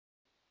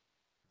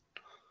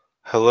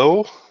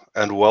Hello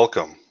and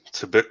welcome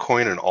to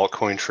Bitcoin and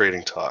altcoin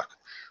trading talk.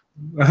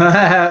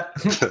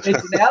 It's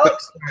an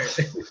Alex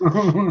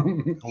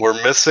story.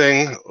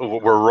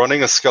 We're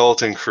running a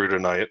skeleton crew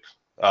tonight.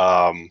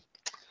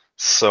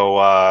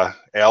 So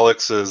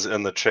Alex is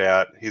in the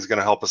chat. He's going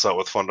to help us out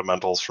with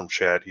fundamentals from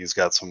chat. He's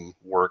got some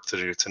work to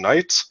do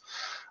tonight.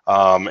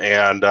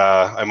 And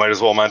I might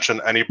as well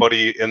mention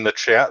anybody in the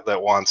chat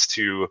that wants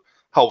to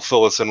help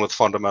fill us in with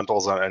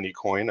fundamentals on any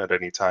coin at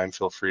any time,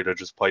 feel free to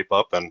just pipe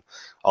up and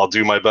I'll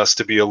do my best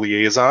to be a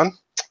liaison.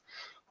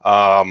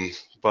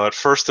 But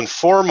first and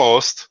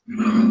foremost,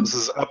 this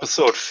is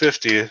episode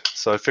 50,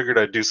 so I figured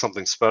I'd do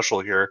something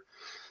special here.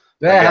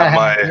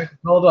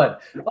 Hold on.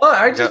 Oh,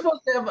 aren't you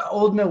supposed to have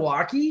Old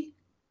Milwaukee?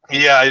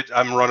 Yeah,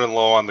 I'm running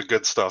low on the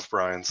good stuff,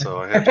 Brian,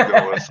 so I had to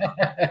go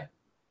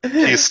with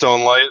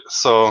Keystone Light.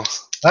 So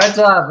that's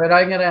off, and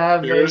I'm gonna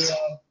have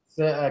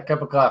a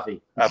cup of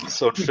coffee.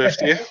 Episode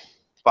 50,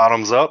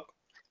 bottoms up.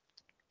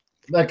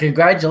 But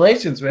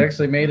congratulations, we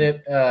actually made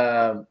it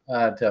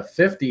to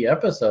 50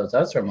 episodes.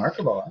 That's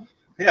remarkable. Huh?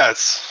 Yeah,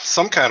 it's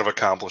some kind of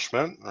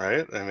accomplishment,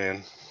 right? I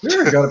mean,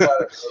 sure, got to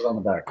on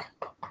the back.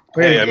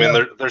 Hey, I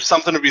mean, there's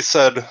something to be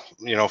said,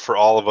 for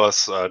all of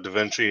us, Da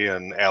Vinci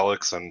and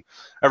Alex and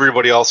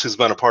everybody else who's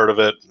been a part of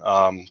it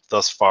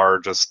thus far,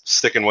 just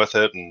sticking with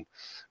it. And,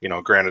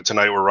 granted,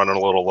 tonight we're running a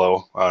little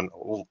low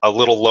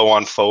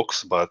on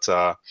folks, but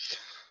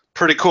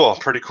pretty cool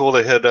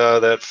to hit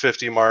that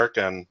 50 mark,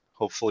 and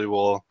hopefully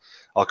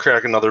I'll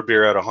crack another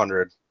beer at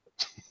 100.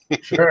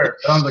 Sure,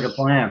 sounds like a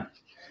plan.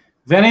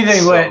 If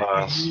anything,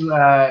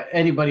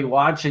 anybody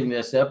watching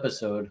this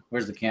episode,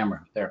 where's the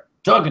camera? There,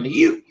 talking to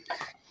you.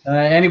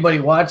 Anybody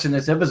watching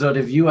this episode,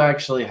 if you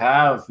actually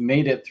have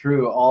made it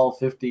through all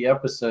 50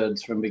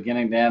 episodes from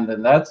beginning to end,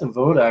 then that's a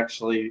vote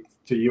actually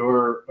to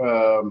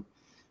your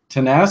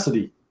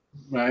tenacity,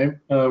 right?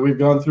 We've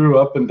gone through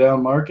up and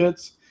down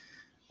markets.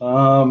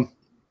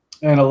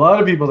 And a lot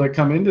of people that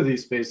come into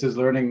these spaces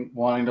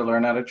wanting to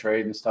learn how to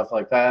trade and stuff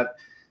like that,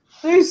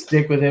 they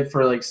stick with it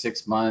for like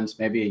 6 months,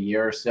 maybe a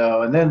year or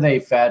so, and then they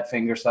fat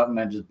finger something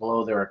and just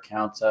blow their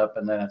accounts up,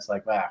 and then it's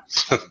like,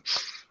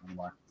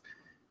 anymore.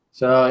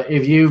 So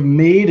if you've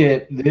made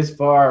it this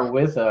far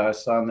with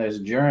us on this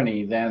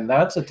journey, then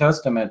that's a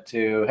testament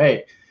to,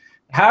 hey,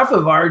 half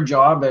of our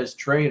job as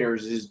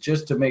traders is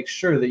just to make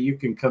sure that you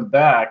can come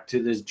back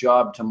to this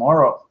job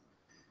tomorrow.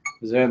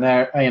 Because then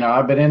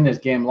I've been in this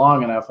game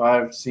long enough.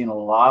 I've seen a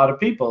lot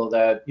of people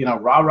that,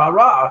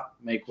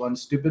 make one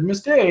stupid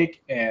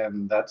mistake,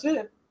 and that's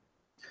it.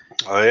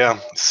 Oh, yeah.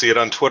 See it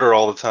on Twitter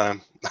all the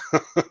time.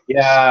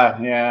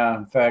 Yeah.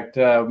 In fact,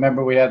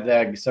 remember we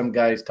had some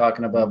guys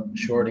talking about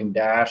shorting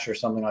Dash or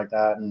something like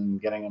that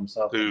and getting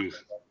himself.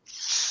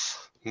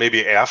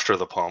 Maybe after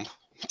the pump.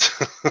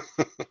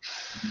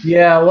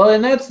 Yeah, well,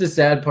 and that's the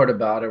sad part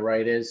about it,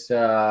 right? Is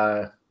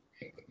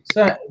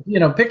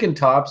picking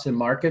tops in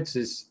markets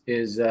is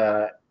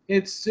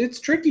it's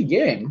tricky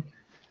game,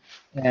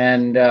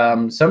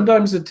 and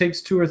sometimes it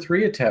takes 2 or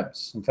 3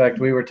 attempts. In fact,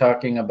 we were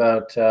talking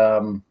about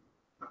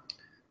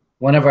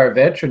one of our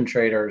veteran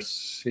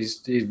traders.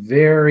 He's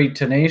very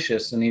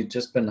tenacious, and he's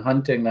just been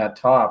hunting that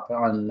top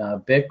on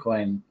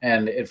Bitcoin,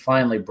 and it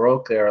finally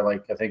broke there,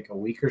 like I think a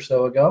week or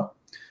so ago.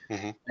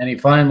 Mm-hmm. And he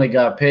finally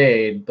got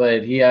paid,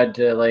 but he had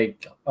to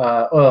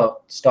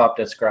stopped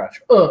at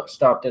scratch,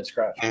 stopped at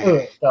scratch,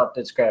 stopped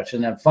at scratch,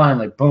 and then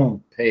finally,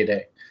 boom,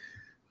 payday.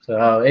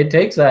 So it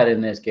takes that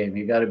in this game.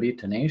 You got to be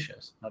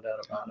tenacious, no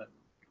doubt about it.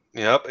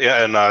 Yep,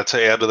 yeah, and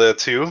to add to that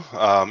too,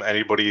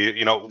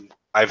 anybody,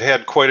 I've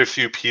had quite a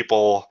few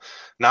people,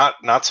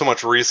 not so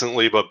much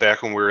recently, but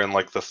back when we were in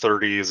like the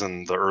 30s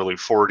and the early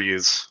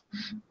 40s,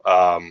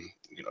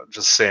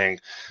 just saying,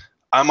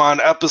 I'm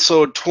on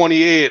episode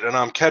 28 and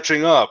I'm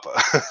catching up.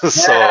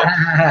 So,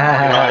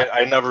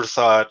 I never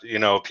thought,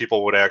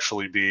 people would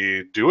actually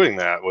be doing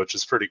that, which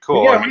is pretty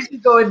cool. Yeah, we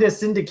should go into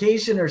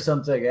syndication or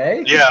something,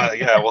 eh?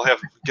 Yeah, we'll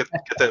have get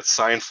that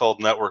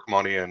Seinfeld network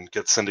money and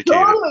get syndicated.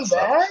 Totally,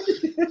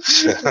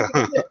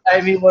 man.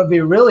 I mean, what'd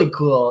be really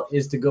cool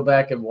is to go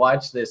back and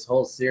watch this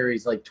whole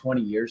series like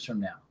 20 years from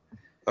now.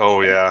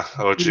 Oh, yeah.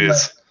 Oh,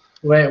 geez.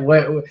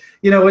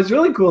 What's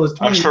really cool is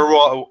I'm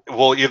sure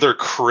we'll either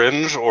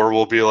cringe or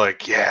we'll be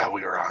like, yeah,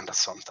 we were onto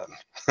something.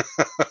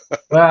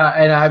 Well,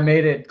 and I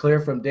made it clear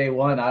from day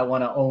one, I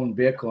want to own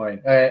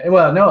Bitcoin.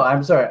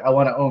 I'm sorry, I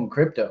want to own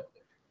crypto.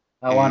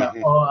 I want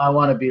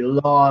to be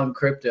long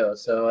crypto.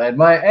 So I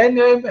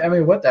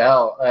mean, what the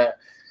hell?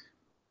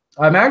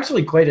 I'm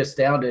actually quite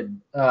astounded.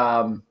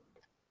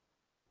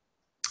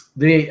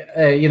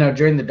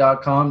 During the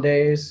 .com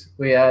days,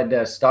 we had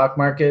a stock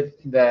market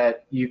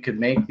that you could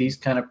make these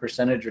kind of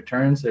percentage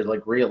returns. They're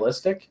like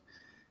realistic.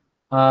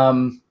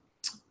 I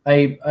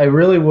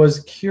really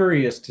was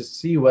curious to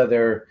see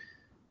whether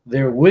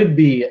there would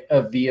be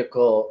a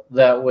vehicle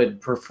that would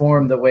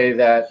perform the way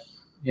that,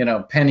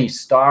 penny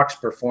stocks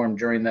performed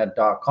during that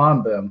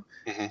 .com boom.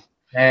 Mm-hmm.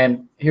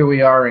 And here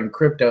we are in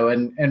crypto,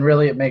 and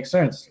really it makes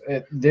sense.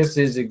 This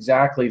is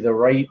exactly the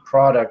right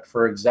product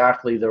for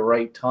exactly the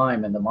right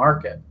time in the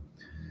market.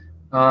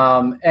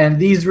 And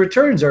these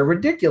returns are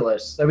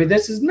ridiculous. I mean,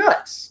 this is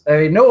nuts. I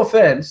mean, no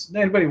offense to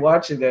anybody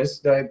watching this,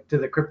 to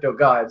the crypto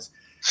gods,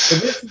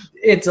 but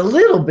it's a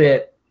little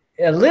bit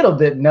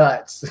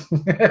nuts.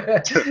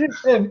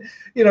 And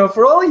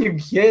for all you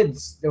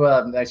kids,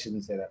 well, I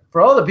shouldn't say that.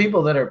 For all the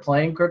people that are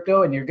playing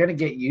crypto, and you're going to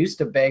get used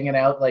to banging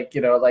out like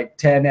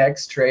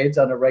 10x trades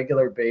on a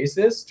regular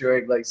basis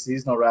during like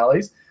seasonal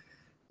rallies,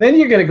 then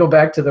you're going to go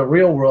back to the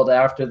real world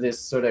after this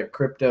sort of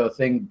crypto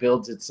thing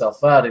builds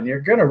itself out, and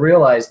you're going to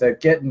realize that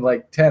getting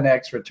like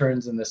 10x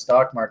returns in the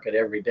stock market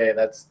every day,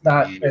 it's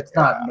not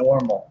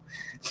normal.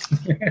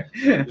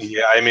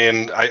 Yeah, I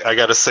mean, I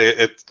got to say,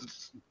 it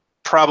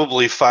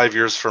probably 5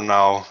 years from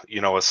now,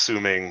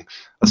 assuming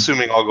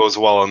all goes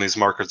well and these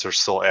markets are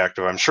still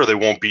active, I'm sure they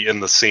won't be in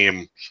the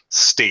same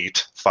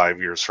state 5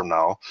 years from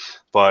now,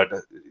 but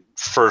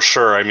for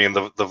sure, I mean,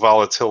 the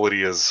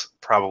volatility is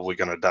probably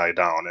going to die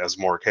down as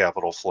more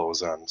capital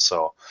flows in.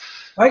 So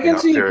I can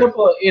see a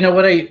couple.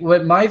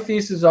 What my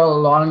thesis all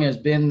along has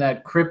been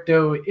that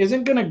crypto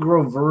isn't going to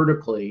grow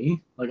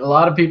vertically. Like a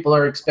lot of people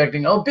are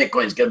expecting,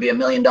 Bitcoin's going to be $1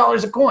 million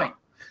a coin.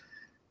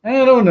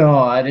 I don't know.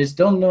 I just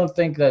don't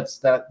think that's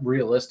that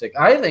realistic.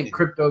 I think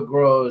crypto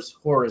grows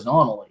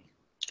horizontally.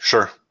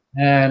 Sure.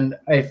 And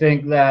I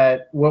think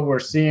that what we're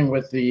seeing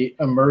with the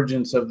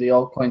emergence of the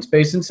altcoin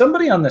space, and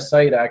somebody on the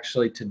site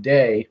actually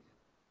today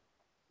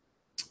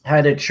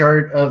had a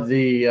chart of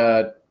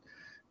the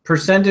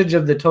percentage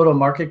of the total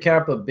market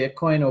cap of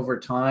Bitcoin over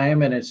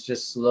time, and it's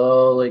just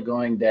slowly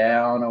going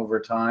down over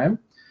time.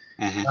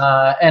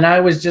 Mm-hmm. And I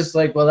was just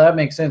like, well, that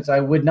makes sense. I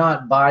would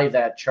not buy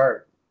that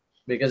chart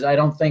because I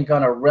don't think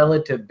on a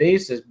relative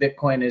basis,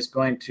 Bitcoin is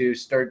going to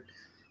start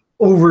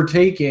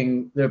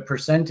overtaking the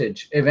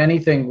percentage. If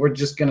anything, we're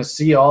just going to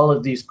see all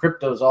of these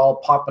cryptos all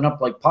popping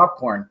up like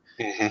popcorn,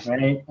 mm-hmm.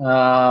 right?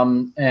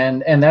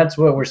 And that's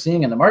what we're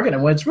seeing in the market.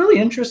 And what's really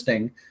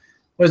interesting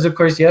was, of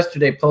course,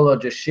 yesterday Polo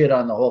just shit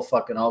on the whole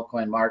fucking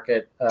altcoin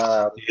market.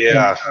 I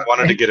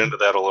wanted to get into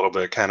that a little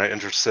bit. Kind of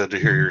interested to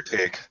hear your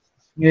take.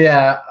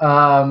 Yeah,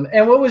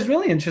 and what was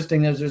really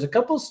interesting is there's a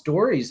couple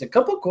stories, a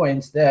couple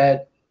coins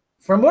that,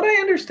 from what I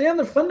understand,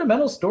 the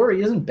fundamental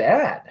story isn't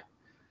bad.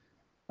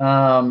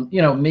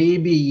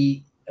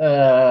 Maybe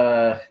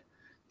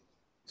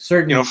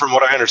certain. From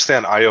what I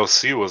understand,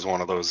 IOC was one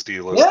of those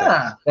deals.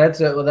 Yeah,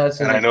 that's it. Well, that's.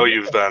 And I know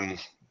you've been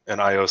an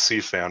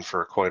IOC fan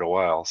for quite a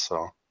while,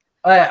 so.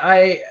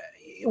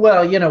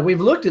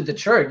 We've looked at the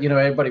chart.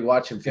 Everybody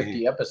watching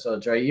 50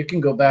 episodes, right? You can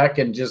go back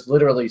and just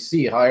literally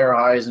see higher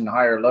highs and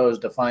higher lows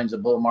defines a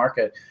bull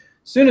market.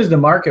 As soon as the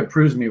market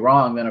proves me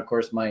wrong, then of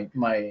course my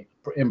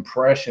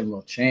impression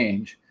will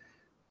change.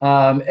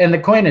 And the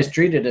coin has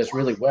treated us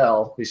really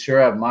well. We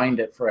sure have mined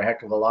it for a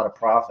heck of a lot of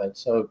profit,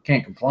 so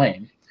can't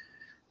complain.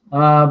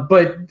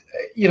 But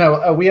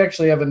we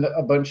actually have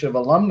a bunch of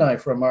alumni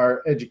from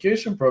our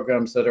education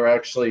programs that are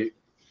actually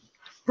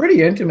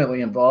pretty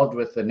intimately involved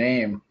with the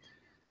name.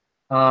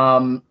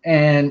 And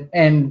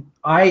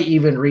I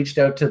even reached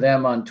out to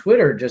them on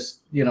Twitter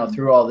just,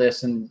 through all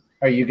this, and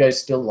are you guys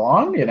still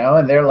long?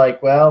 And they're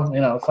like, well,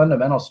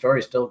 fundamental story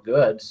is still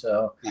good.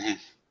 So,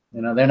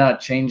 they're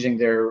not changing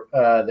their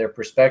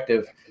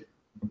perspective.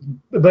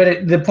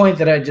 But the point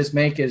that I just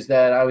make is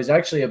that I was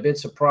actually a bit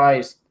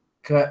surprised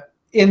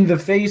in the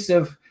face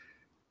of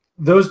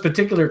those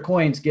particular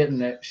coins getting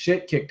the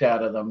shit kicked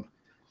out of them.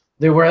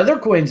 There were other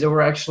coins that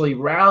were actually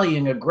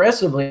rallying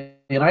aggressively,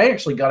 and I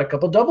actually got a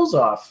couple doubles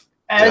off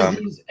as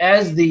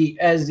the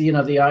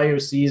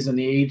IOCs and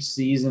the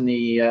HCs and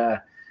the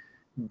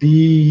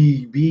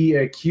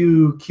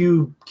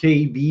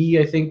QKB,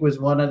 I think, was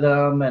one of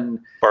them, and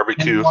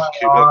barbecue.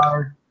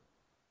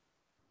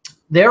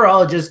 They're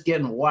all just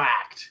getting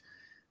whacked.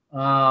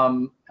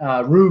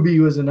 Ruby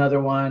was another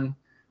one,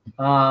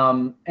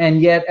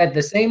 and yet at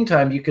the same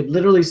time, you could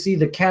literally see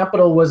the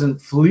capital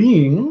wasn't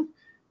fleeing.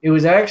 It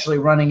was actually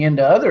running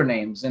into other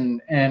names,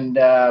 and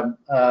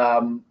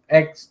XEM,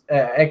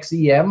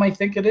 I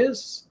think it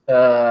is.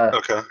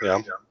 Okay,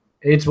 yeah.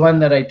 It's one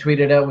that I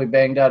tweeted out. We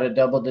banged out a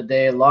double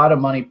today. A lot of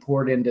money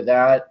poured into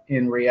that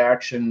in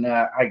reaction,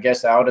 I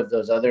guess, out of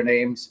those other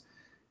names.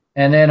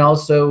 And then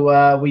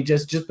also, we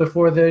just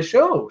before the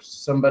show,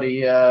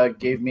 somebody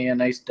gave me a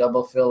nice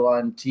double fill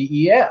on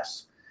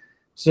TES.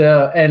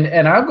 So,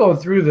 and I'm going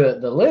through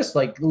the list.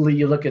 Like,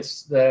 you look at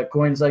the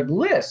coins like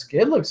Lisk,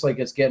 it looks like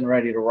it's getting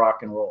ready to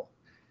rock and roll.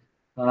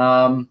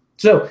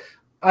 So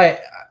I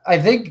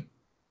think,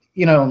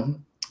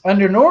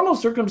 under normal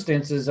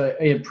circumstances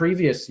in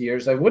previous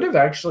years, I would have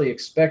actually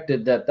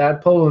expected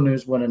that Polo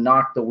News would have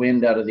knocked the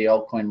wind out of the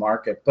altcoin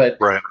market. But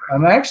right.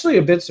 I'm actually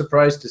a bit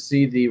surprised to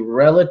see the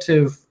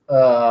relative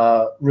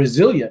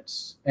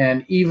resilience.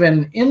 And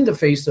even in the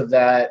face of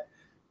that,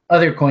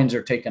 other coins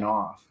are taking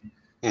off.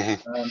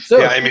 Mm-hmm.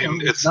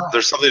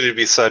 There's something to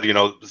be said,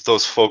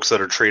 those folks that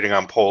are trading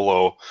on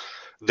Polo,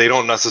 they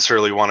don't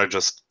necessarily want to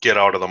just get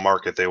out of the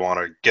market. They want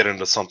to get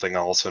into something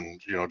else and,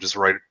 just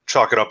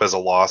chalk it up as a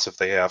loss if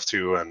they have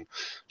to and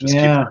just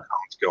keep their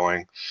accounts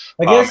going.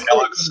 I guess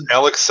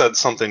Alex said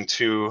something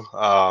too.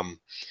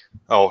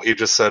 He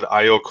just said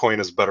IO coin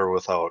is better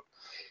without.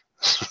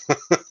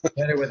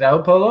 Better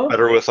without polo?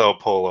 Better without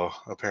polo,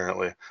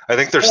 apparently. I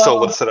think they're still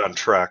listed on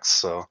Trex,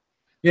 so.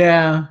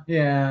 Yeah,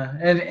 yeah.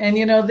 And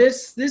you know,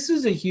 this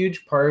is a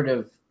huge part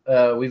of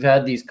we've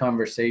had these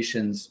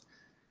conversations.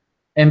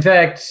 In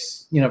fact,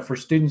 you know, for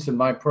students in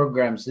my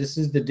programs, this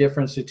is the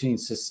difference between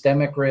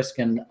systemic risk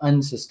and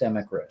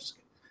unsystemic risk.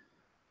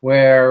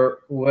 Where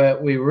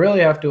what we really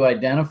have to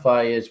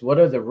identify is what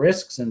are the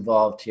risks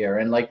involved here.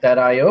 And like that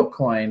IO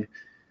coin,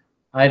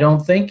 I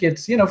don't think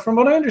it's, you know, from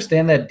what I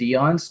understand, that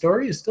Dion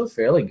story is still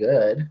fairly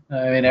good.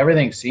 I mean,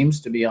 everything seems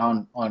to be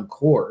on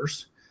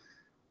course.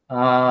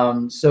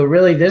 So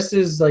really, this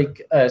is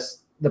like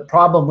the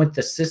problem with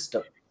the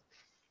system,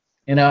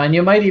 you know, and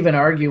you might even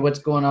argue what's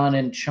going on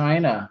in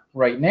China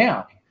right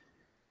now.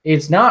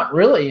 It's not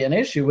really an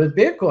issue with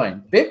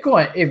Bitcoin.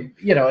 Bitcoin, if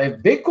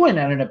Bitcoin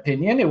had an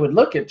opinion, it would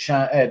look at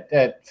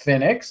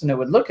Phoenix and it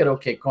would look at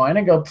OKCoin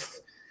and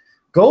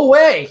go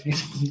away.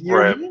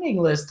 You're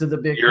meaningless to the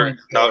Bitcoin.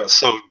 No,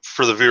 so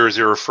for the viewers,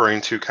 you're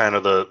referring to kind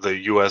of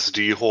the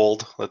USD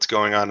hold that's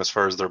going on as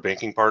far as their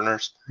banking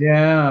partners.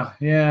 Yeah,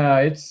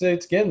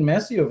 it's getting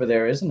messy over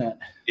there, isn't it?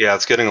 Yeah,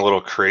 it's getting a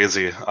little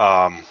crazy.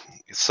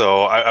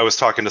 So I was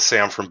talking to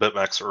Sam from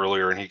BitMEX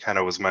earlier, and he kind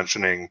of was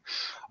mentioning,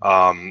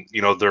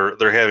 you know,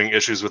 they're having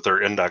issues with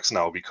their index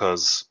now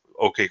because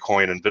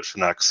OKCoin and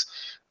Bitfinex,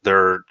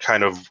 they're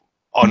kind of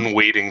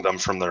unweighting them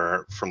from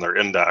their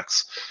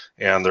index,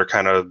 and they're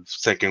kind of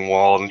thinking,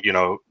 well, you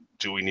know,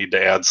 do we need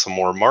to add some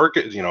more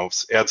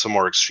add some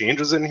more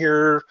exchanges in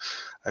here?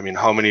 I mean,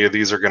 how many of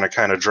these are going to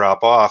kind of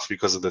drop off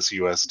because of this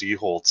USD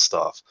hold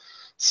stuff?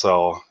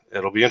 So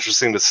it'll be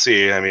interesting to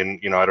see. I mean,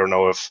 you know, I don't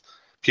know if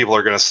people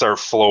are going to start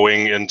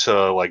flowing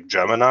into like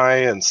Gemini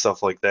and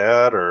stuff like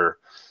that, or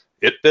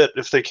Itbit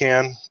if they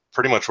can.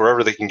 Pretty much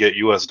wherever they can get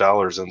US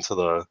dollars into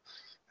the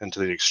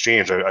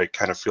exchange, I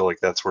kind of feel like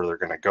that's where they're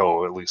going to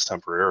go, at least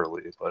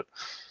temporarily. But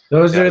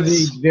those are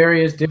the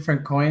various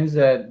different coins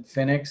that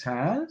Phoenix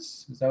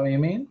has. Is that what you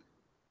mean?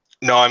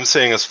 No, I'm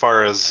saying as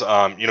far as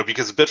you know,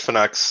 because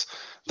Bitfinex,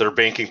 their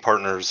banking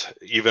partners,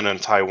 even in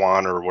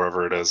Taiwan or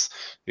wherever it is,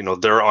 you know,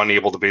 they're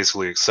unable to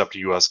basically accept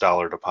US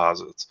dollar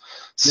deposits.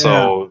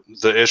 So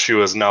the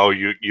issue is now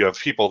you have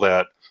people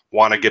that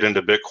want to get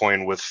into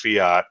Bitcoin with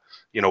fiat.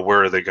 You know,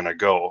 where are they going to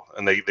go?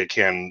 And they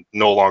can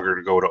no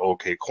longer go to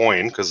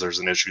OKCoin because there's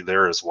an issue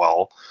there as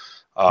well.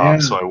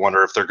 So I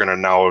wonder if they're going to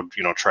now,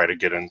 you know, try to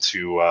get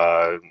into.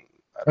 Are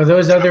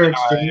those other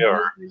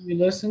exchanges you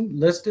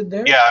listed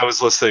there? Yeah, I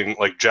was listing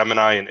like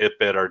Gemini and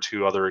Itbit are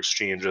two other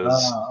exchanges.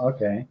 Oh,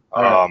 okay.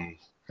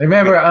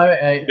 Remember,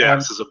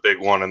 GDAX is a big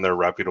one and they're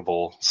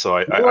reputable. So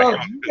I think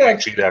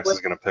GDAX is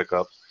going to pick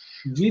up.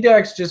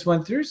 GDAX just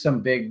went through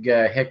some big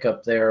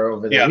hiccup there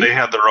over there. Yeah, they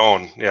had their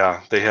own.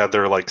 Yeah, they had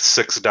their like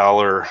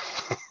 $6.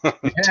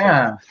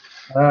 Yeah.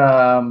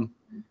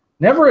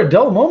 Never a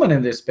dull moment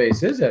in this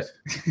space, is it?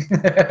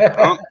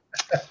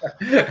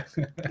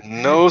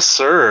 No,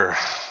 sir.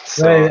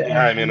 So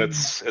yeah, I mean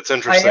it's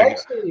interesting.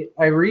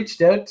 I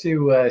reached out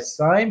to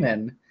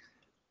Simon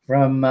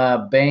from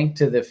Bank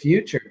to the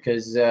Future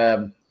because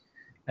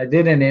I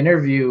did an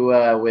interview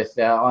with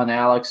on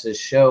Alex's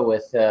show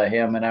with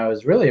him, and I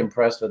was really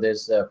impressed with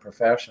his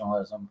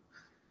professionalism.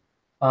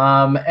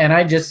 And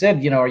I just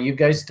said, you know, are you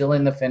guys still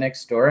in the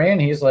Phoenix story?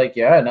 And he's like,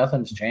 yeah,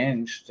 nothing's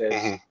changed. It's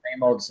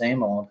same old,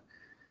 same old.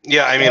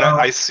 Yeah, I mean,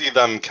 I see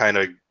them kind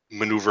of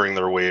maneuvering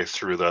their way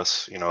through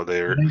this. You know,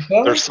 they're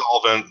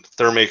solvent.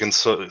 They're making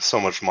so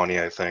much money.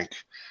 I think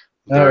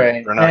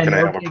they're not going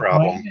to have a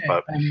problem.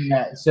 But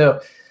so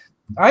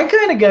I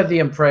kind of got the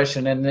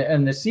impression, and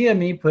the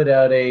CME put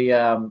out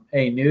a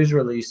news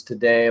release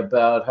today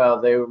about how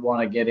they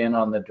want to get in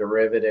on the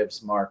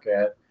derivatives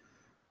market.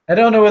 I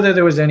don't know whether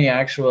there was any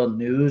actual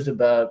news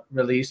about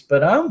release,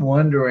 but I'm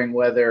wondering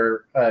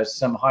whether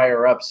some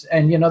higher ups,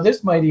 and you know,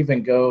 this might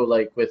even go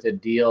like with a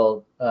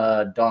deal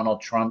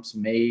Donald Trump's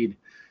made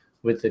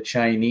with the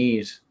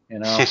Chinese. You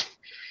know,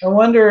 I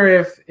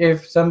wonder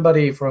if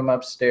somebody from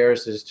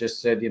upstairs has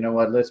just said, you know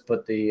what, let's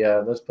put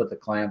the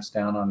clamps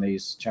down on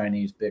these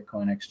Chinese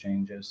Bitcoin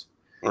exchanges.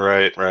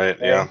 Right,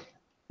 yeah.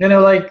 You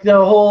know, like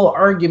the whole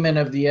argument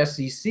of the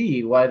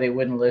SEC why they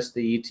wouldn't list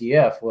the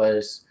ETF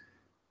was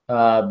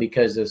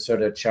because of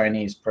sort of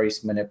Chinese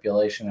price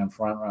manipulation and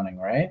front running,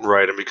 right?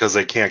 Right, and because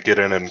they can't get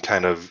in and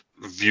kind of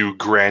view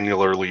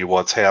granularly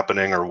what's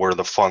happening or where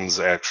the funds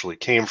actually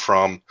came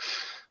from,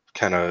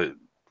 kind of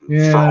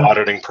for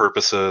auditing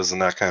purposes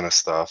and that kind of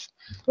stuff.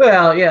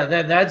 Well, yeah,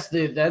 that's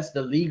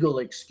the legal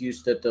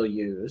excuse that they'll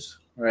use,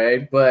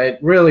 right? But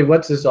really,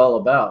 what's this all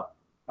about?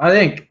 I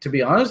think, to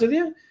be honest with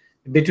you,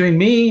 between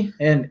me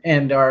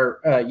and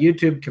our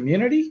YouTube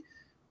community,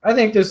 I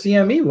think the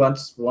CME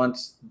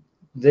wants.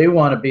 They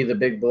want to be the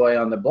big boy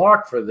on the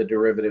block for the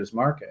derivatives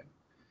market.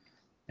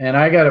 And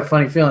I got a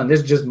funny feeling,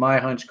 this is just my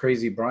hunch,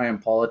 crazy Brian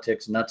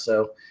politics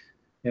nutso,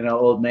 you know,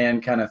 old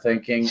man kind of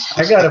thinking.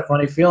 I got a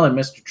funny feeling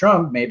Mr.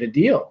 Trump made a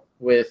deal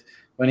with,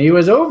 when he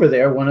was over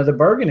there, one of the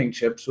bargaining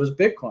chips was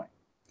Bitcoin.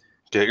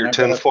 Get your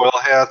tinfoil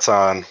hats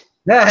on.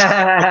 Very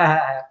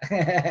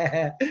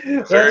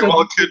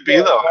well could be,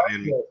 though. I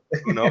mean,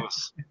 who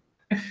knows?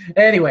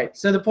 Anyway,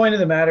 so the point of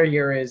the matter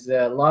here is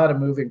a lot of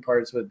moving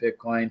parts with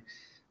Bitcoin,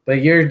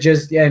 but you're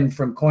just, and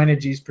from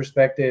Coinigy's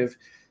perspective,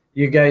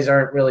 you guys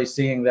aren't really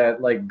seeing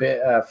that like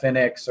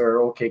Finex or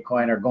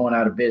OKCoin are going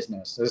out of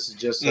business. This is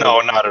just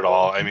no, not at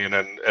all. I mean,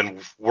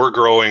 and we're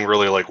growing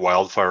really like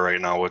wildfire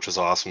right now, which is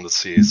awesome to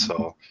see.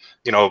 So,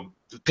 you know,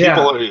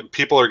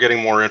 people are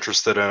getting more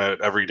interested in it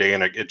every day,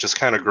 and it just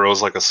kind of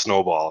grows like a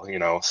snowball, you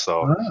know.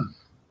 So,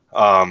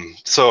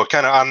 so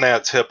kind of on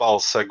that tip, I'll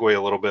segue a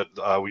little bit.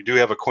 We do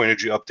have a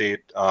Coinigy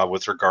update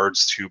with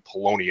regards to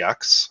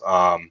Poloniex.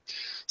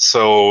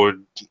 So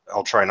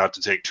I'll try not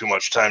to take too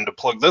much time to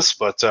plug this,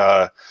 but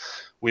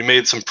we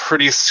made some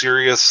pretty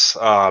serious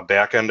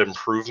back-end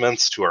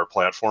improvements to our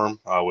platform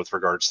with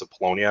regards to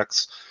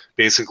Poloniex.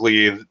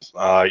 Basically,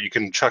 you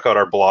can check out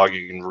our blog.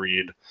 You can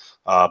read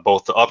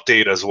both the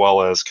update as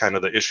well as kind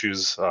of the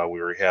issues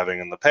we were having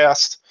in the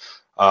past.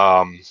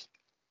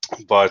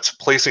 But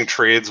placing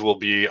trades will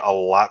be a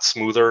lot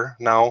smoother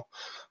now.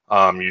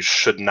 You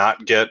should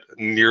not get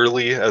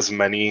nearly as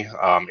many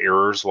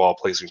errors while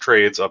placing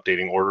trades,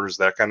 updating orders,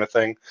 that kind of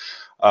thing.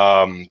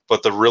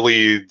 But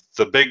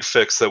the big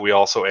fix that we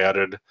also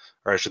added,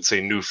 or I should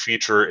say new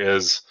feature,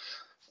 is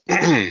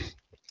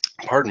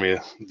pardon me,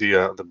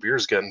 the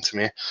beer's getting to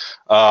me.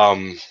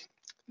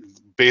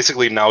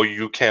 Basically now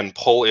you can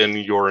pull in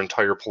your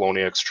entire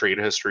Poloniex trade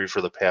history for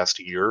the past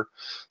year.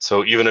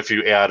 So even if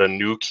you add a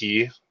new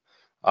key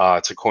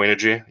to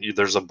Coinigy,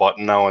 there's a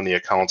button now on the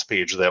accounts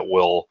page that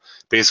will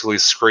basically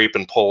scrape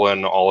and pull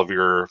in all of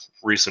your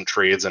recent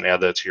trades and add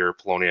that to your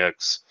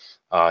Poloniex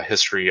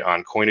history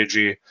on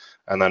Coinigy.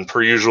 And then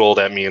per usual,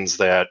 that means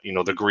that, you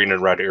know, the green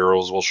and red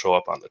arrows will show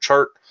up on the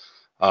chart.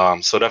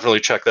 So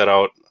definitely check that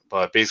out.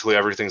 But basically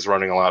everything's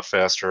running a lot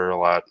faster, a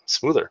lot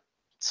smoother.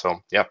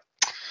 So yeah.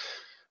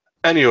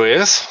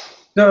 Anyways,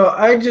 so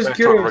I just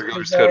curious.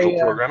 Regular scheduled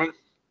programming.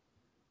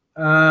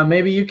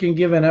 Maybe you can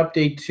give an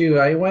update too.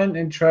 I went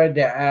and tried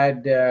to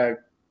add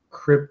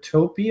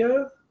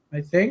Cryptopia, I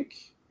think,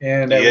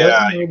 and I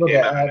wasn't able to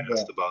add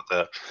that. About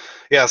that.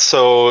 Yeah,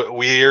 so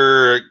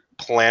we're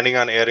planning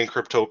on adding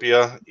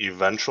Cryptopia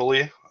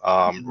eventually.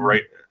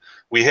 Right,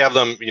 we have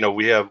them. You know,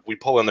 we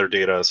pull in their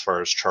data as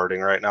far as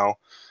charting right now.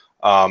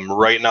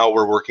 Right now,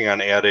 we're working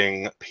on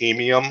adding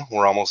Paymium.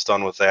 We're almost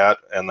done with that,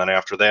 and then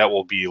after that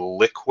will be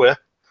Liqui,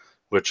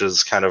 which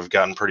has kind of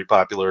gotten pretty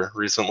popular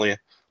recently.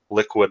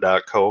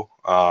 Liqui.co,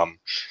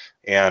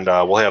 and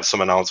we'll have some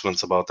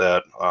announcements about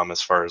that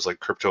as far as like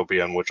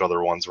Cryptopia and which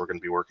other ones we're going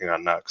to be working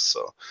on next.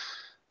 So,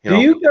 do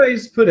you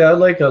guys put out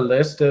like a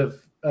list of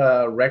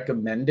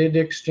recommended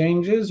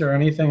exchanges or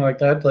anything like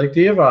that? Like,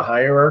 do you have a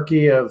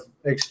hierarchy of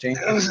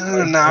exchanges?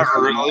 Not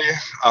really.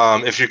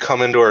 If you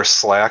come into our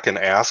Slack and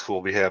ask,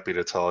 we'll be happy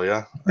to tell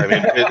you. I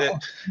mean,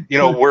 you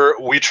know,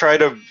 we try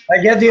to. I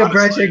get the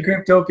impression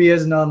Cryptopia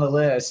isn't on the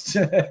list.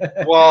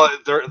 Well,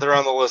 they're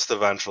on the list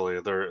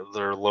eventually.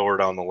 They're lower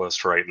down the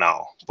list right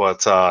now.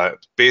 But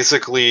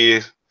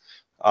basically,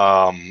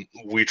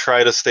 we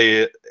try to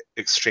stay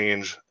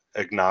exchange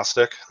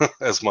agnostic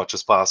as much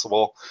as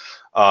possible.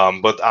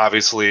 But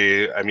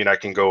obviously, I mean, I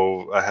can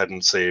go ahead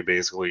and say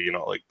basically, you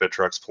know, like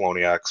Bittrex,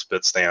 Poloniex,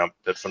 Bitstamp,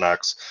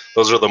 Bitfinex,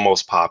 those are the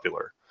most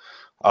popular.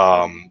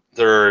 I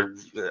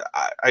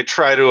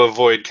try to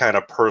avoid kind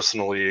of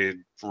personally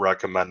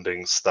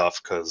recommending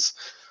stuff because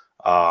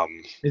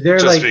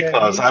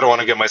because I don't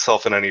want to get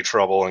myself in any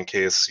trouble in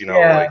case, you know,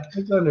 like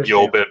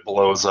Yobit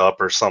blows up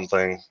or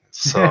something.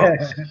 So,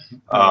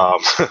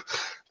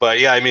 but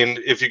yeah, I mean,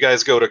 if you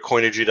guys go to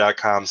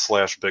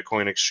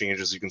Coinigy.com/Bitcoin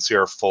exchanges, you can see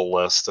our full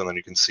list, and then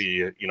you can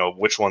see, you know,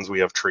 which ones we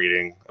have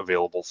trading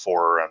available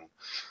for, and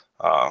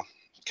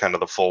kind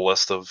of the full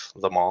list of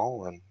them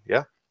all, and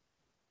yeah.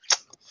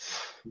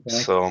 Okay.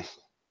 So,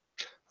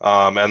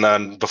 and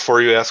then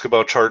before you ask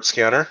about Chart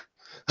Scanner,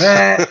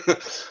 by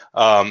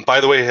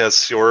the way,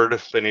 has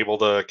Fjord been able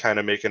to kind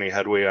of make any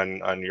headway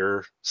on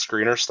your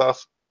screener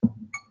stuff?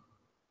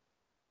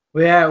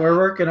 Well, yeah, we're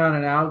working on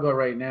an algo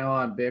right now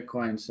on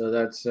Bitcoin, so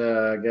that's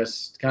I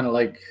guess kind of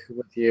like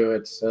with you,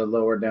 it's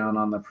lower down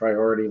on the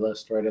priority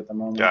list right at the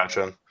moment.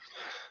 Gotcha.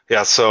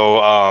 Yeah, so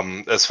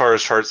as far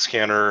as Chart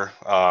Scanner,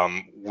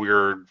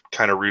 we're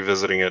kind of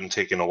revisiting it and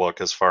taking a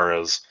look as far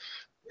as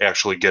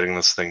actually getting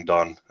this thing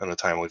done in a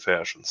timely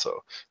fashion.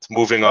 So it's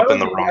moving up in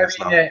the rungs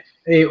now.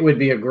 It would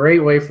be a great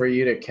way for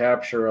you to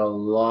capture a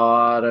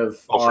lot of.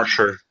 For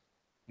sure.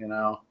 You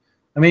know.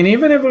 I mean,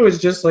 even if it was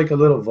just like a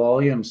little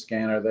volume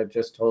scanner that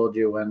just told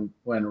you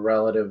when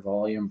relative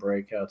volume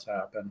breakouts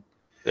happen.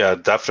 Yeah,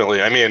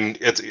 definitely. I mean,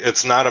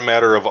 it's not a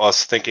matter of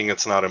us thinking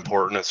it's not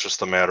important. It's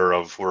just a matter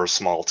of we're a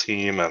small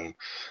team and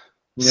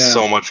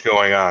so much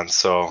going on.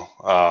 So,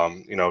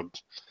 you know,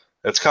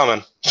 it's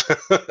coming,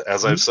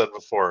 as I've said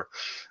before,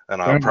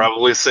 and I'll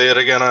probably say it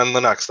again on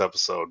the next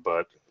episode,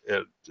 but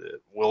it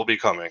will be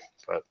coming.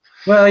 But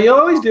well, you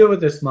always do it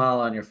with a smile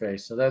on your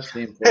face, so that's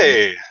the important.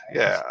 Hey,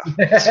 yeah.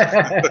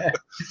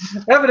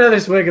 Have another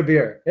swig of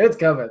beer. It's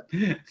coming.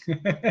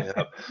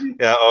 Yeah.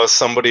 Oh,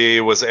 somebody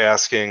was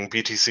asking,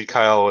 BTC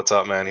Kyle, what's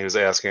up, man? He was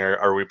asking,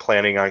 are we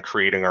planning on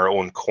creating our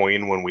own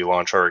coin when we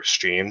launch our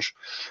exchange?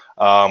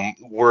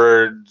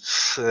 We're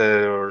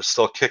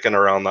still kicking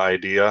around the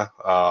idea.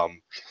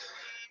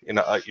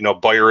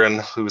 Byron,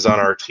 who's on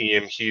our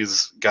team,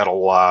 he's got a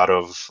lot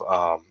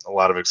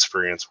of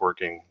experience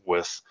working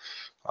with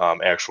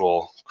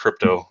actual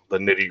crypto, the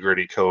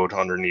nitty-gritty code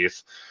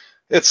underneath.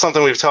 It's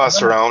something we've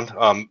tossed around.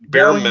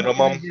 Bare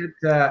minimum.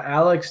 Get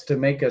Alex to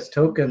make us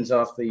tokens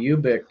off the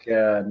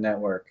Ubiq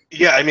network.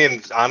 Yeah, I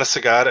mean, honest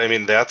to God, I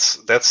mean that's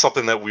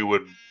something that we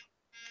would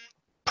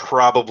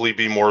probably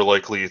be more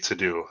likely to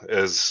do,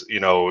 is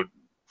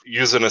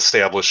use an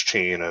established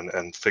chain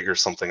and figure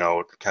something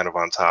out kind of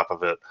on top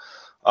of it.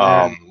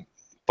 Yeah.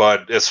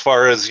 But as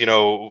far as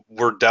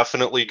we're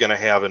definitely going to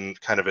have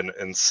kind of an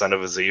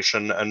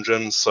incentivization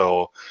engine.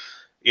 So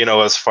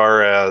as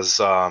far as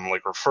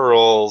like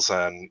referrals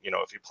and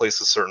if you place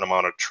a certain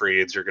amount of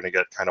trades, you're going to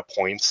get kind of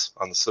points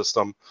on the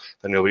system.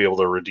 Then you'll be able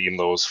to redeem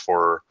those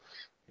for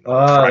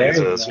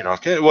prizes.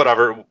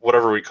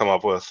 Whatever we come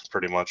up with,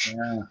 pretty much.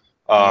 Yeah.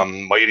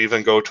 Might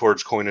even go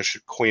towards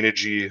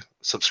Coinigy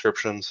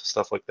subscriptions,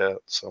 stuff like that.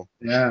 So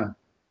yeah,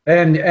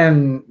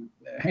 and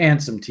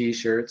handsome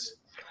T-shirts.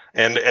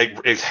 And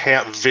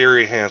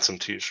very handsome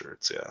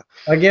T-shirts, yeah.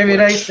 I gave you a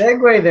nice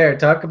segue there.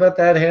 Talk about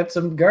that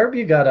handsome garb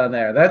you got on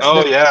there. That's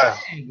yeah,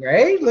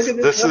 right. Look at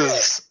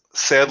this.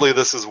 Sadly,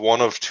 this is one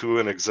of two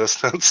in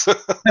existence.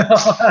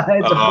 It's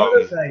a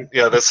prototype.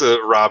 Yeah,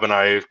 Rob and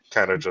I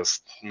kind of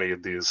just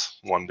made these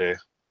one day,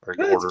 or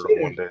ordered them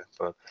one day.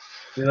 But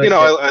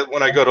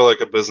when I go to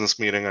like a business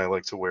meeting, I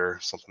like to wear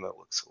something that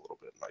looks a little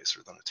bit nicer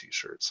than a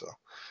T-shirt.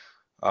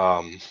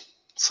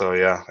 So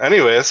yeah.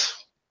 Anyways.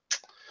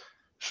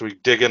 Should we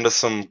dig into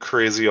some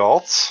crazy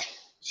alts?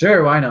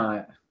 Sure, why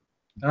not?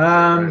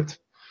 Right.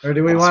 Or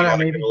do we want to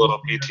maybe do a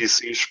little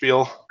BTC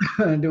spiel?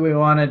 Do we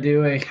want to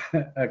do a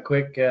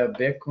quick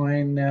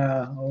Bitcoin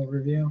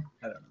overview?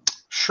 I don't know.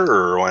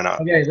 Sure, why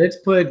not? Okay, let's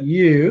put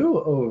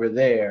you over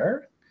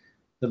there.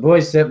 The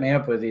boys set me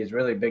up with these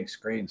really big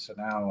screens, so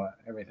now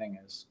everything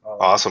is all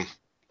awesome.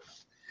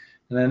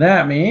 And then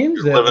that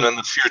means you're living in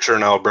the future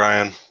now,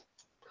 Brian.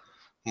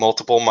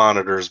 Multiple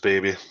monitors,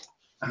 baby.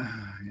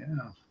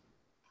 Yeah.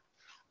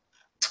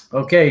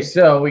 Okay,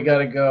 so we got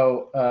to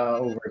go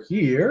over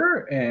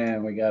here,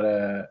 and we got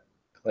to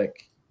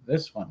click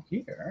this one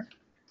here.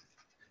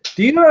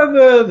 Do you have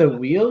the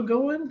wheel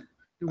going?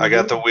 I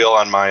got the wheel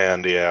on my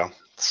end, yeah.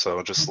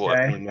 So just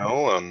let me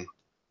know. And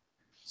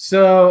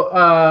so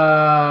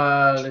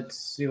let's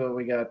see what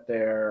we got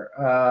there.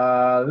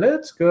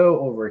 Let's go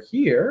over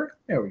here.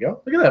 There we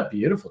go. Look at that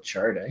beautiful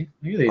chart, eh?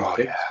 Look at these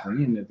big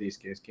screen that these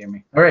guys gave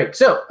me. All right,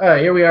 so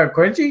here we are,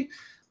 Coinigy.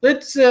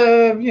 Let's,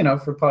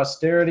 for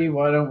posterity,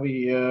 why don't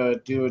we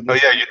do it? Oh,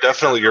 yeah,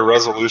 your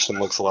resolution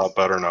looks a lot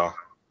better now.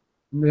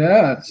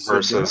 Yeah.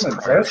 Versus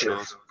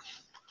impressive.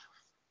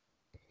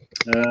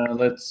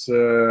 Let's,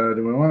 do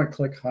we want to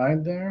click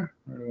hide there?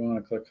 Or do we want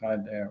to click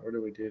hide there? Where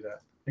do we do that?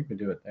 I think we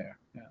do it there.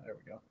 Yeah, there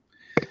we go.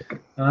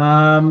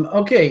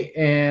 Okay,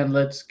 and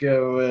let's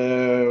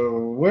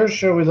go, where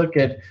shall we look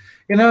at?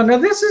 Now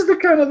this is the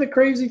kind of the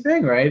crazy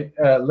thing, right?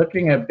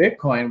 Looking at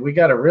Bitcoin, we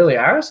got to really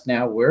ask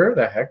now, where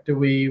the heck do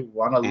we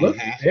want to look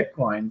at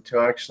Bitcoin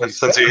to actually?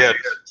 Since you had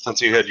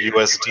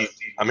USD,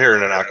 I'm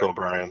hearing an echo,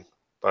 Brian,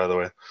 by the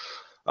way.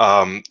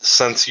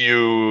 Since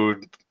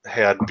you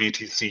had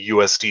BTC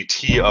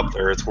USDT up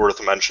there, it's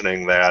worth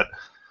mentioning that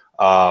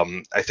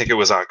I think it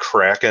was on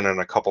Kraken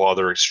and a couple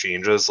other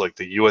exchanges, like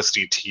the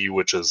USDT,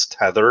 which is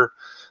Tether,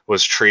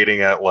 was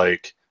trading at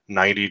like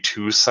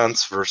 92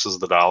 cents versus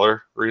the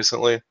dollar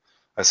recently.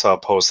 I saw a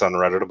post on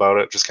Reddit about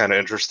it, just kind of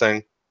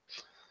interesting.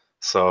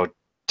 So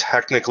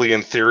technically,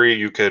 in theory,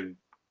 you could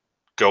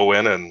go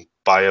in and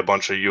buy a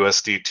bunch of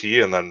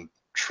USDT and then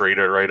trade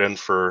it right in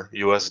for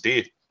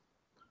USD.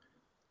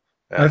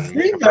 I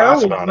think that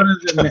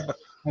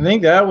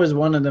was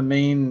one of the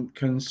main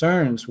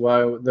concerns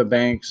why the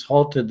banks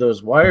halted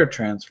those wire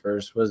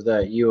transfers, was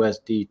that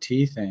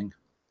USDT thing.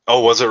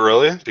 Oh, was it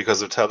really?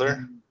 Because of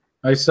Tether?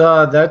 I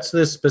saw that's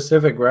the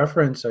specific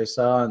reference I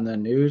saw in the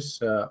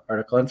news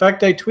article. In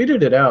fact, I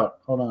tweeted it out.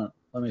 Hold on.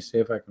 Let me see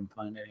if I can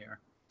find it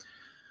here.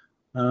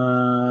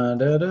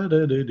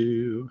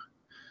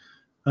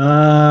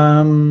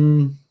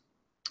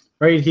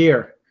 Right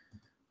here.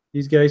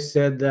 These guys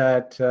said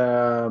that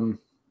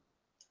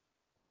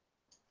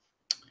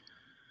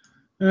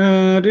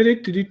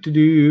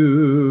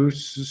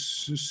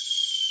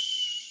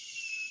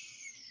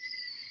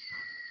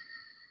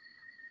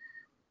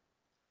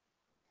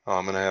Oh,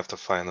 I'm going to have to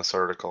find this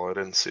article. I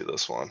didn't see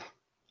this one.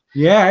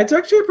 Yeah, it's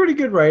actually a pretty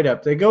good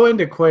write-up. They go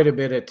into quite a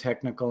bit of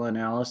technical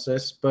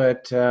analysis,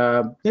 but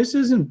this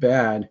isn't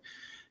bad.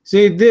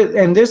 See,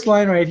 and this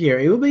line right here,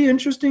 it will be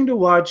interesting to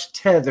watch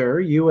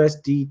Tether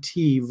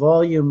USDT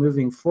volume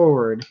moving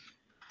forward,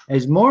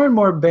 as more and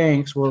more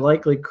banks will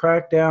likely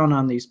crack down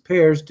on these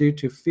pairs due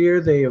to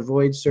fear they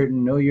avoid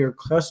certain Know Your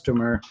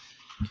Customer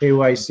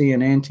KYC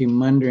and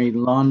anti-money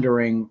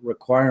laundering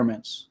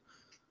requirements.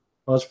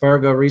 Wells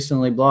Fargo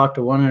recently blocked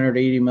a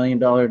 $180 million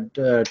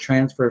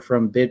transfer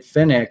from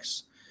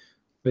Bitfinex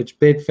which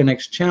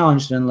Bitfinex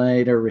challenged and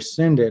later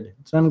rescinded.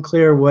 It's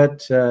unclear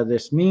what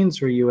this means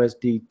for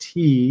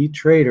USDT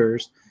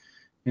traders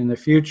in the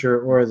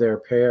future or their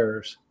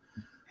pairs.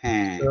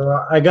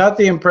 So I got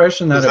the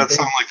impression that— Does that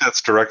sound like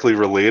that's directly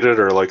related,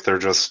 or like they're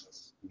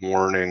just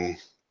warning?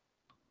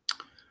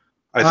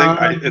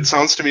 I think it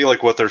sounds to me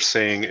like what they're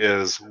saying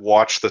is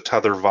watch the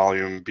Tether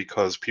volume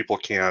because people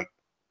can't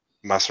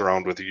mess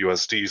around with the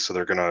USD, so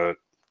they're going to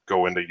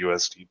go into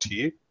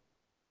USDT.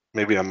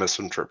 Maybe I'm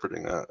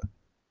misinterpreting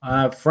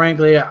that.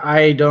 Frankly,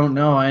 I don't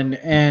know.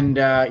 And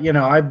you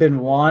know, I've been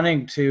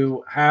wanting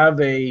to have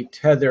a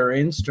Tether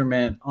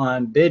instrument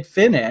on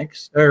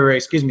Bitfinex, or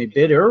excuse me,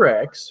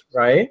 BitUrex,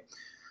 right?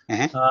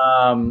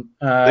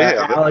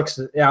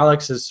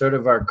 Alex is sort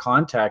of our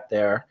contact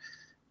there.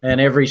 And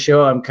every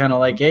show I'm kind of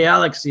like, hey,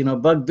 Alex, you know,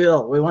 Bug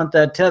Bill, we want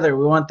that Tether.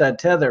 We want that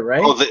Tether,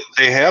 right? Oh,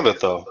 they have it,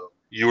 though.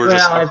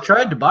 I've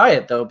tried to buy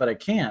it, though, but I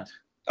can't.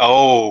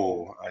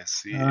 Oh, I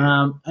see.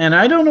 And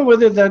I don't know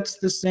whether that's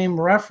the same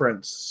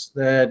reference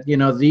that, you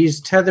know,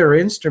 these Tether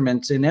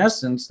instruments, in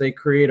essence, they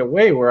create a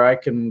way where I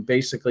can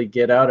basically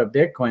get out of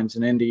Bitcoins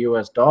and into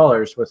US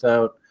dollars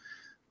without,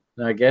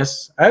 I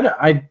guess,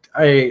 I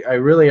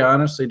really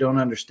honestly don't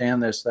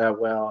understand this that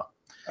well.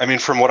 I mean,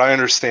 from what I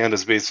understand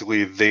is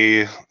basically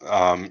they,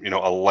 you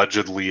know,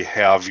 allegedly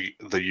have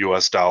the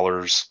US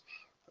dollars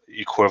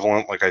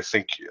equivalent. Like, I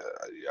think,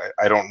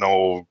 I don't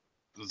know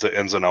the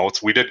ins and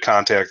outs. We did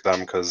contact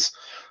them because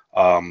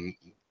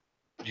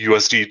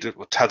USD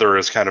Tether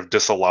is kind of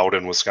disallowed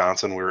in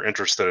Wisconsin. We were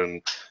interested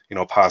in, you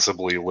know,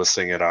 possibly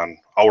listing it on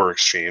our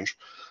exchange.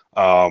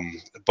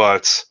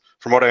 But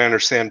from what I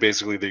understand,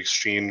 basically the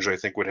exchange, I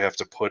think, would have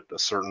to put a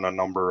certain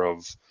number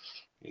of,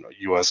 you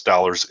know, US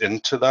dollars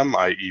into them,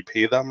 i.e.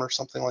 pay them or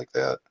something like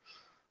that.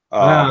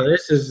 Wow,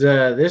 this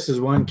is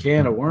one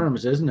can of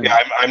worms, isn't it? Yeah,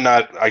 I'm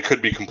not, I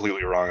could be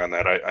completely wrong on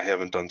that. I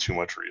haven't done too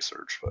much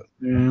research, but.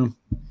 Yeah.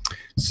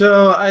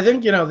 So I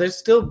think, you know, there's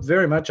still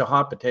very much a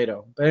hot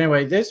potato. But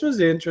anyway, this was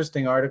an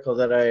interesting article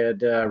that I had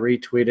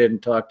retweeted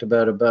and talked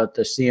about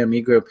the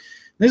CME group.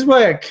 This is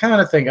why I kind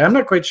of think, I'm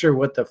not quite sure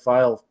what the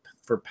file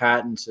for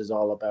patents is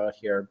all about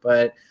here,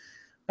 but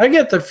I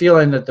get the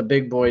feeling that the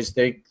big boys,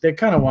 they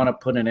kind of want to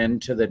put an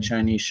end to the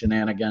Chinese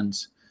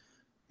shenanigans.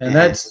 And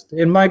that's,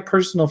 in my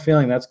personal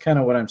feeling, that's kind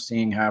of what I'm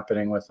seeing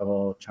happening with the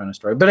whole China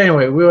story. But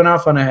anyway, we went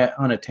off on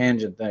a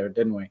tangent there,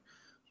 didn't we?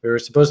 We were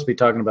supposed to be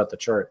talking about the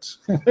charts.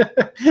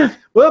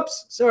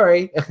 Whoops,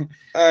 sorry.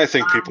 I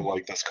think people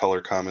like this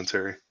color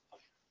commentary.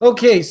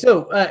 Okay,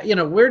 so, you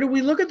know, where do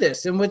we look at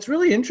this? And what's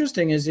really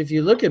interesting is if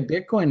you look at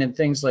Bitcoin and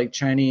things like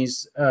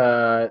Chinese,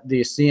 the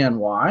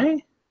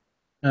CNY,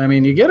 I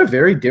mean, you get a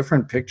very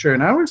different picture.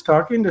 And I was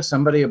talking to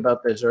somebody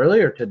about this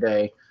earlier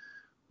today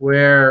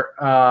where,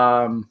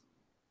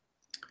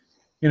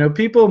 you know,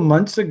 people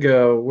months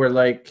ago were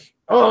like,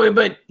 oh,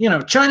 but, you know,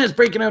 China's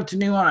breaking out to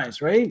new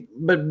highs, right?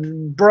 But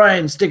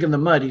Brian's sticking the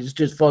mud. He's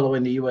just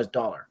following the US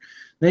dollar.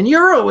 Then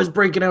Euro was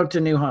breaking out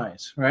to new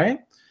highs, right?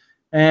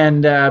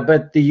 And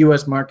but the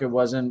U.S. market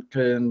wasn't,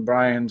 and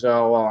Brian's,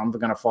 oh, well, I'm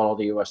going to follow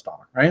the U.S.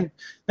 dollar, right?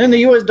 Then the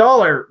U.S.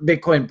 dollar,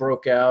 Bitcoin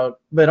broke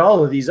out, but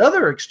all of these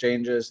other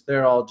exchanges,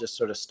 they're all just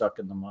sort of stuck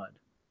in the mud.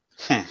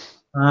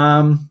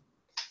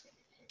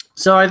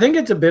 So I think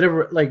it's a bit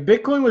of like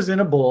Bitcoin was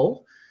in a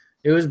bull.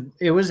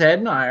 It was head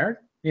and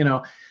higher, you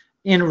know.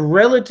 In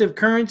relative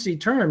currency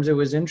terms, it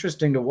was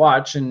interesting to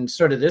watch, and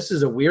sort of this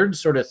is a weird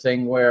sort of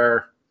thing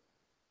where,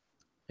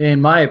 in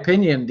my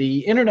opinion,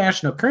 the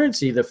international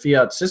currency, the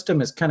fiat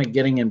system, is kind of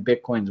getting in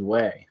Bitcoin's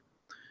way.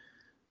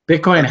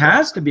 Bitcoin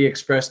has to be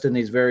expressed in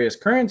these various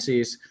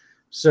currencies.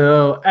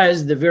 So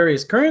as the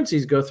various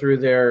currencies go through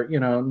their, you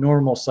know,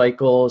 normal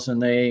cycles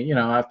and they, you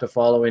know, have to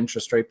follow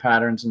interest rate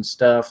patterns and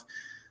stuff,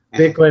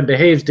 Bitcoin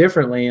behaves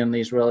differently in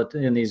these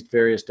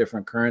various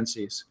different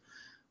currencies.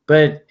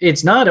 But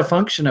it's not a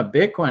function of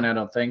Bitcoin, I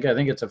don't think. I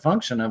think it's a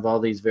function of all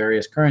these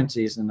various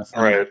currencies in the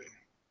fund. Right.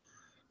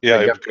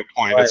 Yeah, good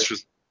point. It's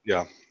just,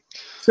 yeah.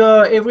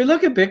 So if we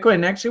look at Bitcoin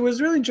next, it was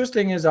really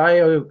interesting is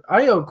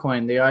IO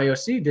coin, the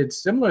IOC, did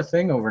similar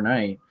thing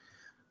overnight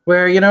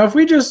where, you know, if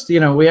we just,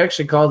 you know, we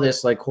actually call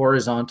this like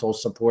horizontal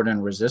support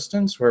and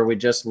resistance, where we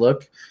just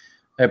look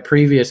at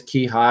previous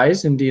key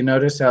highs. And do you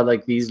notice how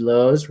like these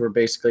lows were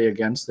basically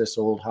against this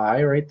old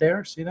high right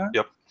there? See that?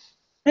 Yep.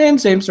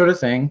 And same sort of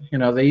thing, you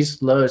know, these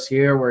lows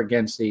here were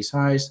against these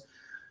highs.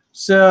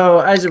 So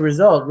as a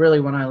result, really,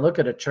 when I look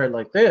at a chart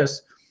like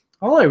this,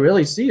 all I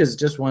really see is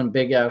just one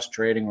big ass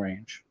trading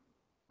range.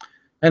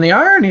 And the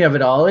irony of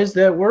it all is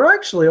that we're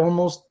actually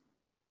almost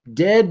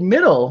dead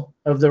middle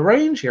of the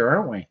range here,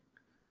 aren't we?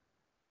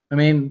 I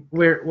mean,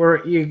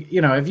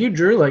 you know, if you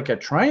drew like a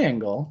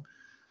triangle,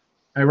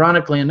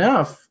 ironically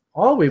enough,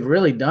 all we've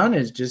really done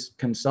is just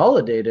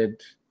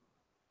consolidated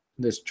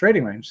this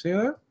trading range. See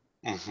that?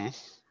 Mm-hmm.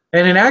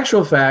 And in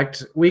actual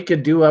fact, we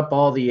could do up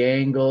all the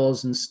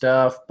angles and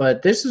stuff,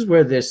 but this is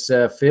where this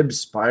fib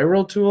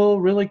spiral tool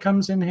really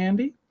comes in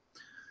handy.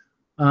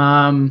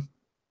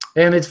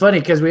 And it's funny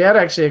because we had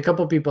actually a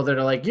couple people that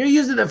are like, "You're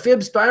using the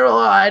fib spiral. Oh,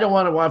 I don't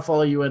want to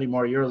follow you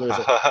anymore. You're a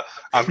loser."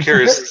 I'm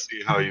curious to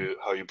see how you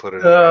put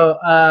it. So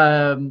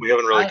we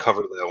haven't really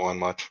covered that one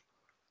much.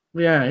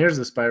 Yeah, here's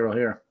the spiral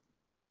here.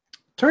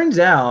 Turns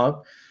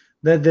out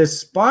that the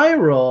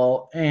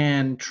spiral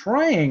and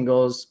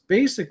triangles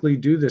basically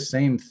do the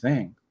same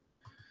thing.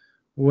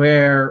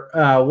 Where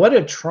what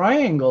a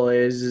triangle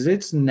is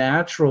its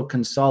natural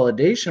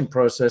consolidation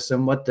process,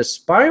 and what the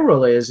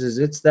spiral is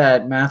it's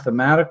that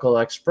mathematical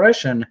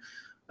expression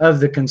of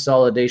the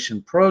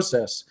consolidation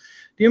process.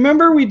 Do you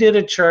remember we did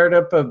a chart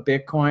up of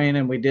Bitcoin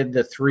and we did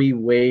the 3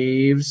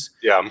 waves?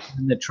 Yeah.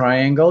 And the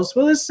triangles?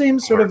 Well, the same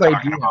sort of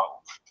idea.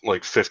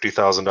 Like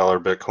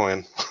 $50,000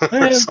 Bitcoin.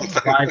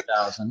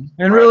 5,000.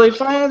 And really,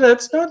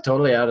 that's not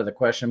totally out of the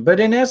question. But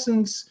in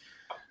essence,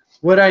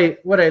 what I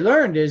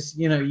learned is,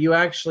 you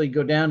actually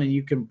go down and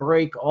you can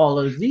break all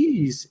of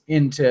these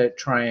into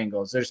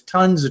triangles. There's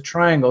tons of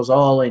triangles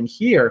all in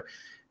here.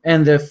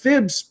 And the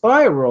fib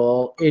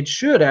spiral, it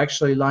should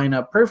actually line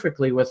up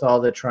perfectly with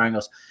all the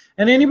triangles.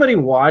 And anybody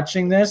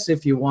watching this,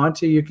 if you want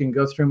to, you can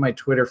go through my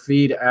Twitter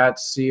feed at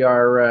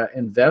CR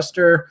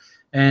Investor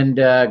and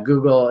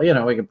Google.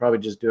 We could probably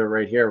just do it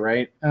right here,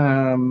 right?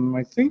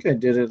 I think I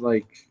did it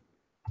like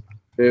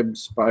fib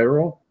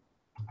spiral.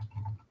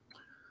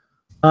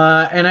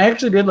 And I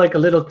actually did like a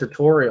little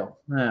tutorial.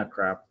 Ah,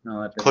 crap.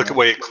 No, that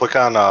click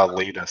on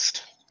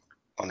latest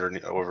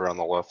underneath over on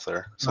the left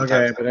there.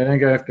 Okay, but I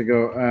think I have to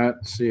go at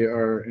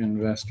CR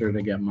Investor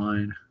to get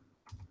mine.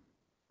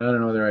 I don't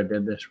know whether I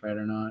did this right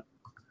or not.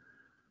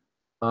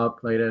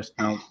 Up latest.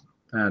 No.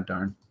 Ah,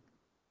 darn.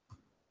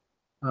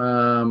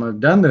 I've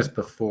done this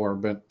before,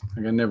 but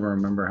I can never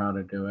remember how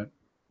to do it.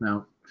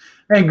 No.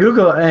 And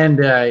Google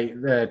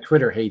and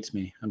Twitter hates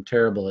me. I'm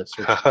terrible at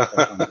searching stuff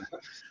on there.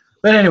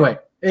 But anyway,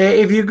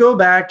 if you go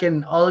back,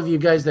 and all of you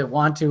guys that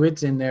want to,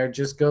 it's in there.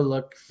 Just go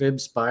look,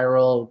 fib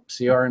spiral,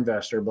 CR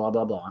Investor, blah,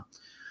 blah, blah.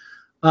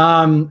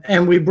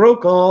 And we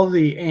broke all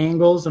the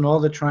angles and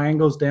all the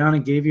triangles down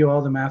and gave you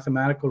all the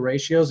mathematical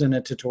ratios in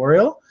a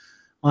tutorial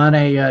on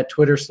a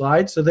Twitter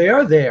slide. So they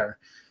are there.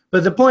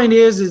 But the point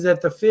is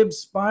that the fib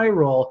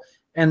spiral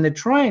and the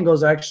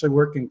triangles actually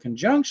work in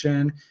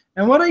conjunction.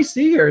 And what I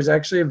see here is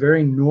actually a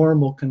very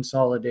normal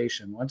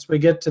consolidation. Once we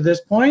get to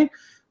this point,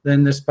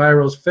 then the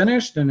spiral's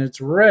finished and it's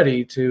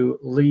ready to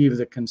leave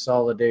the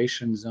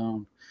consolidation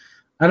zone.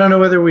 I don't know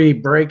whether we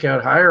break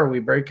out higher or we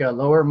break out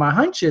lower. My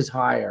hunch is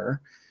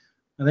higher.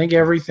 I think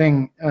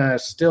everything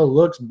still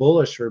looks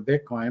bullish for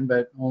Bitcoin,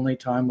 but only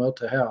time will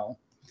tell.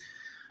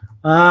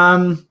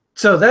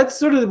 So that's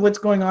sort of what's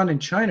going on in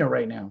China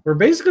right now. We're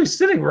basically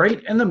sitting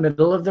right in the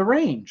middle of the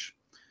range.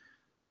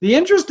 The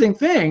interesting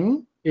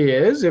thing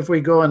is, if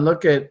we go and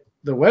look at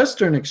the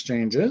Western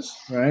exchanges,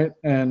 right,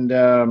 and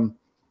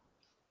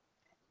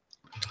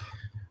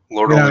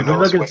Lord only if you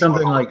knows look at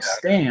something like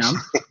Stamp,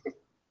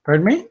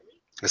 pardon me?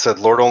 I said,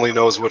 Lord only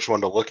knows which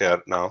one to look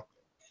at now.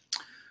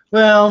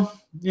 Well,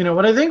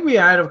 what I think we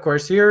had, of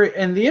course, here,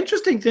 and the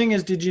interesting thing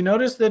is, did you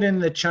notice that in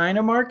the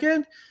China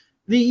market,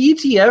 the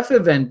ETF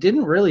event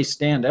didn't really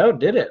stand out,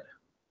 did it?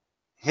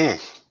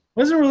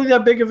 Wasn't really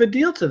that big of a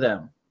deal to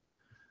them.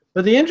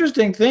 But the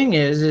interesting thing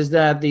is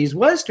that these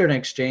Western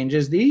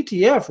exchanges, the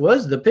ETF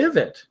was the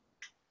pivot,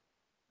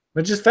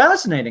 which is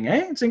fascinating,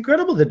 eh? It's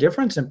incredible, the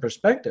difference in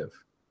perspective.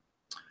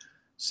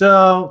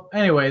 So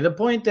anyway, the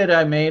point that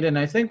I made, and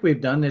I think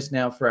we've done this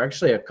now for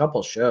actually a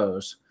couple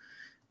shows,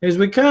 is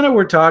we kind of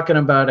were talking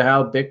about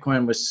how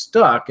Bitcoin was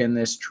stuck in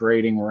this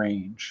trading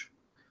range.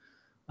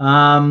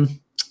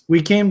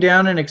 We came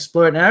down and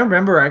explored, and I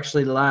remember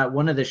actually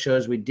one of the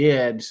shows we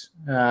did,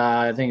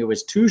 I think it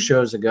was 2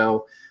 shows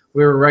ago,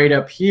 we were right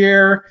up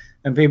here,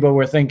 and people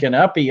were thinking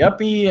uppy,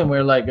 uppy, and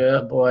we're like,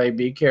 oh boy,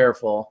 be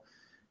careful.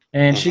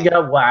 And she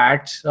got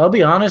whacked. I'll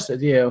be honest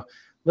with you.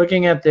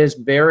 Looking at this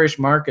bearish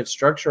market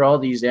structure, all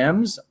these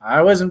M's,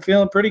 I wasn't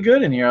feeling pretty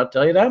good in here, I'll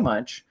tell you that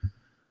much.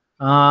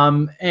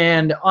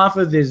 And off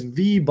of this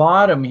V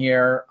bottom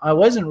here, I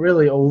wasn't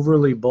really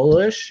overly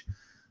bullish.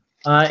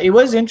 It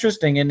was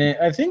interesting, and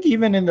I think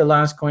even in the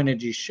last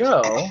Coinigy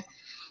show,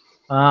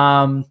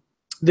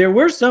 there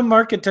were some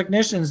market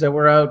technicians that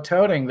were out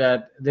touting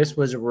that this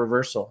was a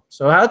reversal.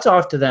 So hats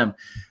off to them.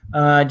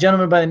 A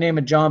gentleman by the name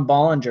of John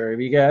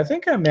Bollinger. I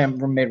think I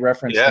made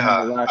reference to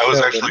him in the last I was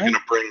show, actually going to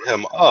bring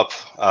him up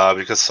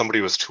because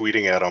somebody was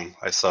tweeting at him.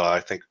 I saw,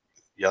 I think,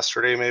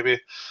 yesterday maybe,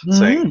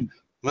 saying,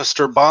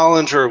 Mr.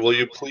 Bollinger, will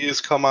you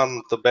please come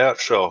on the Bat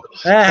Show?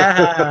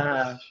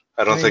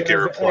 I don't think he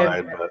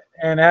replied.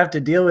 And have to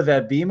deal with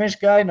that Beamish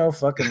guy? No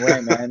fucking way,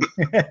 man.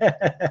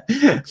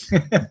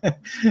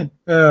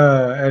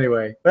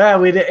 Anyway,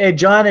 well,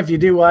 John, if you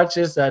do watch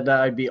this,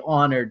 I'd be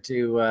honored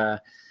to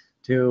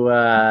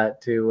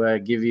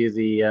give you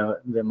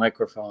the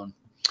microphone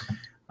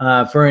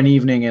for an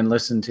evening and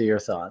listen to your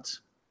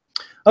thoughts.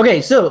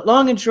 Okay, so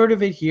long and short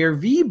of it here,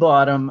 V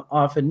bottom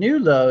off of new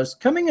lows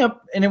coming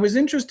up, and it was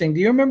interesting.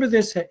 Do you remember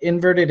this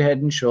inverted head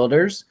and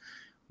shoulders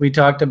we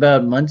talked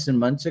about months and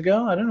months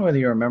ago? I don't know whether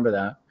you remember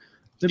that.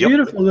 It's a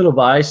beautiful little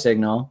buy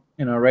signal,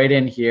 right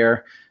in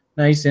here.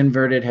 Nice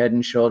inverted head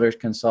and shoulders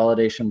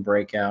consolidation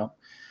breakout.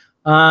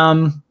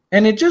 And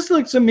it just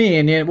looks to me,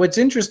 and what's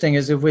interesting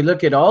is if we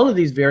look at all of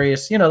these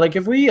various, like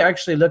if we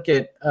actually look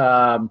at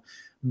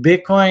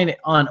Bitcoin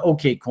on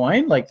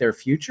OKCoin, like their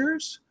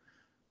futures,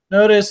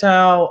 notice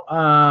how,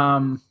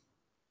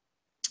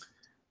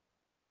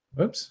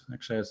 whoops,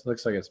 actually it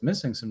looks like it's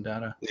missing some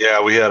data. Yeah,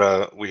 we had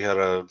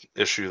a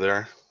issue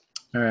there.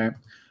 All right.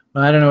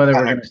 Well, I don't know whether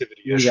we're going to see that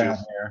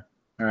here.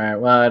 All right.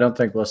 Well, I don't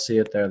think we'll see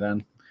it there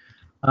then.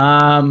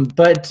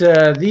 But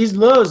these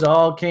lows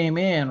all came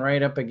in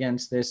right up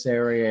against this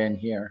area in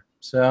here.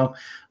 So,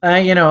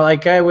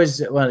 like I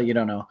was, well, you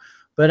don't know,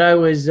 but I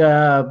was,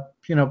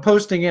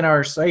 posting in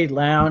our site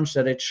lounge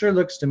that it sure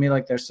looks to me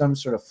like there's some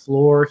sort of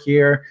floor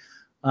here.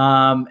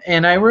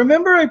 And I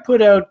remember I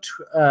put out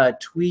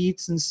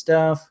tweets and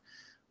stuff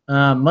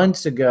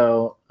months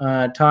ago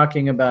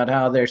talking about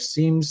how the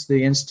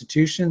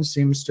institution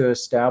seems to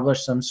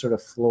establish some sort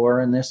of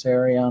floor in this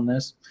area on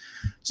this.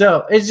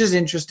 So it's just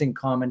interesting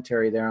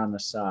commentary there on the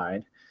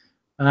side.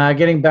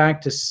 Getting back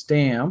to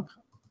Stamp.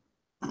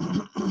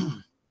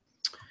 Come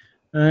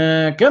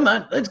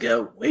on, let's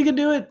go. We can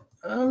do it.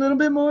 A little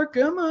bit more.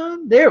 Come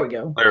on. There we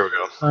go. There we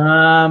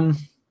go.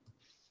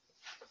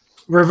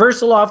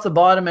 Reversal off the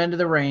bottom end of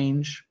the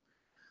range.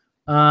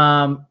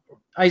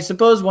 I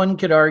suppose one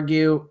could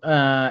argue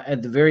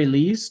at the very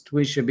least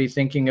we should be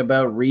thinking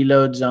about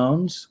reload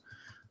zones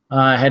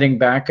heading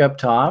back up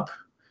top.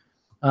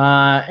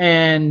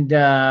 And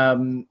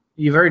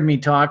you've heard me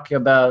talk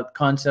about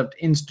concept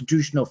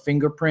institutional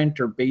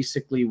fingerprint, or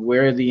basically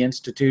where the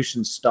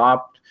institution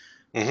stopped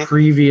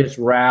previous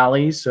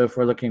rallies. So if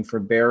we're looking for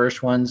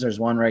bearish ones, there's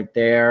one right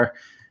there,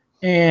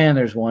 and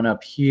there's one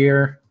up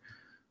here.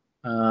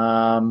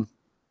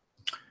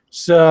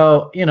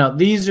 So,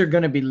 these are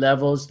going to be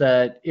levels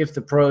that if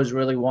the pros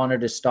really wanted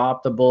to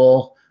stop the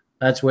bull,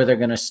 that's where they're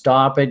going to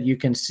stop it. You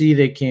can see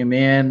they came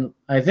in.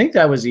 I think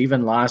that was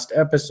even last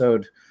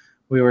episode.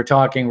 We were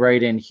talking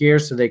right in here.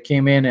 So they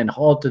came in and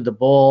halted the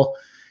bull.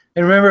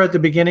 And remember at the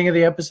beginning of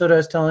the episode, I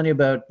was telling you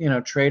about,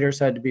 traders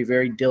had to be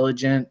very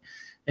diligent.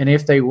 And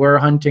if they were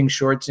hunting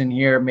shorts in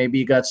here, maybe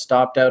you got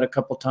stopped out a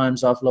couple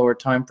times off lower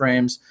time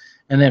frames.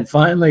 And then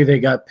finally they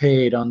got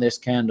paid on this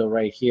candle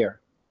right here.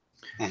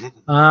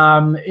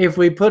 If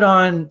we put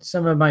on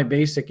some of my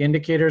basic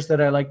indicators that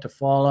I like to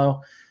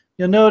follow,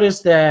 you'll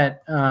notice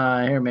that,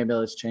 here, maybe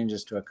let's change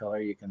this to a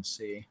color you can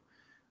see.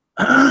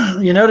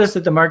 You notice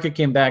that the market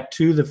came back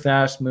to the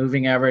fast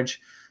moving average,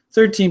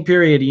 13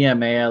 period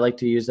EMA. I like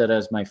to use that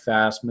as my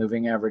fast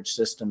moving average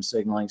system,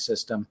 signaling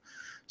system.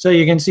 So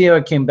you can see how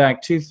it came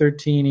back to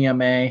 13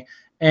 EMA,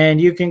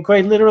 and you can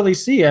quite literally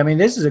see, I mean,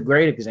 this is a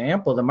great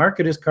example. The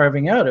market is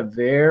carving out a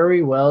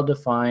very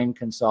well-defined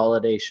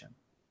consolidation.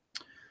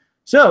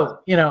 So,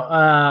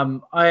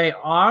 I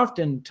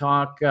often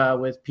talk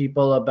with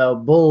people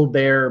about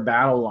bull-bear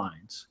battle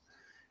lines.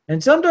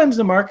 And sometimes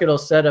the market will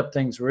set up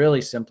things really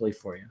simply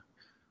for you.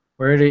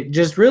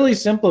 Just really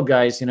simple,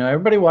 guys.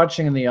 Everybody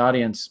watching in the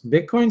audience,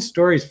 Bitcoin's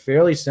story is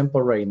fairly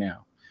simple right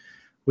now.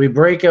 We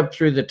break up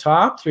through the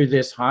top, through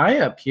this high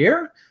up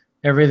here.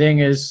 Everything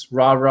is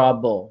rah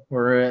bull.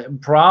 We're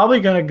probably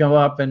going to go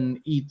up and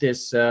eat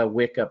this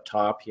wick up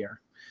top here.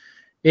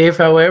 If,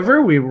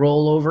 however, we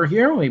roll over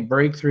here and we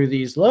break through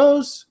these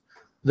lows,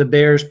 the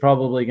bear's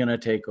probably going to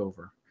take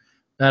over.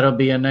 That'll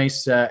be a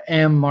nice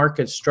M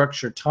market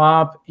structure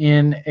top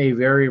in a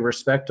very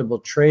respectable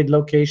trade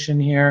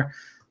location here.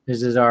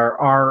 This is our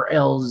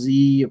RLZ.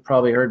 You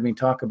probably heard me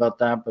talk about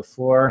that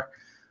before.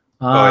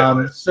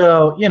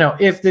 So,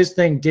 if this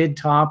thing did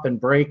top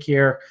and break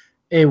here,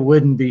 it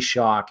wouldn't be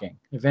shocking.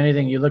 If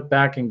anything, you look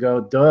back and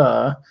go,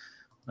 duh.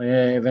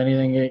 If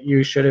anything,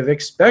 you should have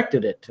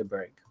expected it to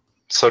break.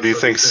 So do you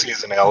think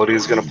seasonality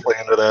is going to play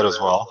into that as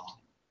well?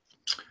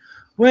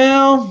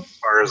 Well, as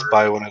far as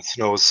buy when it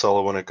snows,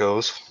 sell when it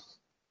goes?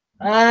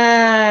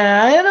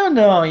 I don't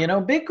know.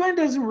 Bitcoin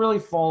doesn't really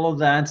follow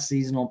that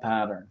seasonal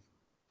pattern.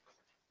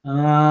 If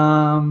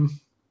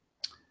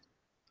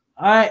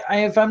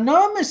I'm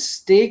not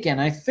mistaken,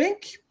 I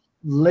think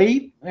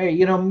May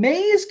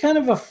is kind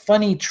of a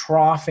funny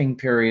troughing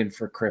period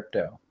for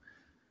crypto.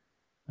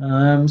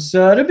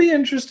 So it'll be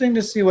interesting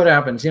to see what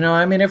happens.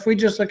 If we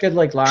just look at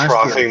like last year.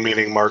 Troughing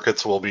meaning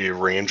markets will be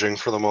ranging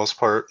for the most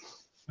part?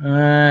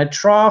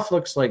 Trough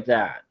looks like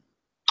that.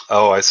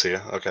 Oh, I see.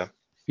 Okay.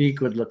 Peak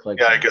would look like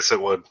that. Yeah, I guess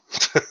it would.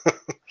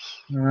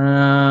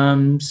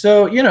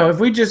 So, if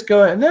we just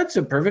go, and that's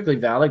a perfectly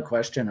valid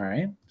question,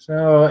 right?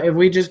 So if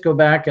we just go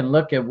back and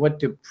look at what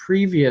the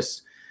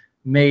previous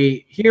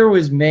May, here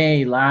was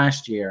May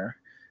last year.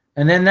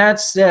 And then that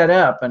set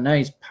up a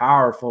nice,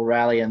 powerful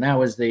rally, and that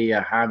was the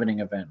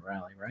halvening event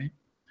rally, right?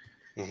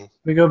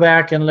 We go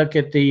back and look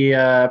at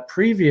the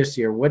previous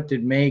year. What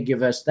did May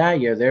give us that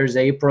year? There's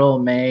April,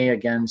 May,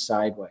 again,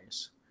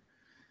 sideways.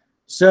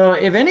 So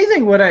if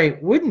anything, what I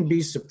wouldn't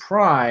be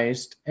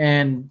surprised,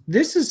 and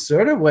this is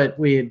sort of what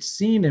we had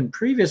seen in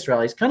previous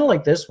rallies, kind of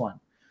like this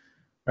one,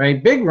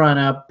 right? Big run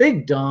up,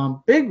 big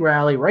dump, big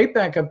rally, right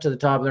back up to the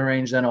top of the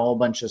range, then a whole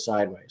bunch of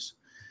sideways.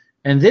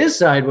 And this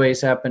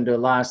sideways happened to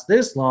last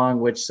this long,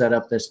 which set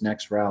up this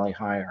next rally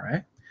higher,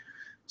 right?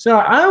 So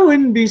I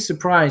wouldn't be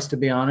surprised, to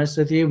be honest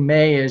with you.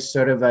 May is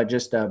sort of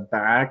just a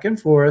back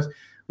and forth.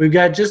 We've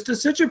got just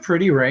such a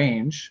pretty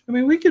range. I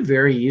mean, we could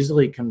very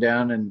easily come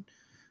down and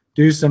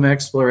do some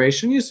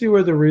exploration. You see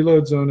where the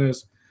reload zone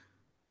is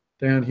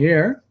down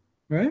here,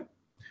 right?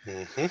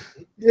 Mm-hmm.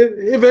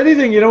 If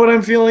anything, you know what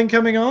I'm feeling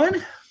coming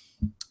on?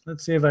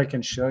 Let's see if I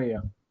can show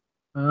you.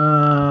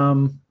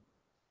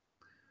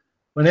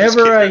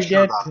 Whenever I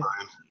get,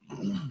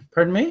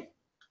 pardon me?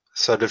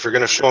 Said if you're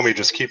going to show me,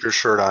 just keep your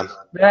shirt on.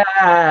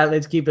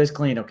 Let's keep this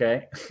clean,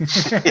 okay?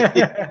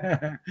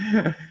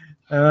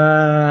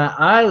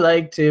 I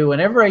like to,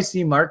 whenever I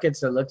see markets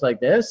that look like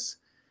this,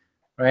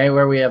 right,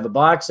 where we have a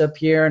box up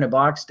here and a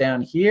box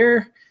down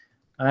here,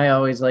 I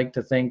always like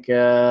to think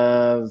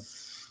of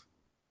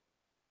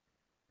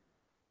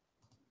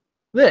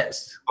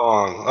this.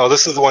 Oh,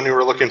 this is the one you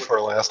were looking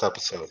for last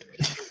episode.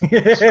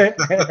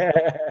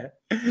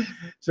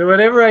 So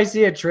whenever I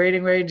see a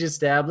trading range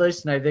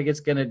established and I think it's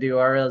going to do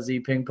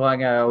RLZ ping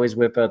pong, I always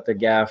whip out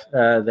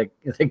the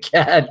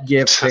CAD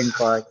GIF ping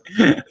pong.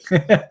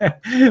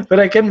 But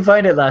I couldn't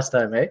find it last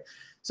time, eh?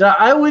 So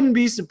I wouldn't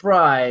be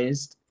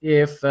surprised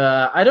if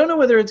I don't know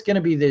whether it's going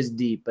to be this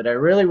deep, but I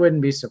really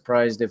wouldn't be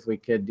surprised if we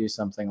could do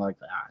something like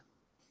that.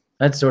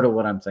 That's sort of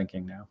what I'm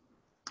thinking now.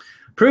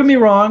 Prove me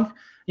wrong.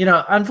 You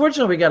know,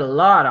 unfortunately, we got a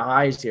lot of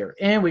highs here,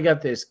 and we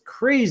got this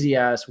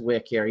crazy-ass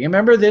wick here. You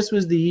remember this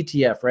was the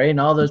ETF, right? And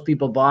all those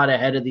people bought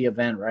ahead of the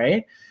event,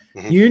 right?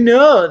 Mm-hmm. You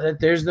know that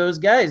there's those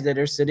guys that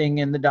are sitting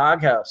in the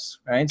doghouse,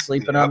 right,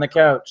 sleeping on the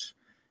couch.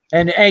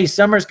 And, hey,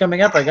 summer's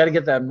coming up. I got to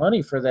get that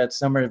money for that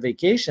summer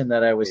vacation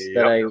that I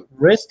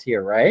risked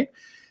here, right?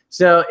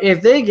 So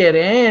if they get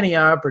any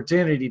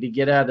opportunity to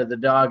get out of the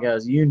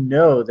doghouse, you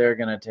know they're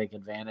going to take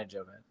advantage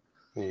of it.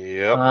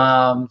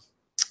 Yep.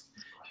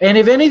 And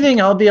if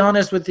anything, I'll be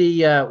honest with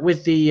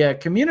the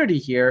community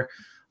here.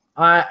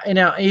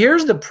 Now,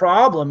 here's the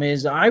problem: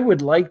 is I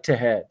would like to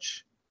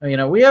hedge. You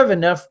know, we have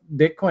enough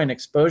Bitcoin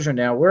exposure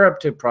now. We're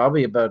up to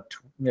probably about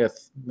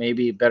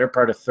maybe a better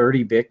part of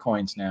 30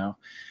 Bitcoins now.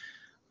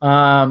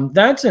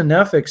 That's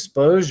enough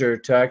exposure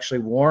to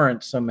actually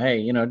warrant some. Hey,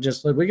 you know,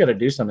 just we got to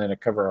do something to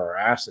cover our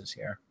asses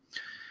here.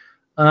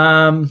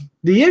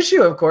 The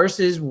issue, of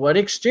course, is what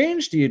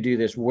exchange do you do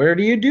this? Where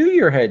do you do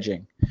your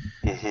hedging?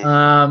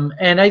 Mm-hmm.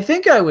 And I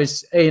think I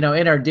was, you know,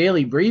 in our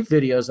daily brief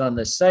videos on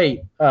the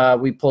site,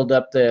 we pulled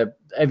up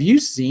have you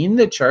seen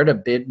the chart of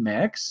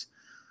BidMEX?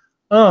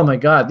 Oh my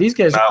God, these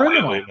guys are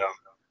criminal. Really,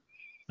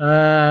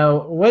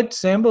 no. What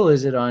symbol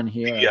is it on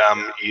here?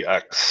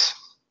 BMEX.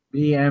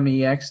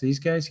 BMEX, these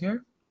guys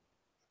here?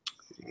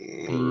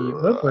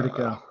 Where'd it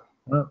go?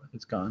 Oh,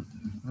 it's gone.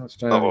 Let's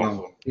try it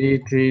again.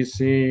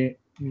 BTC.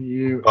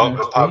 It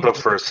popped up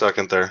for a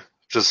second there.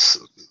 Just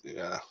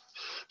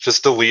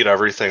delete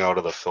everything out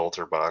of the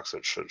filter box.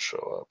 It should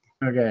show up.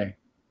 Okay.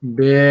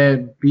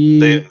 They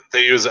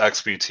use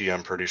XBT,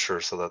 I'm pretty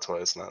sure, so that's why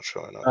it's not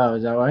showing up. Oh,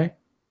 is that why?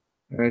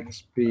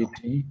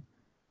 XBT.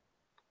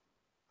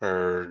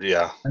 Or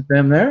yeah.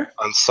 Them there?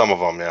 On some of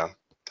them, yeah.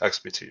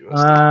 XBT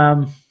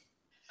USD.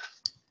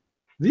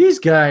 These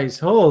guys,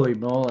 holy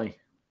moly.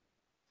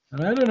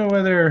 And I don't know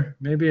whether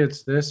maybe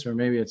it's this or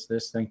maybe it's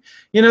this thing.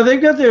 You know,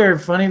 they've got their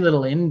funny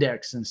little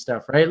index and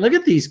stuff, right? Look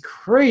at these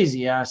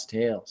crazy ass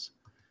tails.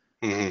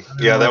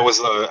 Mm-hmm. Yeah, that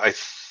was I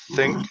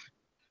think.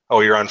 Oh,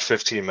 you're on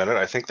 15-minute.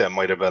 I think that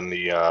might have been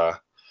the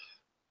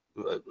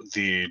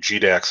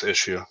GDAX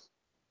issue.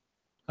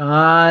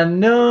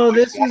 No,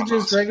 this is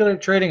just regular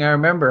trading. I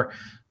remember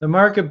the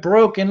market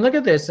broke, and look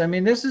at this. I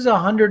mean, this is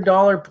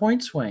 $100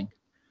 point swing,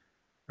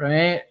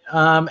 right?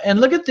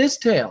 And look at this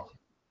tail.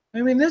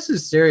 I mean, this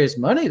is serious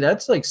money.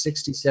 That's like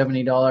 $60,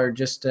 $70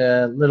 just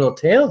a little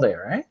tail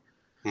there, right?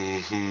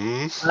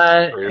 Mm-hmm.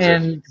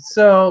 And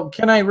so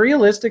can I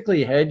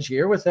realistically hedge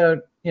here without,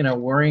 you know,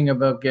 worrying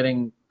about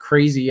getting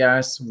crazy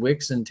ass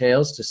wicks and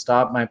tails to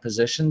stop my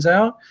positions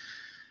out?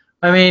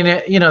 I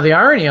mean, you know, the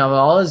irony of it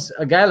all is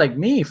a guy like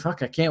me,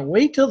 fuck, I can't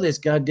wait till this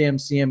goddamn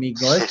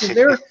CME goes, because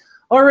they're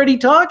already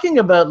talking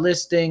about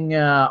listing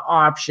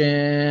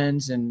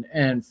options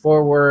and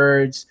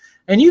forwards.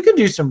 And you can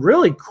do some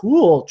really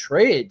cool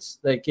trades.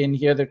 Like in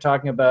here, they're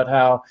talking about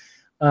how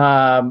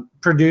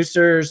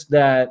producers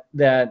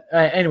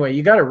anyway,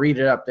 you got to read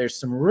it up. There's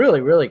some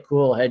really, really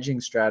cool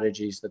hedging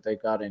strategies that they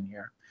got in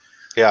here.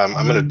 Yeah,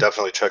 I'm going to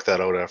definitely check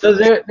that out after.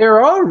 So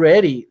they're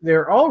already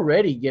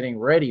getting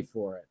ready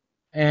for it.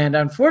 And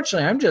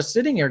unfortunately, I'm just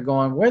sitting here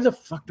going, where the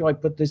fuck do I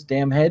put this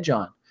damn hedge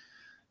on?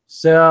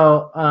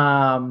 So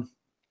I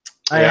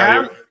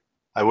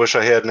wish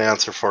I had an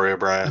answer for you,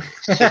 Brian.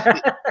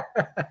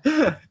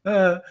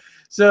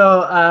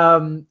 So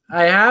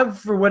I have,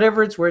 for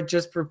whatever it's worth,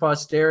 just for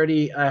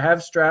posterity, I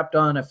have strapped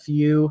on a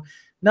few,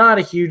 not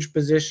a huge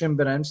position,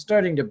 but I'm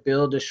starting to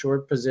build a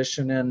short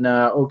position in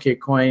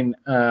OKCoin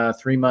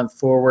 3-month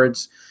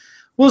forwards.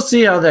 We'll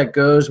see how that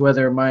goes,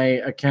 whether my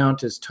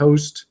account is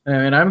toast.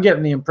 And I'm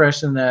getting the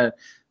impression that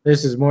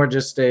this is more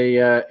just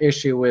a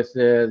issue with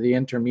the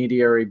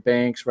intermediary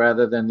banks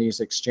rather than these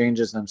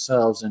exchanges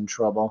themselves in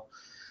trouble.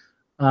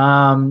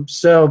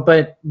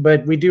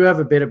 But we do have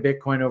a bit of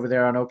Bitcoin over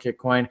there on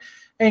OKCoin,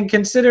 and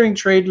considering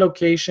trade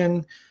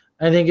location,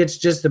 I think it's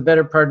just the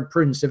better part of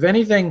prudence. If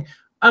anything,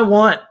 I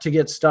want to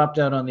get stopped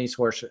out on these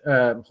horses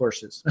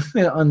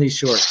on these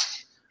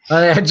shorts.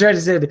 I tried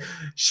to say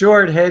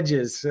short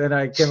hedges, and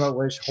I came up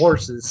with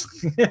horses.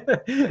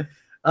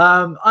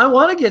 I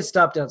want to get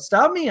stopped out.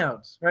 Stop me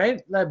out,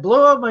 right? Like,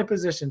 blow out my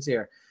positions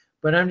here.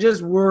 But I'm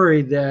just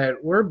worried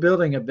that we're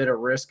building a bit of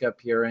risk up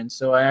here, and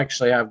so I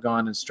actually have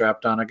gone and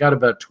strapped on. I got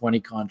about 20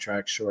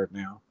 contracts short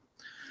now.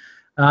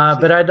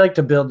 But I'd like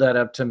to build that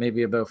up to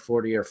maybe about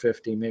 40 or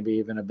 50, maybe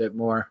even a bit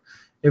more.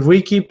 If we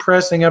keep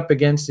pressing up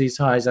against these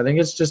highs, I think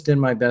it's just in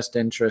my best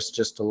interest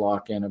just to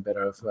lock in a bit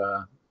of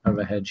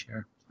a hedge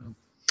here. So,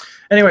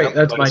 anyway,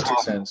 that's my 2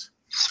 cents.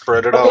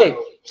 Spread it out.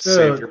 So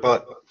save your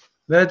butt.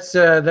 That's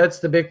the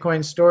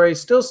Bitcoin story.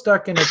 Still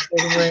stuck in a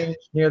trading range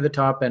near the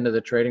top end of the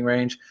trading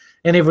range.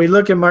 And if we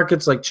look at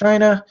markets like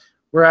China,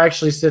 we're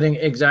actually sitting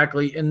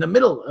exactly in the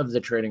middle of the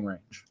trading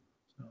range.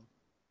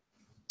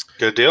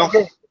 Good deal.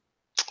 Okay.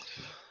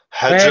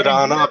 Hedge it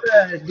on up.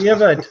 Do you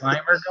have a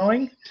timer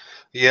going?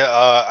 Yeah,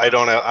 I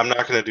don't have. I'm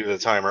not going to do the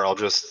timer.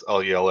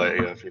 I'll yell at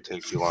you if it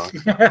takes too long.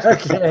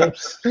 Okay.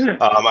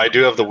 I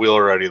do have the wheel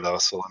ready though,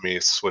 so let me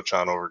switch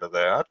on over to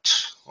that.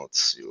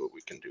 Let's see what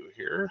we can do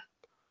here.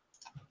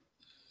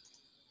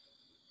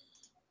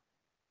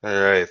 All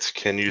right,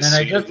 can you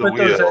see the wheel? And I just put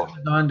those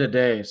hedges on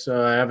today,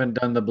 so I haven't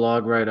done the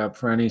blog write-up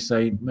for any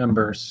site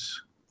members.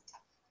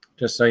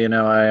 Just so you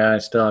know, I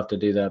still have to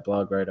do that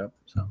blog write-up.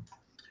 So,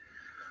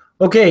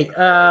 okay,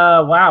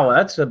 wow,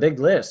 that's a big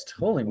list.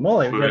 Holy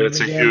moly,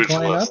 it's a huge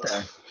list.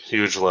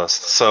 Huge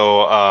list.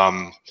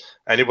 So,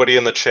 anybody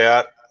in the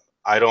chat?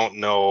 I don't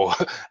know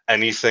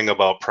anything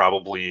about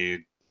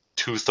probably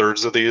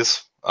 2/3 of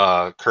these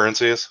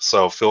currencies,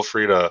 so feel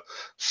free to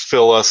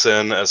fill us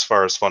in as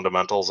far as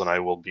fundamentals, and I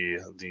will be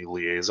the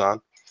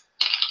liaison.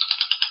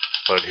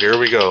 But here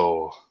we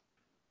go.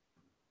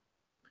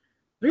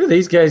 Look at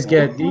these guys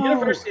get. The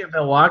University of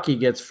Milwaukee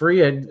gets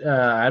free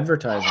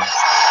advertising.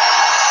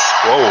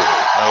 Whoa,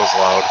 that was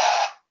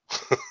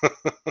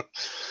loud.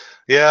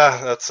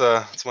 Yeah, that's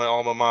my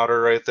alma mater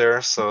right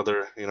there. So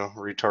they're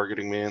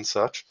retargeting me and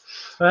such.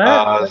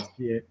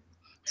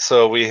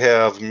 So we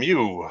have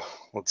Mew.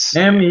 Let's see.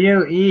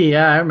 MUE,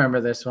 yeah, I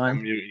remember this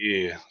one.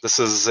 MUE. This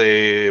is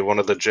one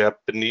of the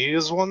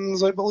Japanese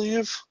ones, I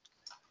believe.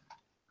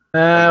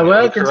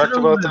 Well, correct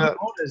about that.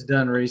 Has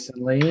done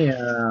recently.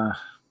 I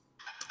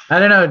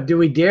don't know. Do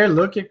we dare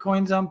look at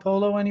coins on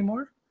Polo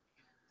anymore?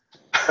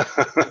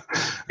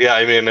 Yeah,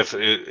 I mean, if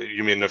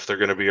they're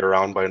going to be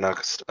around by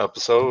next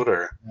episode,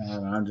 or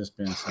I'm just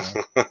being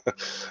silly.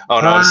 Oh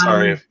no, I'm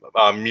sorry.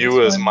 Mu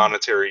is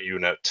monetary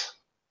unit.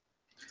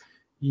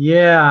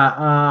 Yeah,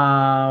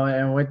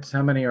 and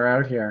how many are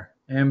out here?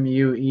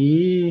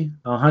 MUE,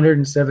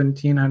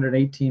 117,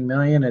 118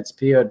 million. It's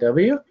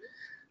POW.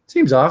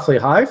 Seems awfully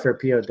high for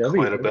POW.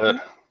 Quite a bit.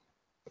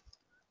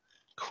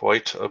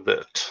 Quite a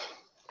bit.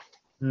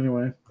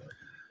 Anyway,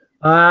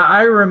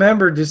 I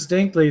remember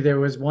distinctly there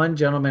was one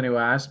gentleman who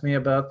asked me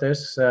about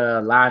this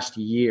last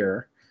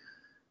year.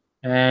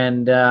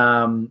 And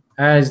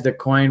as the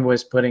coin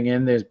was putting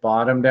in this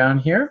bottom down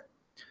here,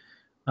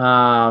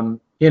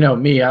 you know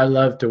me, I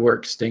love to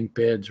work stink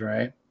bids,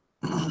 right?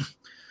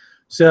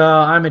 So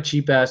I'm a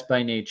cheap ass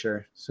by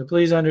nature. So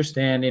please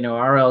understand,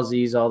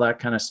 RLZs, all that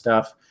kind of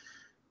stuff.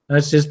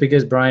 That's just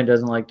because Brian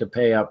doesn't like to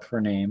pay up for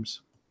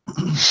names.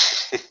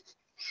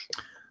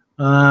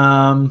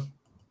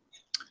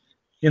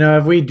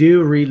 If we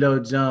do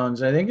reload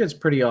zones, I think it's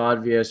pretty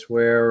obvious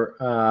where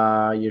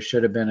you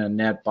should have been a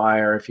net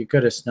buyer. If you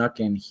could have snuck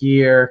in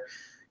here,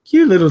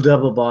 cute little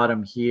double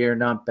bottom here,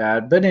 not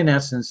bad. But in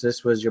essence,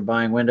 this was your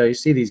buying window. You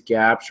see these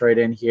gaps right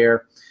in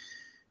here.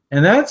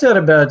 And that's at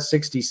about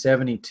 60,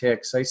 70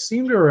 ticks. I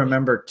seem to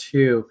remember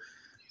too.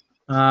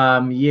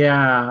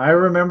 Yeah, I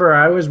remember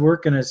I was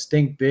working a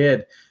stink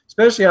bid,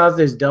 especially off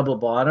this double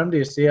bottom. Do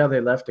you see how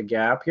they left a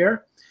gap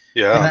here?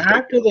 Yeah. And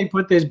after they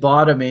put this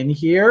bottom in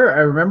here,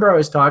 I remember I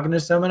was talking to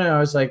someone and I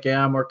was like,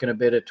 yeah, I'm working a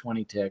bid at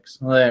 20 ticks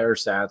or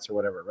sats or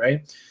whatever,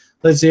 right?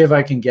 Let's see if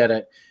I can get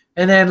it.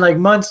 And then like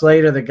months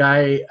later, the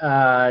guy,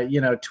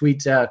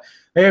 tweets out,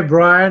 hey,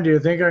 Brian, do you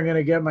think I'm going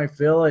to get my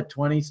fill at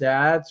 20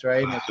 sats,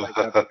 right? And it's like,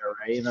 okay,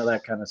 right?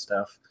 That kind of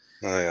stuff.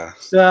 Oh, yeah.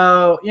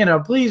 So,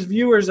 please,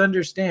 viewers,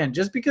 understand,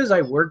 just because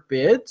I work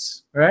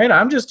bids, right?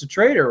 I'm just a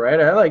trader,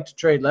 right? I like to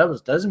trade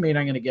levels. Doesn't mean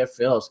I'm going to get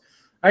fills.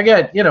 I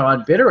get,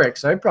 on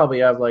Bittrex, I probably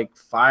have like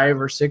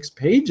 5 or 6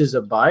 pages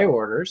of buy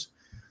orders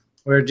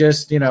where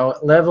just,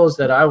 levels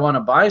that I want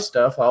to buy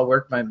stuff, I'll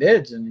work my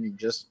bids and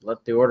just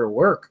let the order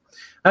work.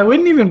 I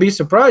wouldn't even be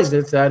surprised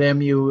if that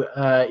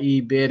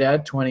MUE bid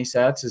at 20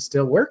 sats is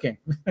still working.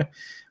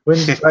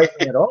 Wouldn't surprise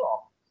me at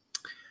all.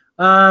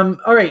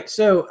 All right,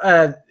 so,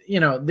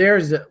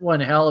 there's one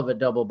hell of a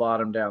double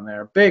bottom down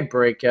there. Big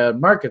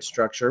breakout, market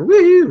structure,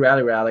 woohoo,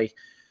 rally, rally.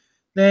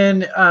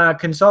 Then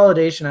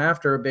consolidation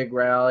after a big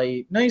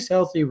rally, nice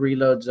healthy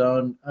reload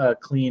zone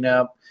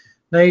cleanup,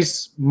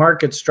 nice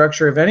market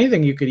structure. If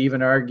anything, you could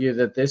even argue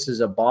that this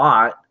is a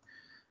bot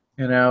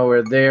You know,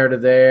 we're there to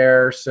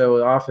there.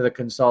 So off of the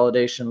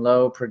consolidation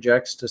low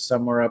projects to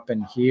somewhere up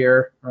in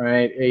here,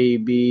 right? A,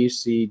 B,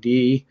 C,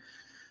 D.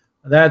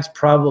 That's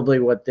probably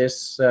what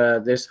this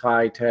this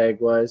high tag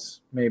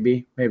was.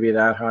 Maybe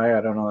that high.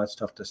 I don't know. That's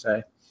tough to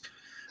say.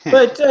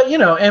 But, you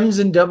know, M's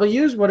and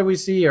W's, what do we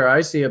see here?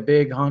 I see a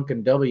big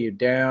honking W,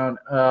 down,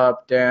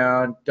 up,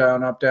 down,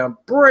 down, up, down,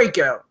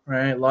 breakout,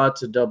 right?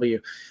 Lots of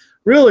W.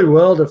 Really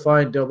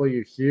well-defined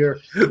W here.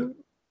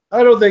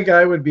 I don't think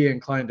I would be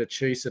inclined to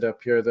chase it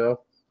up here,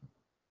 though.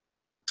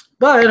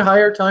 But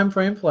higher time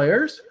frame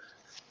players,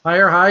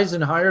 higher highs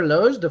and higher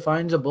lows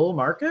defines a bull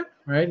market,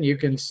 right? And you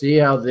can see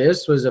how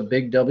this was a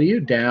big W,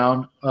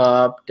 down,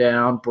 up,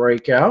 down,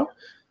 breakout.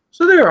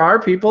 So there are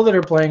people that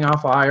are playing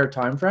off of higher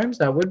time frames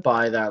that would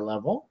buy that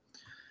level.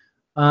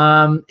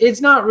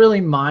 It's not really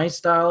my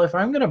style. If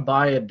I'm going to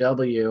buy a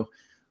W,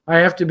 I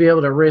have to be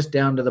able to risk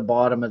down to the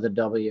bottom of the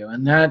W,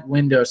 and that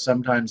window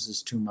sometimes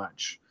is too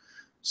much.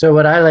 So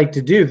what I like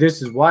to do,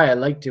 this is why I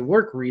like to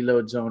work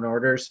reload zone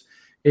orders,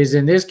 is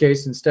in this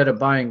case, instead of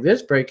buying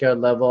this breakout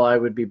level, I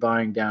would be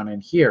buying down in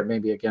here,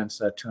 maybe against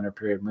that 200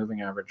 period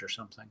moving average or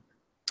something.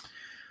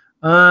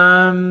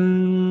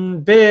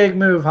 Big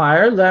move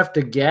higher, left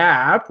a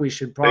gap. We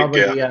should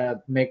probably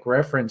make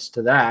reference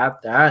to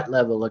that. That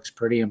level looks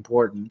pretty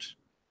important.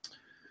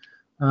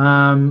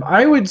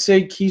 I would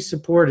say key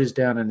support is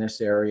down in this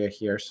area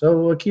here, so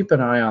we'll keep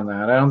an eye on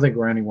that. I don't think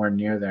we're anywhere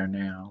near there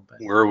now. But.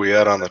 Where are we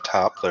at on the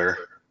top there?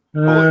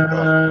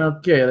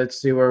 Okay,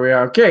 let's see where we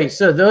are. Okay,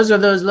 so those are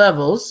those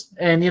levels,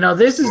 and you know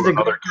this is the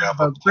good thing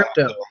about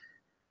crypto.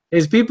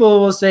 Is people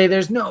will say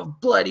there's no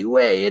bloody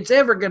way it's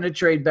ever going to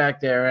trade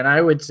back there. And I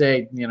would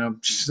say, you know,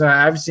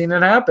 I've seen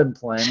it happen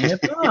plenty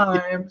of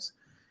times.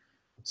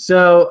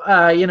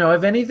 So, you know,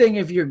 if anything,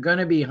 if you're going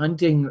to be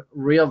hunting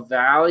real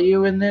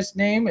value in this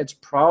name, it's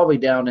probably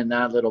down in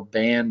that little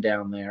band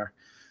down there.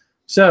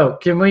 So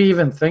can we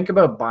even think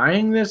about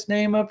buying this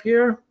name up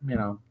here? You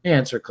know, the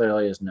answer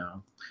clearly is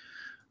no.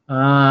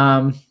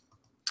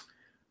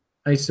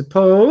 I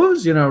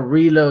suppose, you know,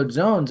 reload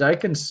zones, I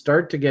can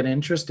start to get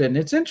interested. And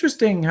it's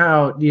interesting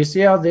how, do you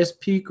see how this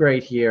peak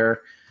right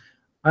here,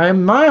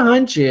 my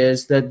hunch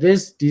is that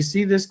this, do you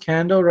see this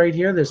candle right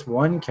here, this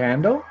one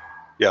candle?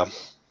 Yeah.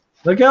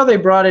 Look how they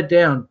brought it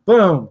down.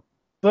 Boom,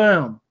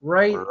 boom,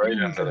 right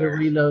into the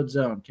reload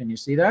zone. Can you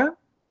see that?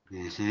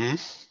 Mm-hmm.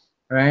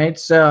 Right,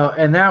 so,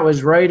 and that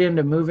was right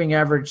into moving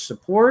average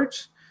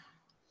support.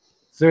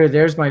 So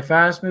there's my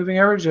fast moving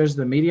average. There's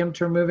the medium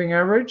term moving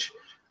average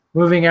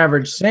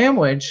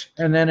sandwich,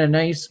 and then a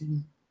nice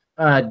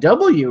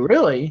W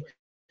really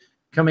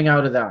coming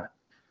out of that.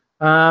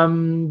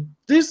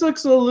 This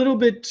looks a little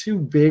bit too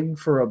big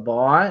for a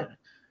bot,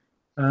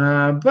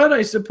 but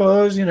I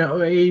suppose, you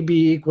know,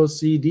 AB equals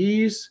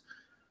CDs.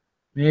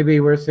 Maybe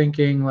we're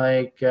thinking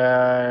like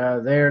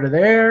there to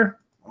there.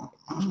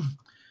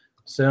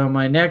 So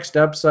my next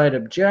upside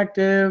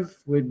objective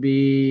would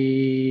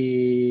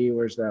be,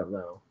 where's that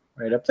low?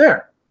 Right up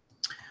there.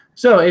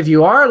 So if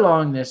you are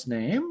long this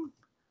name,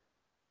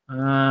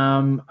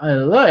 I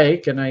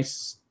like a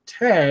nice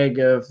tag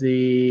of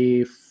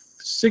the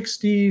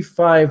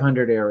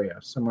 6,500 area,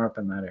 somewhere up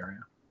in that area.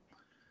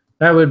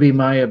 That would be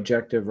my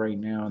objective right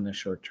now in the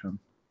short term.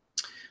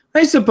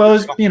 I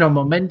suppose, you know,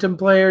 momentum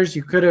players,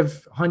 you could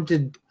have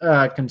hunted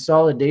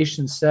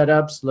consolidation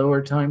setups,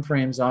 lower time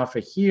frames off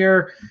of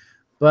here,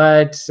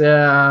 but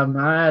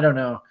I don't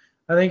know.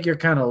 I think you're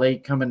kind of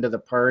late coming to the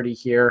party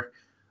here.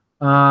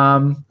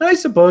 I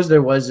suppose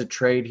there was a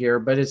trade here,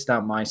 but it's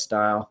not my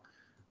style.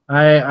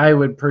 I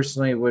would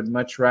personally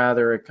much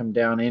rather it come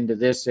down into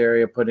this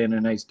area, put in a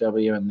nice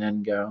W, and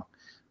then go.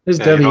 This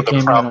W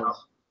came in.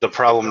 The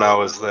problem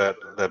now is that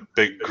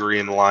big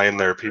green line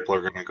there, people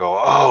are going to go,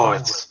 oh,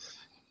 it's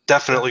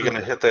definitely going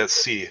to hit that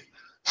C.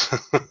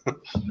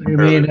 You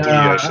mean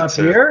up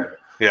here?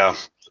 Yeah.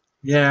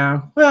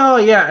 Yeah. Well,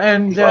 yeah,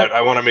 and but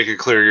I want to make it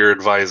clear you're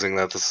advising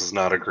that this is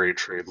not a great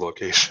trade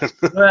location.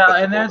 Well,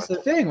 and that's the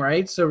thing,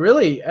 right? So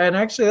really, and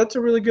actually, that's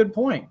a really good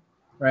point,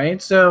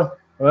 right? So.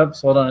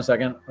 Whoops, hold on a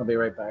second. I'll be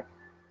right back.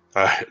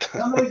 All right.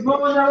 Somebody's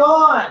mowing their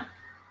lawn.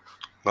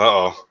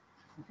 Uh-oh.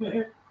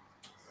 You're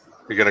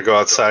going to go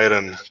outside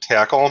and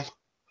tackle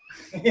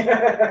them?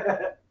 Yeah.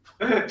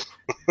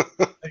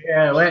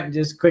 Yeah, I went and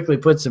just quickly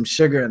put some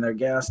sugar in their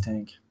gas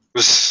tank.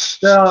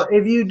 So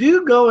if you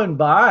do go and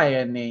buy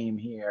a name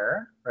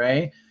here,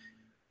 right,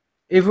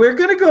 if we're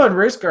going to go and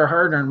risk our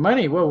hard-earned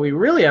money, well, we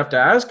really have to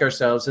ask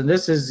ourselves, and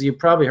this is, you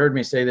probably heard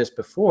me say this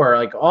before,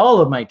 like all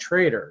of my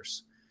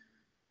traders,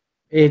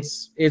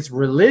 it's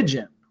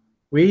religion.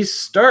 We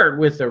start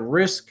with a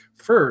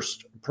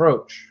risk-first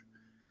approach.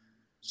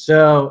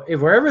 So if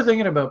we're ever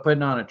thinking about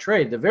putting on a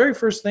trade, the very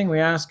first thing we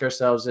ask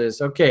ourselves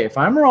is, okay, if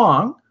I'm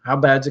wrong, how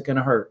bad's it going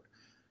to hurt?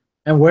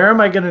 And where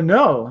am I going to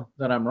know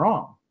that I'm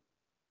wrong?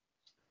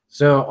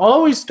 So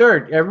always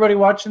start, everybody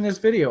watching this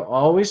video,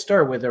 always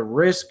start with a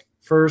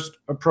risk-first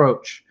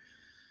approach.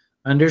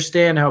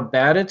 Understand how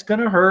bad it's going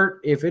to hurt,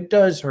 if it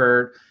does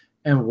hurt,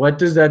 and what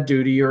does that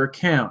do to your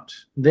account?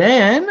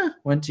 Then,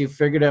 once you've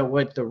figured out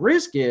what the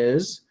risk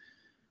is,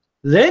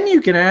 Then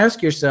you can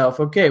ask yourself,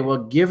 okay, well,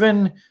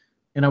 given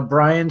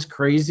Brian's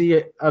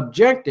crazy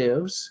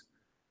objectives,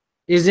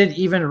 is it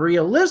even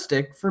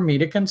realistic for me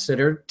to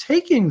consider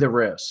taking the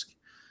risk?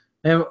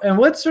 And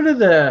what's sort of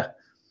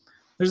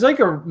there's like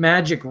a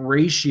magic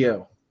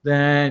ratio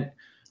that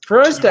for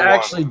us to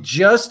actually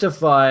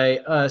justify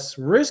us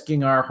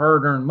risking our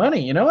hard-earned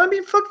money,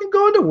 fucking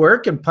going to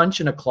work and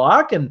punching a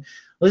clock and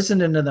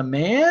listening to the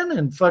man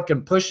and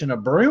fucking pushing a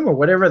broom or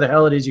whatever the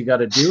hell it is you got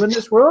to do in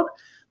this world,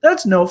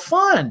 that's no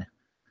fun.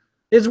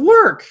 It's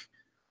work.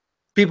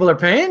 People are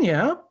paying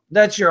you.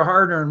 That's your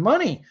hard-earned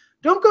money.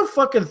 Don't go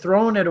fucking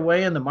throwing it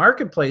away in the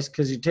marketplace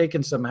because you're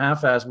taking some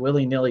half-ass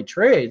willy-nilly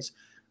trades.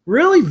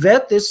 Really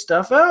vet this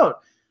stuff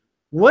out.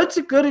 What's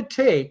it going to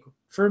take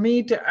for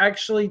me to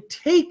actually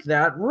take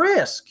that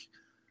risk?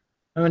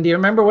 I mean, do you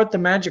remember what the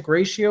magic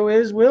ratio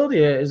is, Will?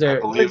 I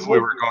believe we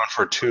were going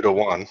for 2 to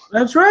 1.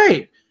 That's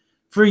right.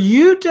 For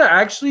you to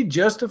actually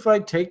justify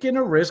taking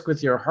a risk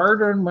with your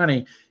hard-earned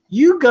money,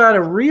 you got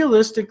to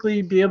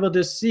realistically be able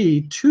to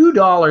see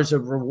 $2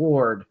 of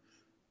reward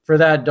for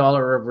that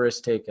dollar of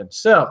risk taken.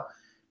 So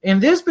in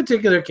this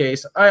particular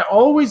case, I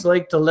always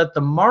like to let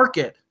the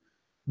market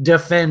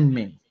defend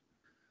me.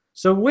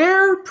 So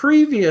where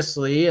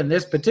previously, in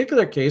this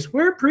particular case,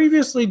 where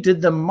previously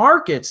did the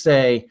market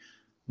say,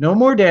 no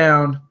more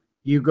down,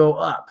 you go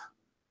up?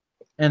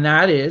 And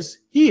that is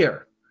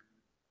here,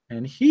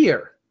 and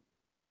here,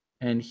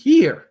 and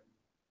here,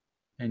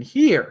 and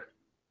here,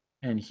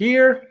 and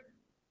here,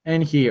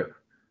 and here.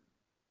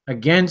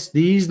 Against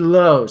these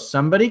lows,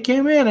 somebody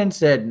came in and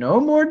said, no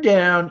more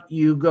down,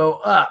 you go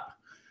up.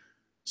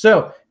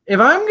 So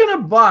if I'm going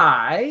to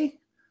buy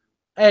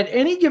at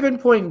any given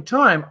point in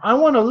time, I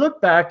want to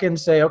look back and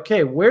say,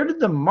 okay, where did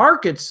the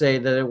market say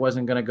that it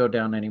wasn't going to go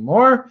down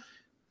anymore?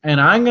 And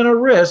I'm going to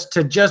risk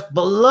to just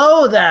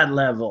below that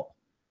level.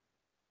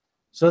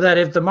 So that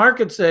if the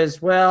market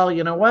says, well,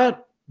 you know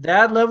what?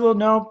 That level,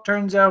 no,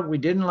 turns out we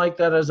didn't like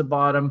that as a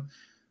bottom.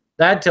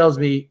 That tells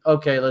me,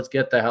 okay, let's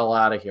get the hell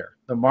out of here.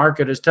 The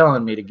market is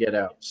telling me to get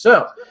out.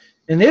 So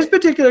in this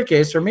particular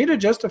case, for me to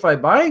justify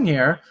buying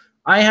here,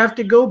 I have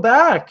to go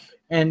back.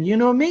 And you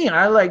know me,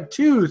 I like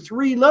 2,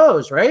 3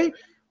 lows, right?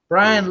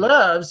 Brian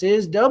loves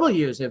his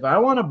W's. If I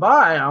want to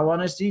buy, I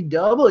want to see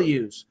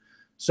W's.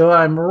 So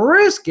I'm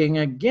risking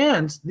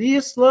against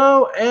this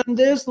low and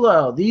this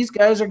low. These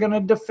guys are going to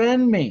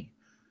defend me.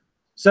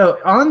 So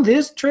on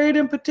this trade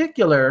in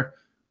particular,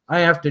 I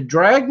have to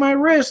drag my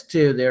risk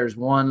to there's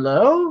 1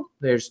 low,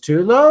 there's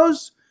 2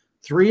 lows,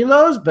 3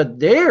 lows, but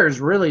there's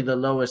really the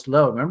lowest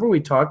low. Remember we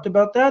talked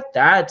about that?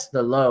 That's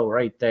the low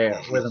right there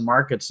where the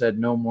market said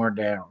no more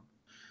down.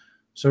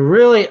 So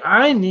really,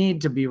 I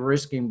need to be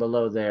risking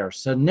below there.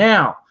 So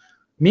now,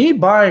 me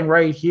buying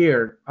right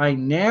here, I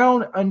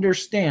now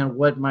understand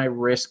what my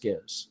risk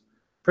is.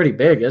 Pretty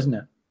big, isn't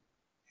it?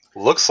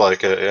 Looks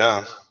like it,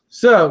 yeah.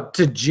 So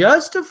to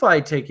justify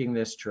taking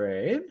this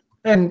trade,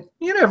 and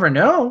you never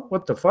know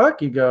what the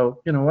fuck, you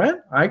go, you know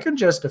what? I can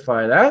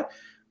justify that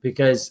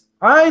because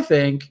I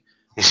think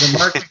the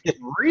market can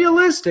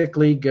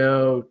realistically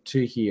go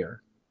to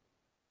here,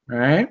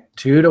 right?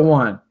 2 to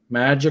 1,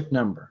 magic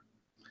number.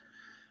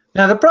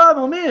 Now, the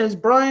problem is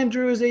Brian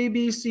drew his A,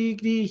 B, C,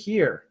 D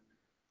here.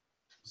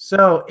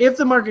 So if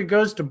the market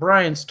goes to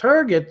Brian's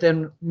target,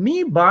 then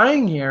me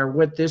buying here,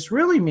 what this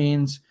really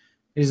means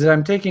is that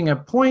I'm taking a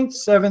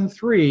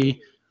 0.73.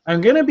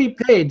 I'm going to be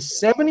paid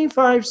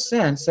 75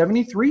 cents,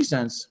 73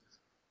 cents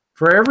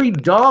for every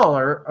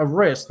dollar of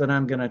risk that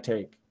I'm going to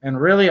take. And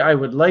really, I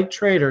would like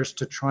traders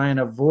to try and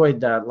avoid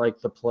that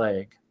like the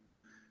plague.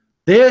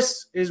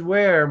 This is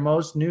where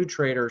most new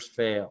traders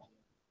fail.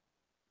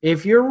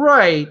 If you're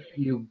right,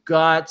 you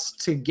got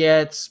to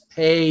get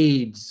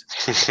paid.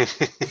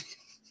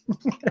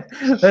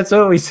 That's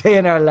what we say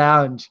in our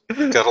lounge.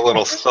 Got a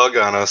little thug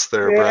on us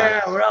there,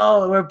 yeah,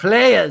 Brian. we're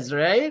players,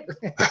 right?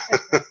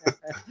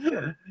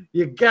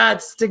 You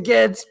got to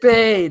get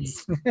paid.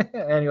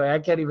 Anyway, I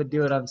can't even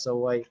do it. I'm so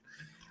white.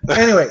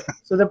 Anyway,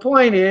 so the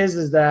point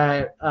is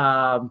that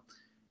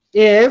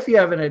if you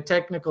have a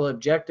technical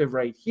objective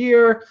right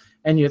here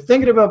and you're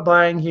thinking about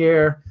buying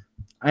here,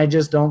 I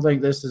just don't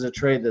think this is a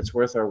trade that's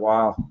worth our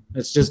while.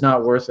 It's just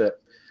not worth it.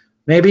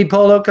 Maybe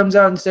Polo comes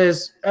out and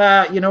says,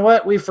 you know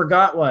what? We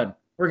forgot one.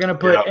 We're going to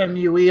put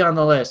MUE on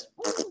the list.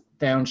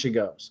 Down she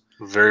goes.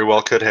 Very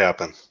well could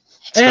happen.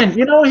 And,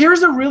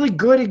 here's a really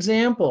good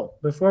example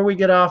before we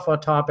get off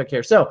on topic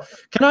here. So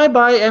can I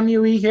buy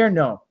MUE here?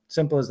 No.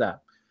 Simple as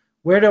that.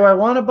 Where do I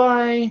want to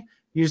buy?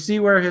 You see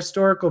where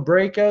historical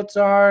breakouts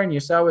are, and you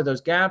saw where those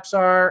gaps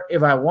are.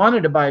 If I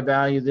wanted to buy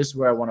value, this is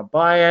where I want to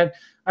buy it.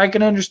 I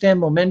can understand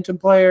momentum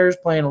players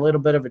playing a little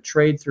bit of a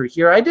trade through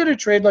here. I did a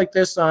trade like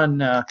this on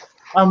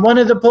one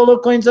of the Polo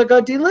coins that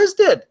got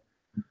delisted.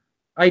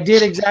 I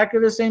did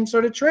exactly the same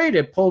sort of trade.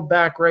 It pulled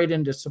back right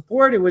into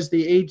support. It was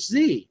the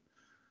HZ.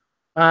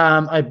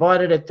 I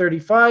bought it at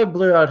 35,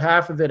 blew out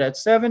half of it at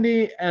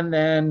 70, and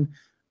then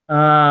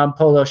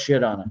Polo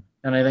shit on it.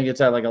 And I think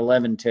it's at like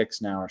 11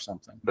 ticks now or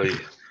something.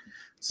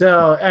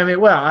 So, I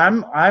mean, well,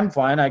 I'm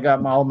fine. I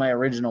got all my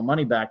original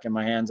money back in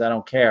my hands. I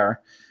don't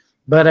care.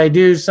 But I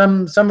do,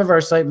 some of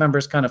our site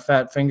members kind of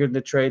fat fingered the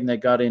trade and they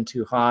got in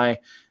too high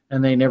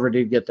and they never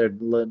did get their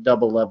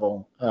double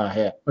level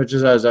hit, which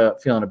is, I was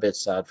feeling a bit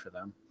sad for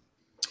them.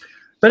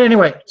 But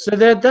anyway, so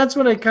that's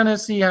what I kind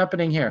of see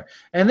happening here.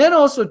 And then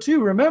also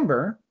too,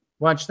 remember,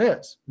 watch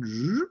this.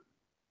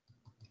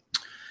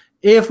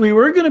 If we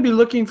were going to be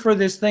looking for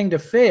this thing to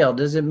fail,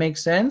 does it make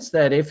sense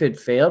that if it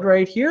failed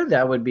right here,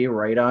 that would be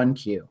right on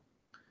cue?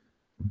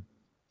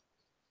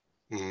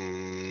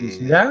 You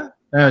see that?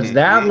 Now it's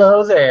that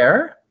low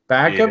there,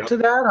 back up to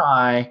that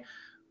high,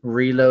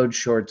 reload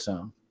short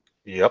zone.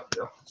 Yep.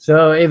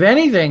 So if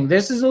anything,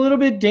 this is a little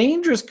bit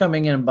dangerous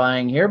coming in and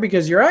buying here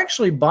because you're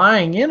actually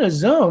buying in a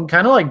zone,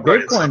 kind of like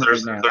Bitcoin. So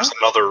there's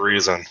another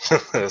reason,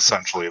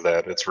 essentially,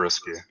 that it's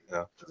risky.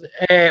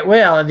 Yeah.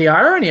 Well, the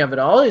irony of it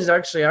all is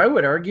actually, I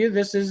would argue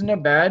this isn't a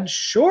bad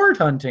short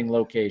hunting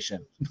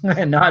location.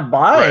 And not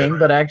buying,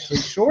 but actually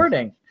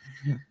shorting.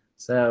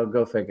 So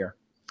go figure.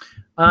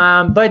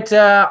 But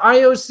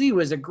IOC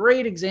was a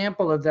great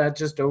example of that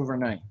just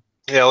overnight.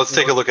 Yeah, let's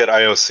take a look at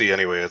IOC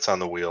anyway. It's on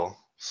the wheel.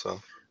 So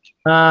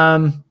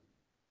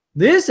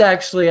this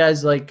actually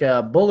has like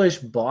a bullish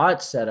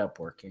bot setup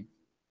working.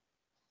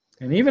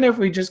 And even if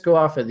we just go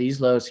off of these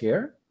lows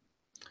here,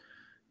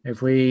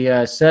 if we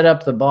set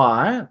up the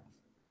bot,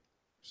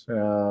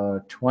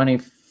 so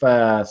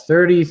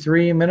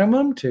 33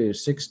 minimum to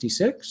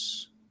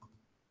 66.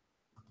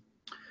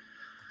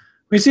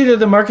 We see that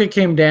the market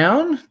came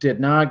down,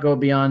 did not go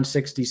beyond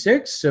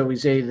 66. So we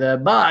say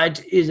the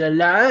bot is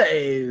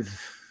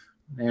alive.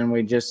 And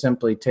we just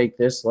simply take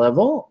this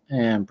level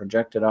and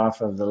project it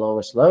off of the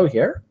lowest low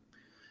here.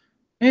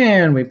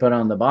 And we put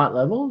on the bot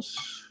levels.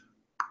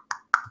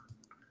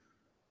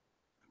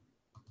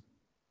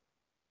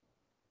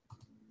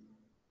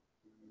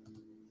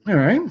 All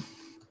right.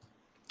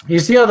 You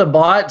see how the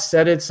bot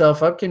set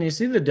itself up? Can you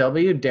see the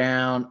W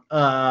down,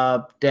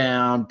 up,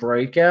 down,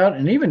 breakout?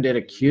 And even did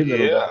a cute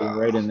little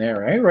W right in there,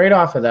 right? Right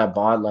off of that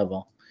bot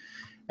level.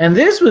 And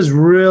this was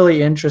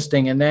really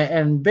interesting.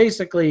 And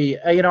basically,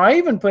 you know, I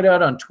even put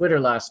out on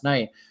Twitter last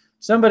night,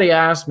 somebody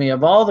asked me,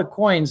 of all the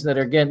coins that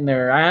are getting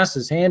their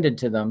asses handed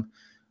to them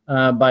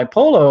by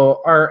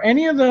Polo, are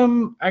any of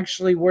them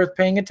actually worth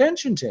paying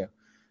attention to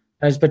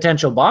as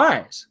potential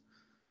buys?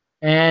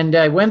 And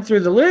I went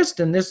through the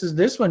list, and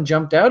this one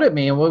jumped out at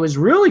me. And what was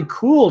really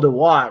cool to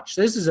watch,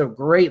 this is a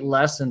great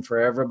lesson for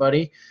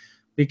everybody,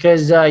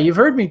 because you've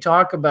heard me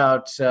talk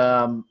about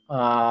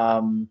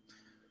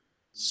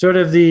sort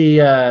of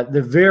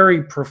the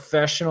very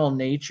professional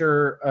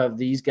nature of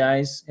these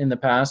guys in the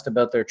past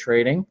about their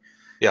trading.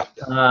 Yeah.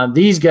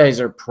 These guys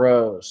are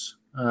pros.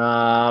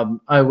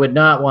 I would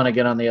not want to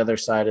get on the other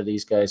side of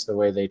these guys the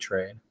way they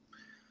trade.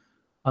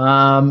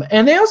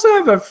 And they also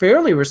have a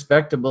fairly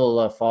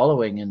respectable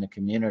following in the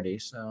community.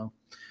 So,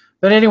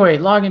 but anyway,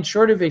 long and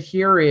short of it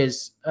here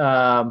is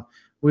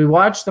we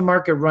watched the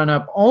market run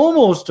up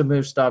almost to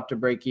move stop to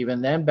break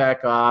even, then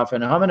back off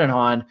and humming and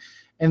hawing.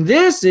 And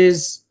this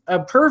is a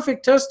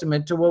perfect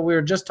testament to what we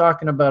were just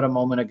talking about a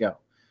moment ago,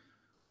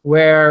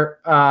 where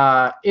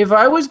if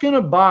I was going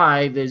to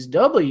buy this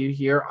W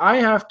here, I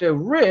have to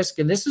risk,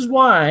 and this is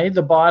why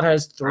the bot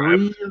has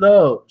 3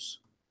 lows.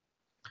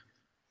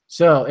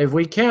 So if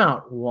we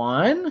count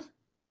 1,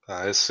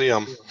 I see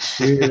them.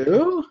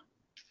 2,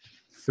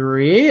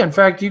 3. In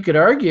fact, you could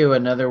argue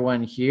another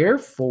one here,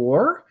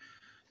 4.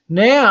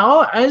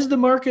 Now, as the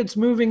market's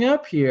moving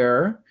up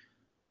here,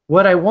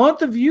 what I want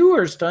the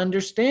viewers to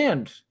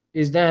understand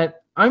is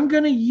that I'm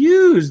going to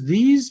use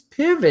these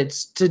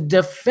pivots to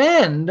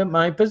defend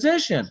my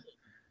position.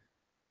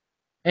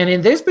 And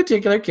in this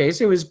particular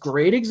case, it was a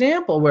great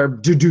example where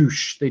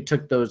doosh, they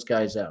took those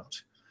guys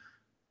out.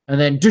 And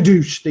then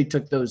doosh, they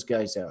took those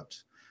guys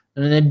out.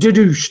 And then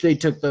doosh, they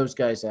took those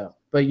guys out.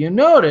 But you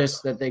notice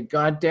that they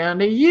got down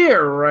to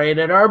here right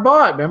at our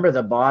bot. Remember,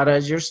 the bot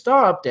has your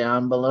stop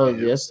down below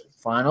this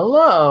final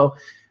low.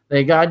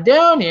 They got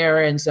down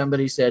here and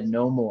somebody said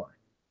no more.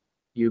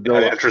 You go.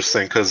 Yeah,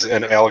 interesting, because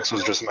and Alex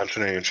was just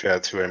mentioning in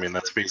chat too. I mean,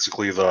 that's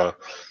basically the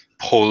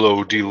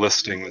Polo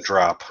delisting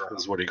drop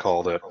is what he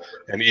called it,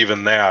 and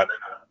even that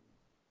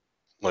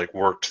like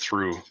worked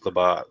through the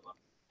bot.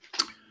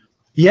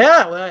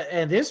 Yeah, well,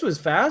 and this was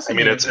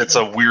fascinating. I mean, it's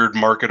a weird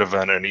market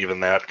event, and even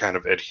that kind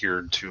of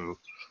adhered to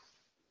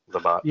the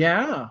bot.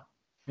 Yeah,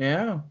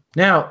 yeah.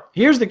 Now,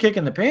 here's the kick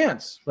in the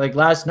pants. Like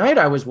last night,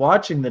 I was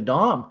watching the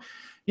DOM.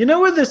 You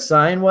know what the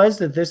sign was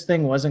that this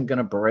thing wasn't going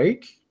to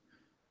break?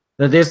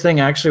 That this thing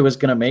actually was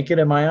going to make it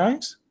in my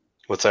eyes?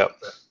 What's that?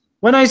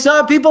 When I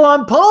saw people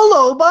on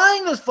Polo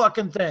buying this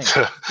fucking thing.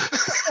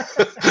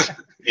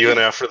 Even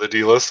after the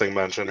delisting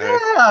mention, hey?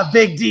 Yeah,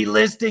 big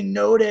delisting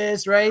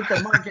notice, right?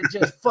 The market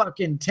just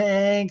fucking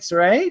tanks,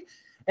 right?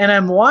 And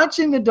I'm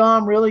watching the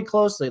DOM really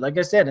closely, like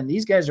I said, and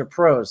these guys are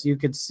pros. You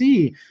could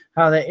see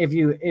how that if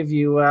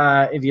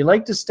you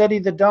like to study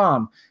the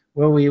DOM,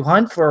 where we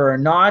hunt for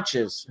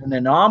notches and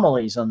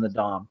anomalies on the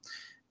DOM,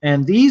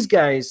 and these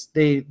guys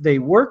they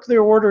work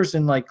their orders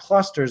in like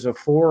clusters of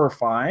 4 or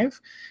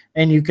 5,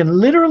 And you can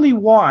literally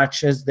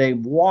watch as they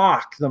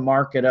walk the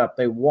market up.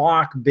 They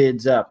walk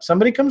bids up.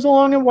 Somebody comes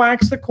along and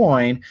whacks the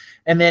coin,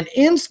 and then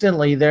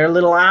instantly their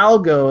little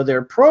algo,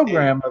 their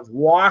program of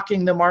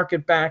walking the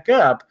market back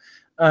up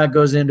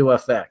goes into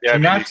effect. Yeah,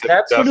 and I mean, you could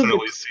that's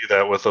definitely see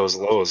that with those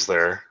lows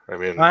there. I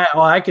mean,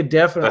 I could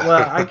definitely,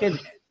 well, I could,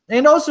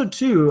 and also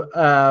too,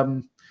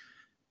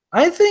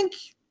 I think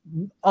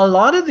a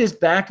lot of this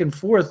back and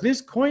forth,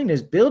 this coin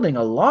is building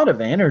a lot of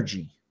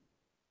energy.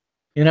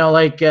 You know,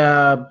 like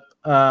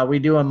we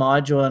do a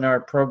module in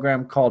our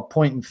program called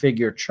point and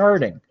figure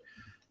charting.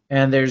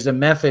 And there's a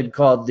method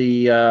called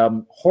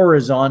the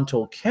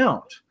horizontal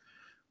count,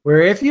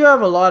 where if you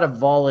have a lot of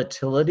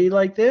volatility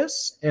like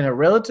this in a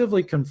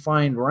relatively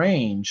confined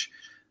range,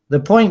 the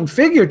point and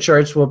figure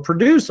charts will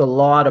produce a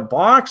lot of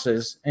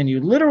boxes, and you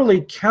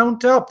literally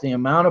count up the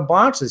amount of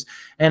boxes.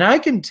 And I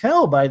can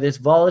tell by this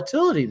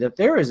volatility that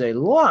there is a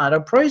lot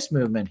of price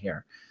movement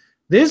here.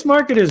 This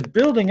market is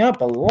building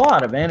up a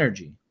lot of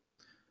energy.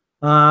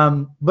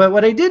 But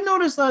what I did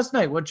notice last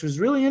night, which was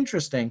really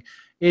interesting,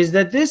 is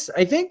that this,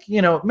 I think,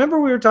 you know, remember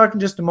we were talking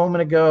just a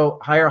moment ago,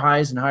 higher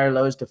highs and higher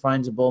lows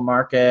defines a bull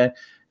market.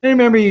 And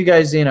remember you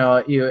guys, you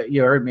know,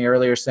 you heard me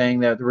earlier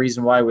saying that the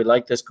reason why we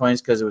like this coin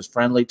is because it was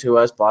friendly to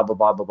us, blah, blah,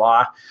 blah, blah,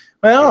 blah.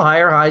 Well,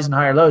 higher highs and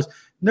higher lows.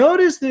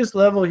 Notice this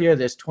level here,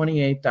 this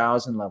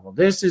 28,000 level.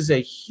 This is a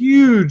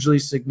hugely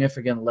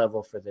significant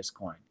level for this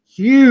coin.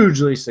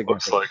 Hugely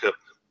significant. Looks like it.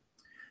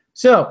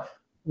 So,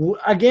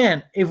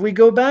 again, if we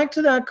go back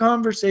to that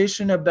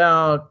conversation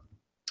about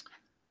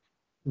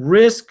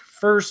risk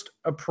first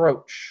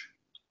approach,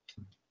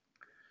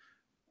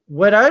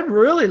 what I'd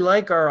really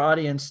like our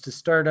audience to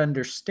start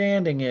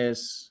understanding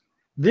is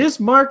this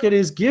market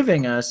is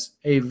giving us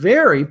a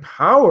very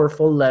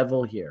powerful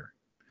level here.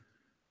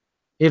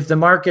 If the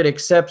market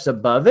accepts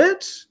above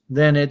it,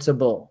 then it's a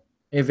bull.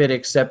 If it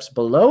accepts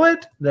below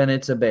it, then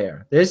it's a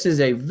bear. This is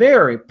a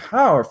very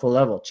powerful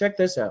level. Check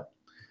this out.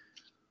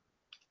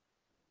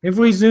 If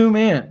we zoom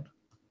in,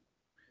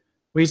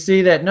 we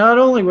see that not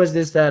only was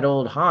this that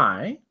old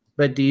high,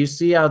 but do you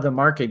see how the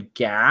market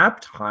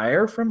gapped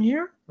higher from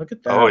here? Look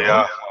at that. Oh,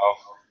 yeah. Wow.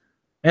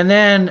 And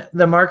then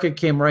the market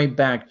came right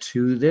back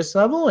to this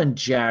level and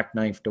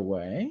jackknifed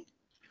away.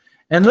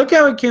 And look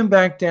how it came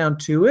back down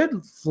to it,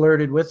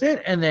 flirted with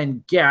it, and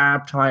then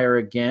gapped higher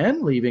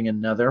again, leaving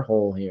another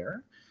hole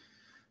here.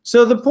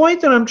 So the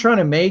point that I'm trying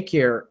to make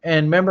here,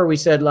 and remember we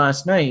said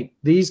last night,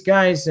 these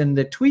guys, and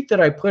the tweet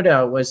that I put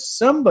out was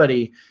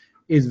somebody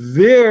is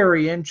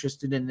very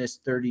interested in this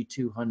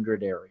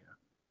 3,200 area.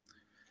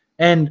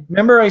 And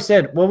remember I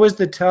said, what was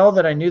the tell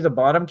that I knew the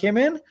bottom came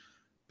in?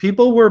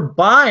 People were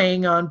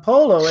buying on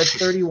Polo at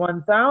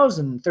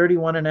 31,000,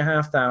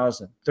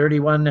 31,500,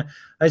 31.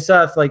 I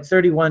saw it like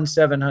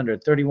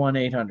 31,700,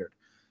 31,800.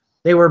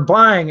 They were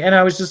buying, and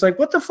I was just like,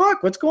 what the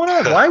fuck? What's going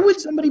on? Why would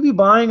somebody be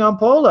buying on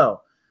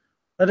Polo?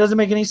 That doesn't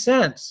make any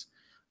sense.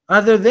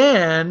 Other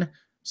than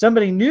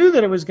somebody knew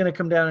that it was going to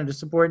come down into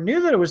support, knew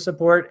that it was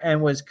support,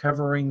 and was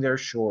covering their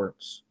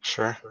shorts.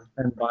 Sure.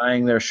 And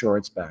buying their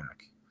shorts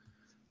back.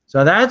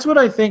 So that's what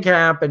I think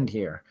happened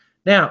here.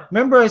 Now,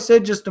 remember I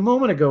said just a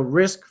moment ago,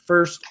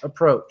 risk-first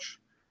approach.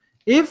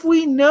 If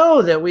we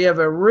know that we have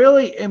a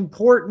really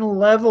important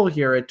level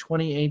here at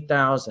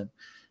 28,000,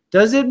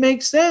 does it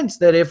make sense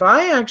that if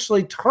I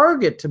actually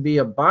target to be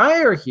a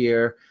buyer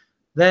here,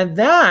 then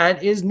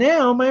that is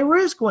now my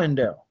risk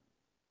window?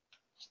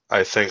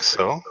 I think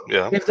so,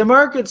 yeah. If the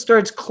market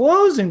starts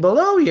closing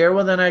below here,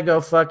 well, then I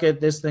go, fuck it,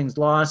 this thing's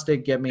lost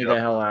it, get me the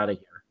hell out of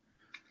here.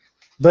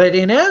 But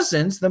in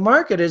essence, the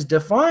market has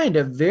defined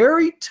a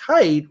very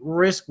tight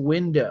risk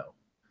window.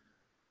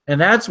 And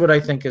that's what I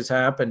think has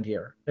happened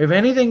here. If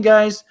anything,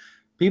 guys,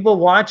 people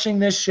watching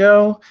this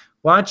show,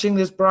 watching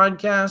this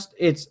broadcast,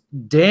 it's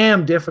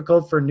damn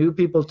difficult for new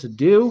people to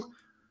do.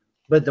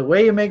 But the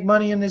way you make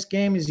money in this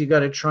game is you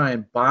got to try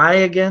and buy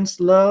against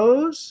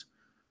lows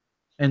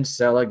and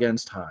sell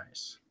against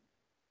highs.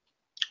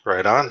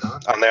 Right on.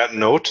 On that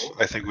note,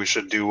 I think we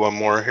should do one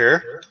more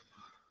here.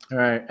 All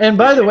right. And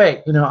by the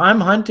way, you know, I'm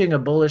hunting a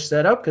bullish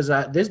setup because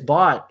this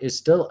bot is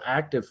still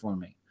active for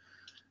me.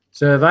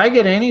 So if I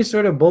get any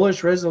sort of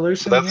bullish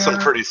resolution, so that's some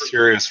pretty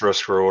serious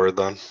risk reward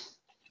then.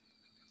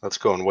 That's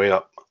going way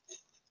up.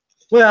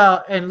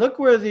 Well, and look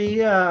where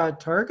the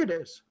target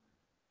is.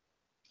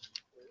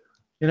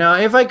 You know,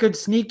 if I could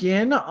sneak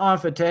in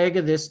off a tag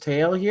of this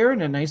tail here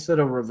in a nice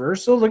little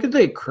reversal, look at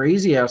the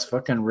crazy ass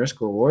fucking risk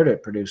reward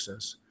it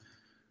produces.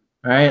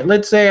 All right,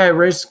 let's say I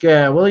risk,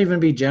 we'll even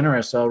be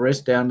generous. I'll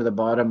risk down to the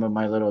bottom of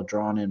my little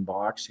drawn in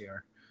box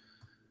here.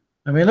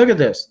 I mean, look at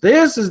this.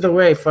 This is the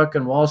way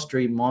fucking Wall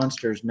Street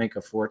monsters make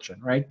a fortune,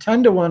 right?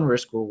 10-to-1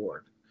 risk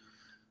reward.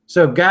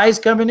 So guys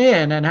coming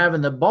in and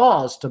having the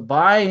balls to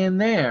buy in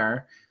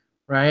there,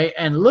 right?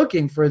 And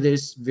looking for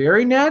this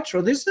very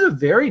natural, this is a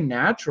very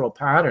natural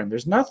pattern.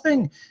 There's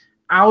nothing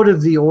out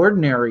of the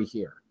ordinary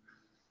here,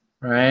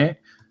 right?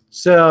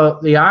 So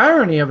the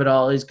irony of it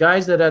all is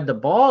guys that had the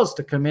balls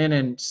to come in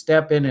and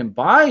step in and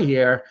buy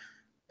here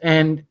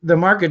and the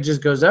market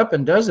just goes up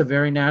and does a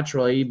very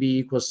natural AB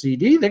equals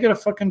CD, they get a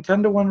fucking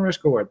 10-to-1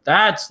 risk reward.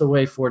 That's the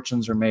way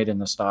fortunes are made in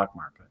the stock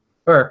market,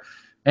 or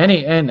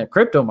in the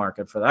crypto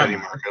market for that. Any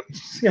market.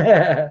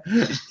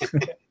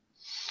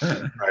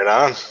 Right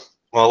on.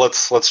 Well,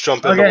 let's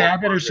jump in. Okay, I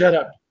better shut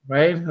up.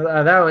 Right,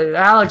 that way,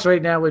 Alex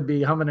right now would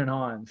be humming and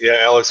hawing. Yeah,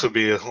 Alex would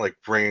be like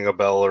ringing a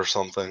bell or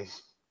something.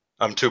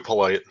 I'm too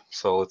polite.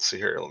 So let's see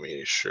here. Let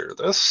me share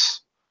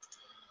this.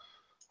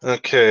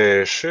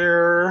 Okay,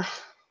 share.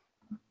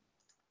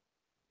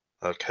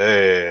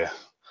 Okay.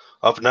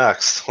 Up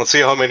next, let's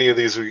see how many of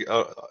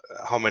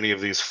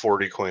these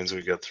 40 coins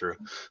we get through.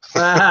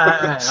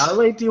 How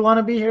late do you want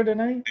to be here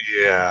tonight?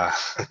 Yeah.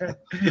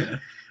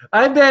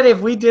 I bet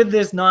if we did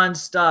this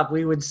nonstop,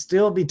 we would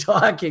still be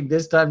talking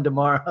this time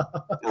tomorrow.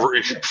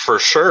 For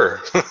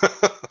sure.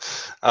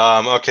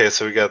 Okay,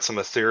 so we got some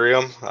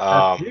Ethereum.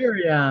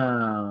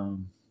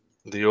 Ethereum.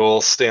 The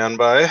old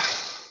standby.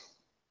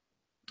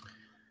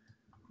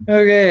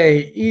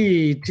 Okay,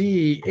 ETH.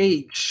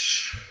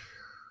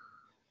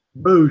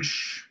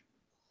 Boosh.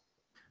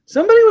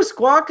 Somebody was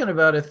squawking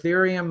about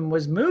Ethereum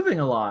was moving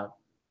a lot.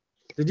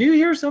 Did you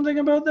hear something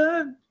about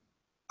that?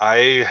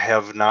 I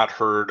have not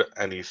heard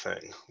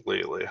anything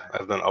lately.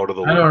 I've been out of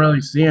the loop. I don't really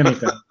see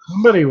anything.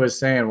 Somebody was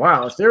saying,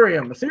 wow,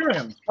 Ethereum,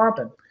 it's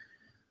popping.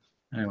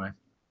 Anyway.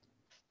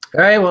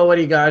 All right, well, what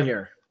do you got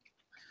here?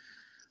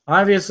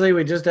 Obviously,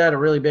 we just had a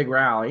really big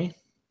rally.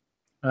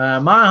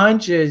 My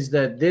hunch is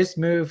that this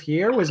move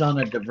here was on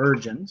a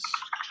divergence.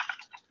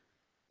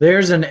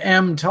 There's an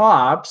M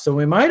top, so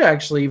we might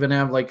actually even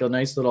have like a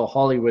nice little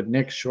Hollywood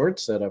Nick short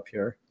set up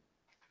here.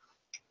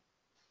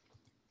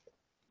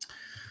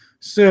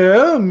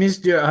 So,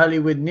 Mr.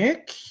 Hollywood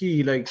Nick,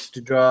 he likes to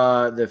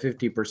draw the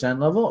 50%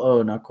 level.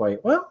 Oh, not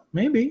quite. Well,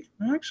 maybe.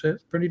 Actually,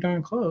 it's pretty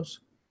darn close.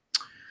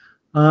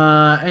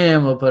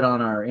 And we'll put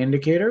on our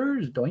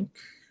indicators. Doink.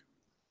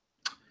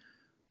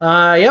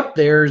 Yep,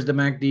 there's the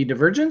MACD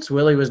divergence.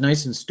 Willie was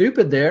nice and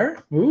stupid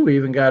there. Ooh, we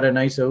even got a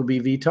nice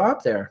OBV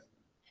top there.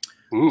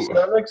 Ooh. So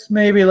it looks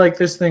maybe like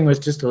this thing was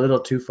just a little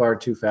too far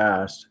too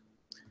fast.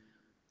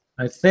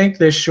 I think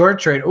this short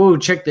trade. Ooh,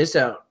 check this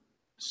out.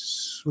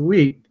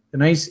 Sweet. A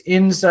nice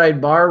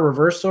inside bar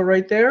reversal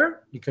right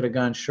there. You could have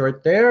gone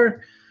short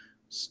there.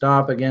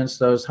 Stop against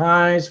those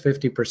highs.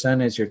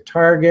 50% is your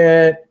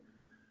target.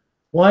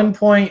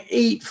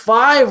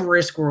 1.85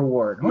 risk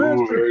reward. Well,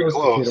 that's pretty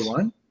close to 2 to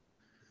 1.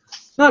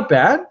 Not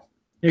bad.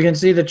 You can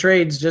see the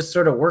trade's just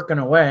sort of working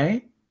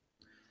away.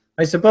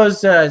 I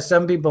suppose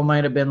some people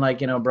might have been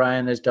like,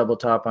 Brian, this double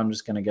top, I'm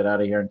just going to get out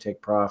of here and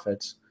take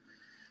profits.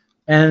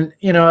 And,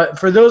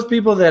 for those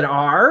people that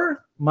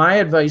are, my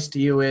advice to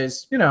you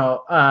is,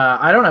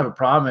 I don't have a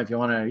problem if you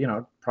want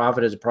to,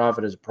 profit is a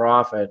profit is a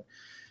profit.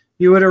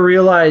 You would have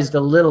realized a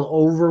little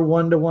over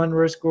 1-to-1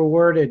 risk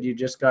reward had you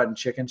just gotten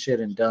chicken shit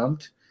and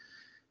dumped.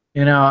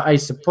 I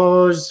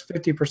suppose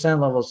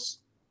 50% levels.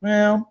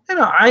 Well,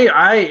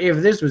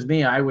 if this was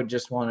me, I would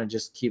just want to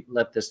just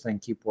let this thing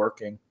keep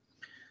working.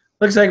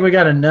 Looks like we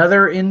got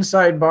another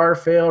inside bar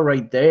fail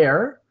right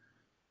there.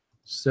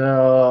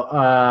 So,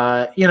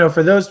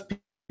 for those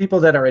people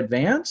that are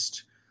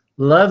advanced,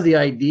 love the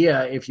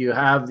idea if you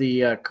have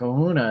the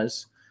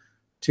kahunas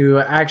to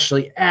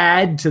actually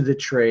add to the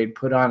trade,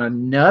 put on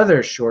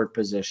another short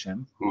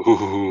position.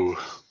 Ooh.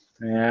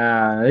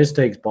 Yeah, this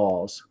takes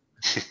balls.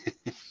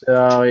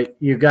 So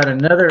you got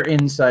another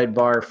inside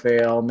bar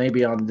fail.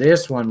 Maybe on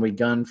this one we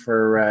gun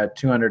for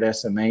 200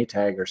 SMA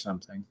tag or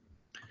something.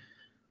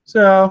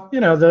 So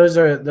those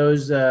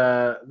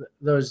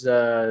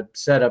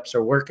setups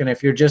are working.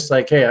 If you're just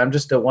like, hey, I'm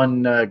just a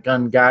one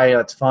gun guy,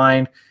 that's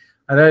fine.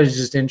 I thought it was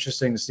just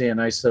interesting to see a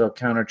nice little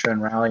counter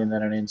trend rally and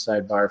then an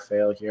inside bar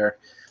fail here.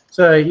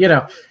 So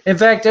in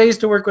fact, I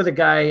used to work with a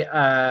guy,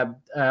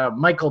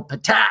 Michael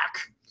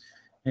Patak.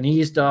 And he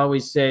used to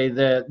always say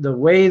that the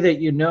way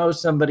that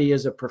somebody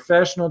is a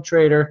professional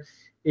trader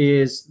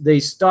is they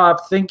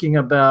stop thinking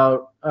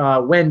about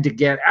when to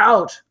get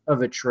out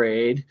of a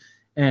trade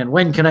and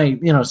when can I,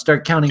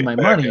 start counting my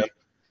money.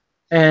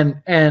 And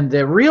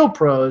the real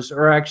pros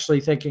are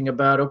actually thinking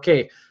about,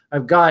 okay,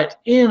 I've got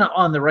in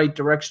on the right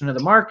direction of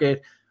the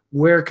market.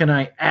 Where can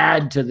I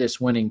add to this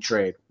winning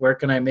trade? Where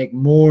can I make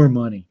more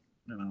money?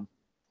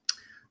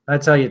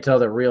 That's how you tell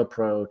the real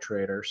pro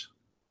traders.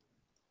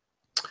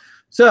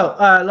 So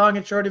long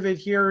and short of it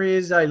here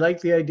is I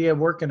like the idea of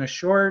working a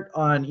short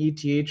on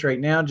ETH right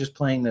now, just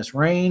playing this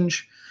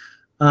range.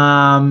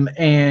 And,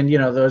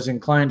 those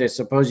inclined, I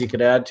suppose you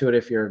could add to it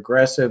if you're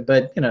aggressive,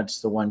 but,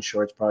 just the one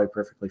short's probably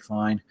perfectly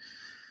fine.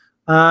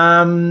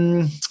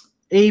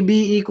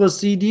 AB equals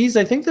CDs.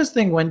 I think this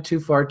thing went too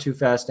far too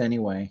fast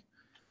anyway.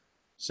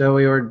 So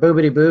we were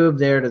boobity boob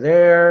there to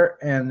there,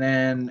 and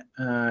then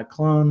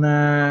clone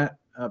that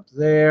up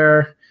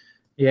there.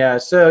 Yeah,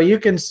 so you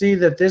can see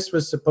that this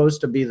was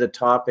supposed to be the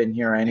top in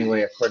here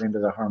anyway, according to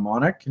the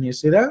harmonic. Can you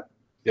see that?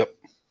 Yep.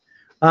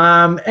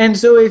 And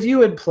so if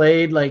you had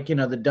played like,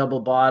 the double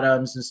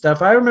bottoms and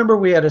stuff, I remember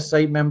we had a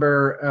site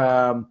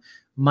member,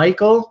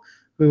 Michael,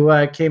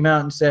 who came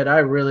out and said, I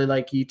really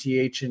like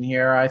ETH in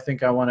here. I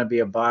think I want to be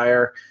a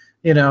buyer.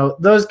 You know,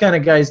 those kind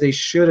of guys, they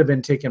should have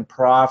been taking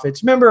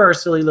profits. Remember our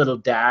silly little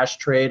Dash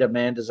trade,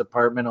 Amanda's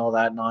apartment, all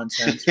that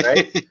nonsense,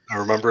 right? I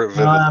remember it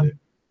vividly.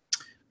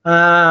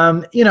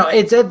 You know,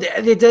 it's at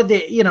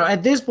the, you know,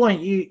 at this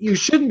point, you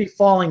shouldn't be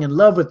falling in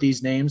love with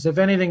these names. If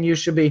anything, you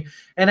should be.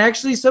 And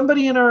actually,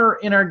 somebody in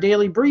our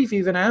daily brief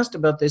even asked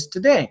about this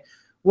today.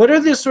 What are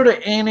the sort of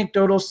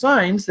anecdotal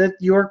signs that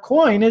your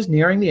coin is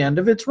nearing the end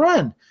of its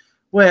run?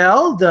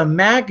 Well, the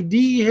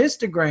MACD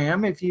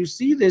histogram, if you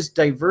see this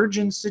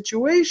divergence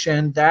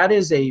situation, that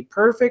is a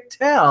perfect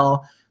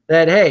tell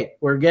that, hey,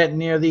 we're getting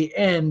near the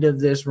end of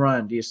this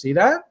run. Do you see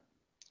that?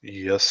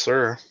 Yes,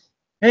 sir.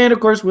 And, of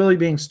course, Willie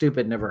being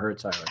stupid never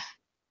hurts either.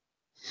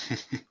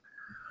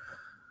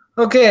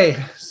 Okay,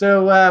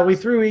 so we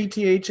threw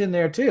ETH in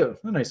there, too.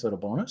 A nice little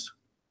bonus.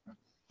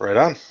 Right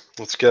on.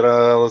 Let's get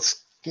about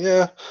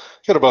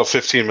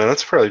 15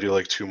 minutes. Probably do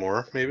like 2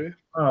 more, maybe.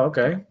 Oh,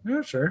 okay.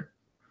 Yeah, sure.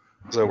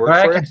 Does that work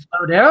for you? I can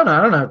slow down.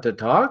 I don't have to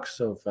talk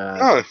so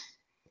fast.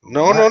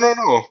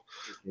 No.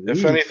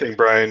 If anything,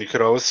 Brian, you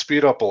could always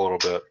speed up a little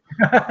bit.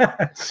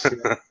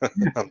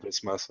 I'm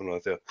just messing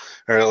with you.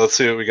 All right, let's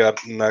see what we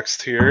got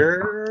next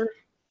here.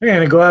 I'm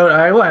gonna go out.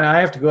 I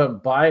have to go out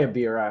and buy a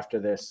beer after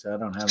this. I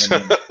don't have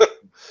any.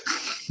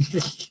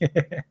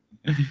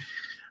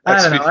 I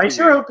don't know. I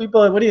sure hope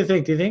people. What do you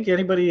think? Do you think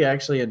anybody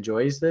actually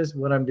enjoys this?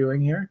 What I'm doing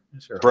here?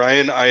 Sure.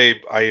 Brian,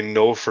 I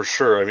know for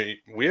sure. I mean,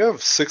 we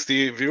have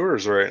 68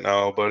 viewers right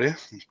now, buddy.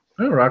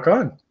 Oh, rock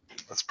on.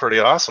 That's pretty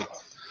awesome.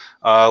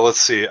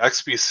 Let's see.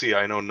 XBC.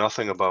 I know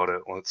nothing about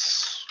it.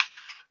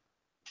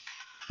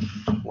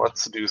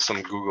 Let's do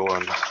some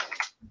Googling.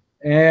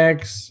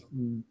 XBC.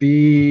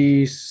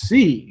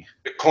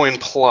 Bitcoin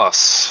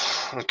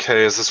Plus.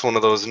 Okay, is this one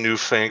of those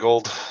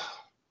newfangled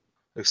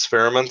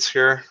experiments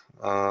here?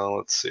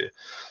 Let's see.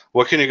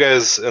 What can you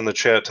guys in the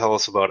chat tell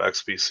us about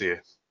XBC?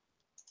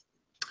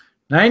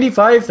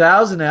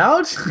 95,000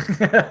 out?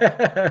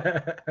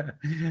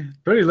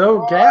 Pretty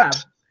low cap.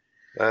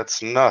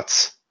 That's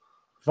nuts.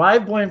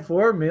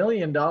 $5.4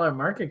 million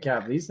market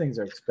cap. These things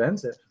are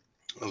expensive.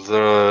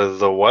 The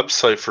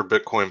website for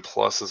Bitcoin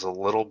Plus is a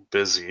little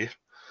busy.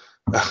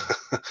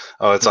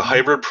 It's a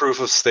hybrid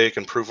proof of stake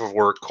and proof of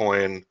work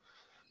coin.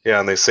 Yeah,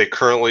 and they say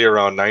currently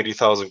around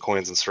 90,000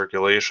 coins in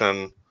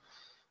circulation.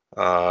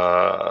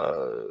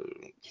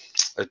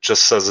 It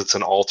just says it's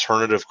an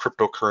alternative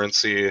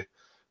cryptocurrency.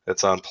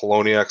 It's on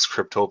Poloniex,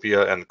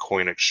 Cryptopia, and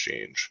Coin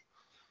Exchange.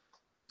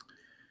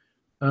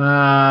 That's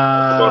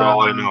about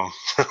all I know.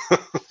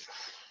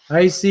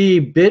 I see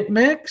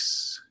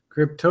BitMEX,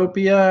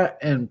 Cryptopia,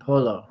 and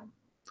Polo.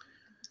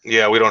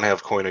 Yeah, we don't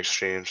have Coin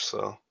Exchange,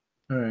 so.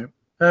 All right.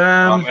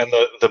 And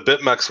the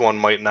BitMEX one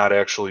might not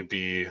actually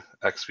be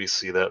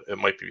XBC. That it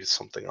might be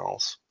something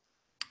else.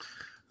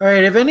 All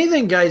right. If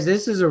anything, guys,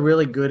 this is a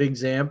really good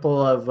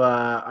example of.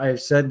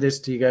 I've said this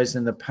to you guys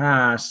in the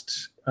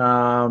past.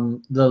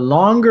 The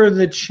longer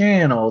the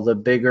channel, the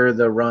bigger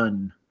the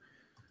run.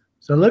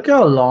 So look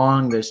how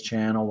long this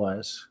channel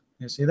was.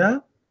 You see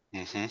that?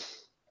 Mm-hmm.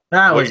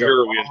 That what was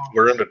year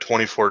we're into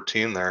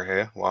 2014 there.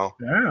 Hey, wow.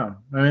 Yeah.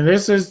 I mean,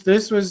 this was.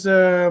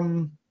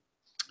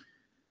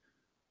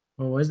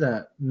 What was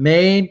that?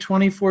 May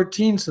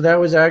 2014. So that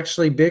was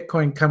actually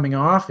Bitcoin coming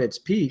off its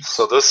peak.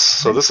 So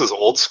this is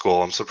old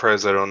school. I'm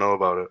surprised I don't know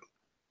about it.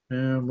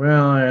 Yeah,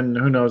 well, and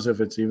who knows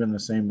if it's even the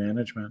same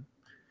management.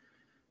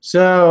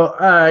 So,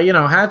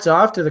 hats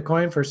off to the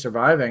coin for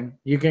surviving.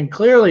 You can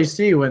clearly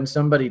see when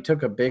somebody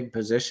took a big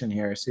position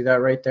here. See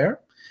that right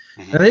there?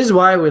 Mm-hmm. And this is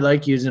why we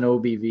like using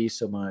OBV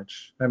so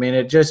much. I mean,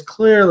 it just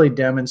clearly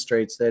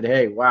demonstrates that,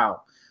 hey,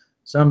 wow,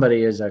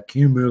 somebody is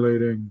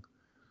accumulating.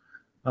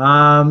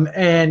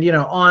 And,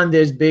 on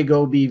this big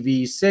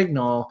OBV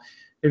signal,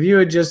 if you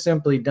had just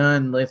simply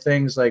done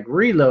things like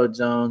reload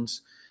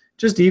zones,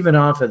 just even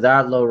off of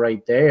that low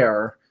right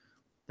there,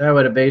 that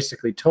would have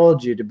basically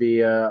told you to be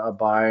a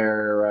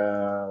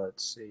buyer.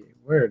 Let's see,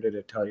 where did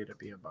it tell you to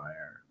be a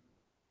buyer?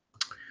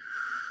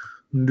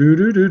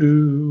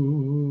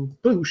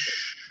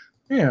 Boosh.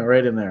 Yeah,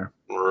 right in there.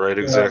 Right,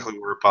 exactly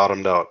where it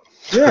bottomed out.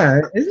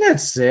 Yeah, isn't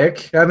that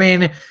sick? I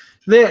mean,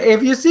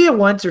 if you see it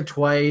once or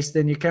twice,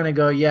 then you kind of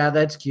go, yeah,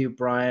 that's cute,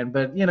 Brian.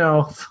 But,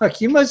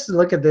 fuck, you must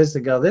look at this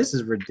and go, this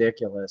is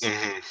ridiculous.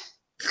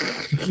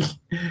 Mm-hmm.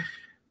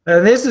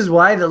 And this is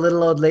why the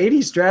little old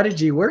lady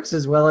strategy works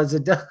as well as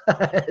it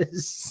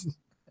does.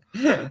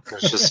 There's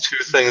just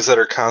two things that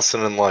are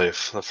constant in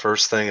life. The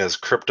first thing is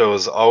crypto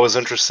is always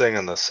interesting,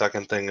 and the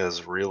second thing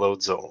is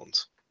reload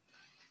zones.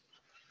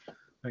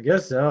 I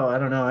guess so. I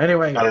don't know.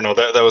 Anyway. I don't know.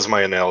 That was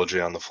my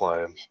analogy on the fly.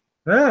 It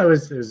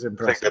was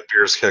impressive. I think that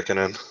beer's kicking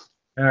in.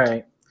 All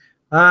right.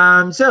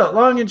 So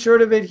long and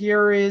short of it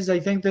here is I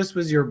think this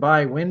was your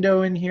buy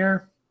window in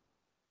here.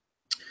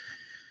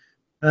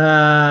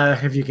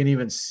 If you can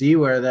even see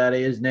where that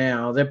is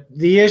now.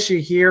 The issue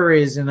here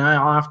is, and I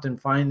often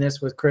find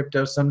this with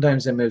crypto,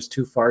 sometimes it moves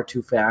too far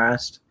too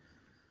fast.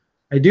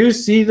 I do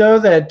see, though,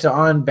 that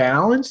on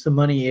balance, the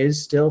money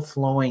is still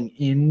flowing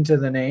into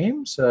the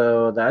name,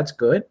 so that's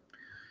good.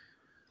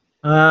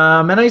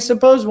 And I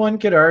suppose one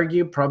could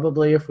argue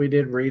probably if we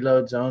did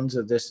reload zones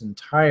of this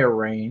entire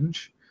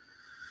range,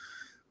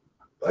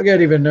 I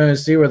can't even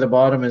see where the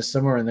bottom is,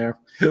 somewhere in there.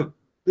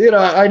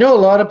 I know a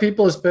lot of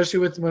people,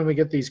 especially when we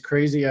get these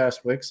crazy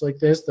ass wicks like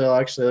this, they'll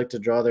actually like to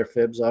draw their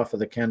fibs off of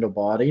the candle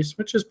bodies,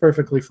 which is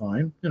perfectly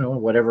fine.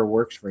 Whatever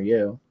works for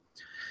you.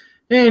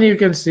 And you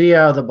can see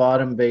how the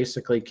bottom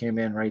basically came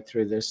in right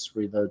through this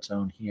reload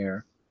zone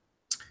here.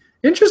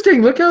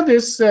 Interesting. Look how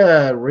this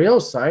real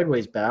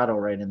sideways battle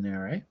right in there,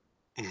 right?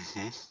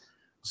 Mm-hmm.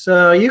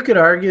 So you could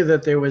argue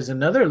that there was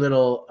another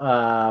little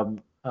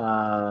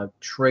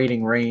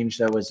trading range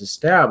that was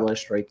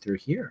established right through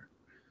here.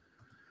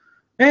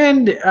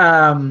 And,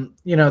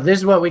 this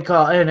is what we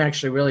call, and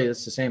actually really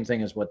it's the same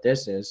thing as what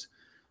this is.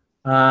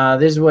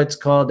 This is what's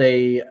called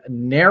a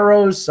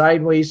narrow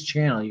sideways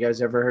channel. You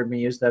guys ever heard me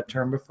use that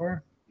term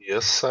before?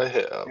 Yes, I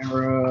have.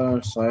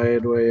 Narrow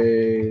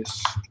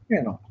sideways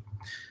channel.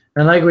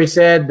 And like we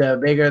said, the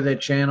bigger the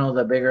channel,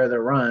 the bigger the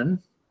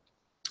run.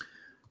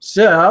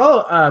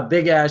 So,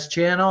 big ass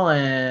channel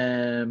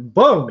and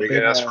boom, big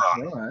ass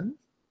run.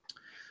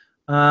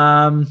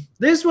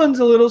 This one's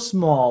a little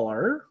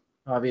smaller,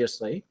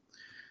 obviously,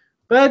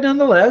 but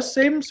nonetheless,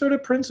 same sort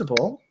of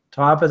principle.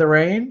 Top of the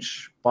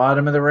range,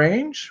 bottom of the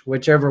range,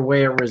 whichever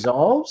way it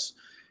resolves.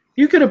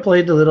 You could have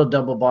played the little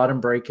double bottom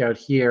breakout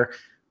here.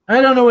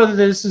 I don't know whether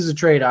this is a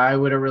trade I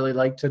would have really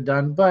liked to have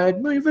done, but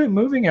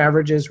moving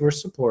averages were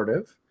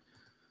supportive.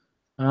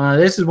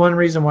 This is one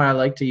reason why I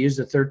like to use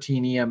the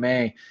 13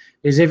 EMA,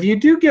 is if you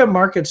do get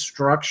market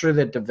structure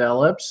that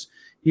develops,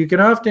 you can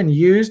often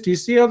use, do you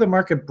see how the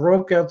market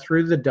broke out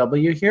through the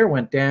W here,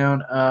 went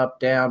down, up,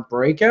 down,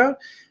 breakout,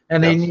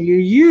 and then you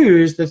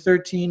use the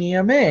 13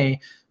 EMA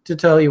to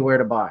tell you where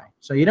to buy.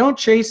 So you don't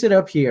chase it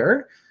up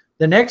here.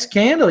 The next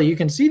candle, you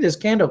can see this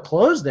candle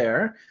close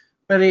there,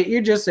 but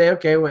you just say,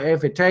 okay, well,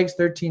 if it tags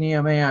 13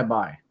 EMA, I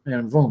buy,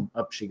 and boom,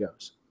 up she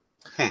goes.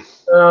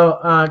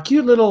 So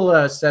cute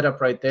little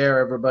setup right there.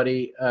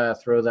 Everybody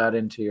throw that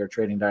into your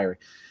trading diary.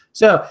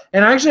 So,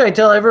 and actually I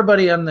tell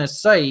everybody on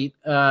this site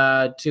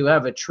to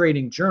have a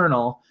trading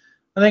journal.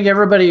 I think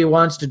everybody who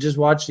wants to just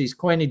watch these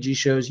Coinigy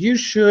shows, you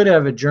should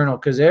have a journal,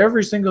 because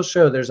every single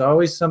show there's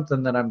always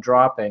something that I'm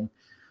dropping.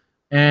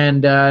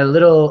 And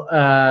little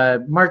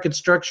market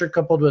structure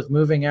coupled with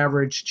moving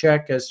average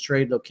check as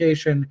trade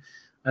location,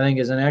 I think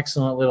is an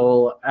excellent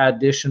little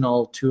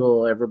additional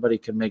tool everybody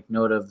can make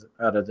note of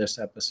out of this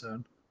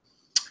episode.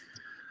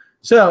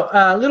 So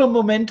a little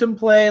momentum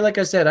play. Like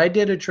I said, I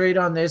did a trade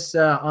on this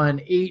on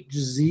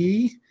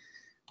HZ.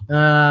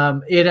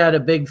 It had a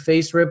big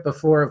face rip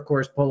before, of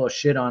course, Polo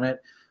shit on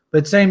it.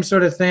 But same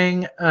sort of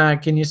thing.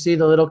 Can you see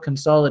the little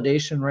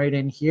consolidation right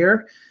in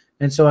here?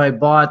 And so I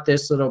bought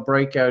this little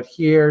breakout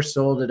here,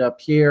 sold it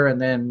up here,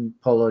 and then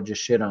Polo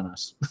just shit on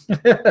us. You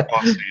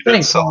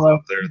did sell it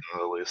up there,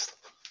 though, at least.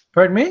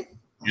 Pardon me?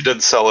 You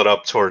did sell it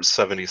up towards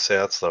 70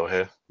 sats, though,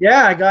 hey?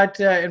 Yeah, I got,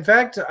 in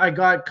fact, I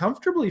got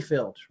comfortably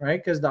filled, right?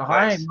 Because the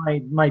high,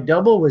 my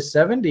double was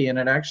 70, and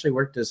it actually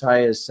worked as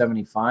high as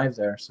 75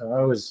 there.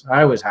 So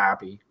I was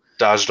happy.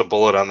 Dodged a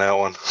bullet on that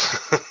one.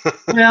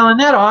 Well, and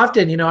that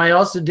often, I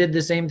also did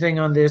the same thing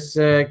on this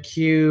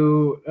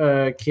QKB,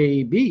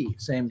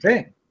 same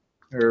thing.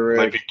 Or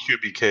might be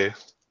QBK.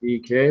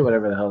 BK,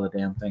 whatever the hell the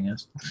damn thing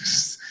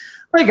is.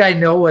 Like I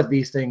know what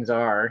these things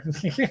are.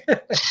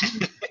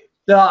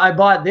 So I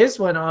bought this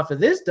one off of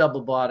this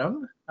double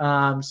bottom,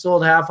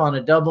 sold half on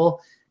a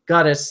double,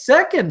 got a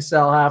second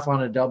sell half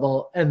on a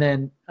double, and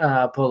then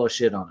Polo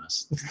shit on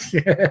us.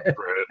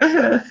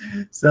 Right.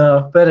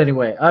 So, but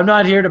anyway, I'm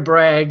not here to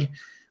brag.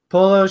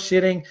 Polo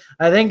shitting.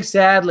 I think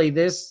sadly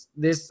this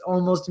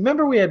almost,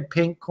 remember we had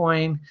pink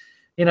coin,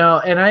 and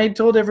I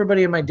told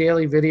everybody in my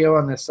daily video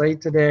on the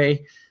site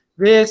today,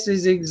 this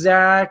is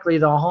exactly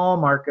the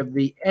hallmark of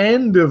the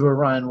end of a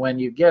run when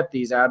you get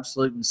these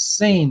absolute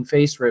insane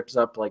face rips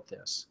up like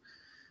this.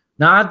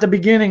 Not the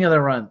beginning of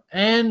the run,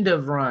 end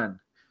of run.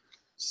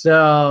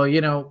 So,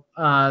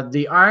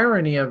 the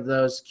irony of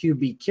those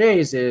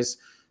QBKs is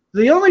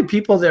the only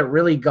people that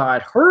really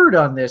got hurt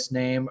on this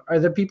name are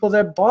the people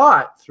that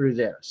bought through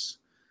this.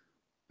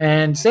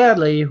 And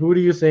sadly, who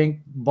do you think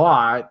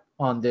bought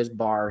on this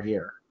bar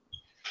here?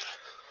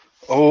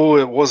 Oh,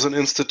 it wasn't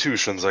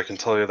institutions, I can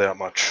tell you that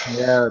much.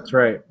 Yeah, that's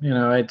right.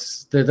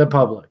 It's the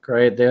public,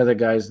 right? They're the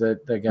guys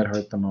that get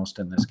hurt the most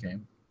in this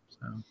game.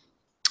 So,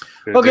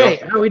 okay,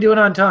 how are we doing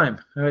on time?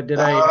 Did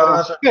I head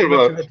off too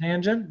much of a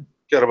tangent?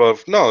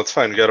 No, it's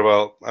fine. You got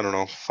about, I don't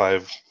know,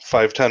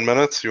 5-10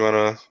 minutes. You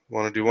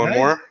wanna do one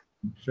more?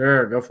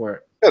 Sure, go for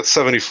it. Got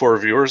 74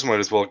 viewers. Might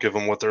as well give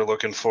them what they're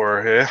looking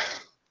for. Hey,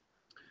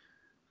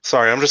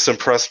 sorry, I'm just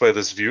impressed by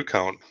this view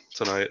count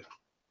tonight.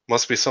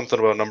 Must be something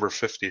about number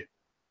 50.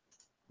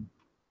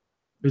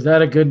 Is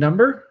that a good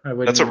number?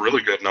 That's a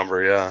really good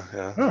number, yeah.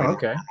 Oh,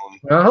 okay.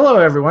 Well, hello,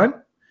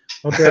 everyone.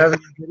 Hope you're having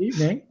a good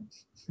evening.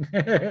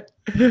 Right,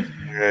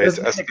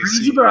 SDC.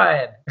 Crazy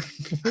Brian.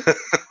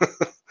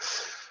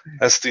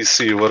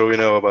 SDC, what do we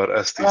know about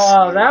SDC?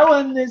 Oh, that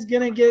one is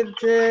going to get,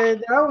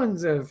 that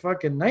one's a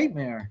fucking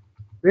nightmare.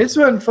 This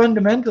one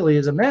fundamentally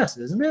is a mess,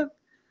 isn't it?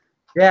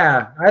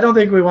 Yeah, I don't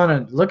think we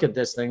want to look at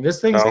this thing.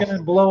 This thing's No? going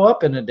to blow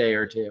up in a day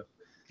or two.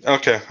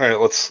 Okay, all right.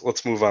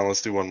 Let's move on.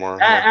 Let's do one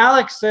more.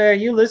 Alex, are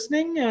you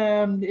listening?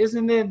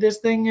 Isn't it this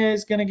thing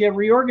is going to get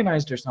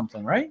reorganized or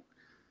something, right?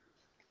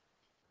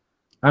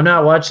 I'm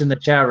not watching the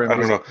chat room. I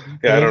don't know.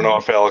 Yeah, I don't know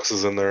if Alex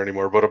is in there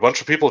anymore, but a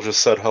bunch of people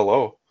just said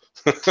hello.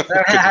 Said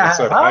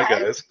hi,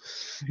 guys.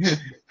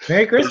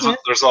 Merry Christmas.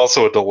 There's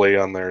also a delay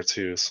on there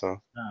too,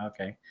 so. Oh,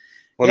 okay.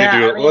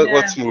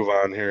 Let's move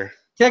on here.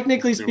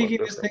 Technically speaking,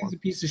 this thing's a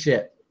piece of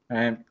shit,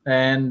 right?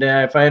 And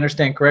if I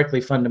understand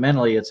correctly,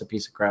 fundamentally, it's a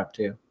piece of crap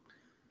too.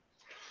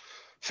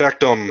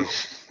 Factum,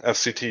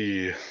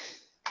 FCT.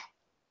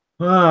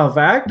 Oh,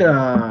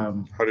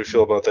 Factum. How do you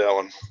feel about that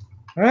one?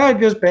 I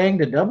just banged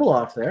a double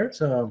off there,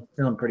 so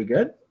feeling pretty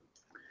good.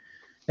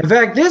 In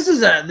fact, this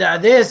is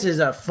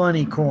a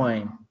funny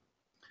coin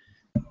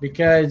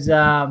because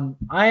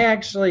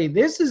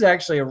this is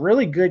actually a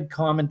really good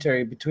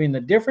commentary between the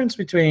difference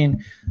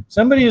between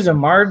somebody who's a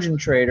margin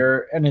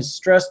trader and is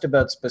stressed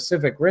about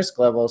specific risk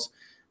levels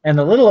and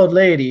the little old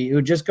lady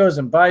who just goes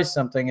and buys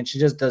something and she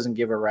just doesn't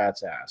give a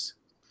rat's ass.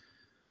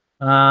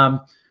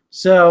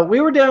 So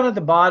we were down at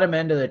the bottom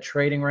end of the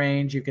trading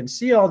range. You can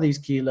see all these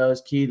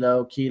kilos,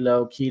 kilo,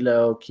 kilo,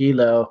 kilo,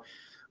 kilo.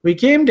 We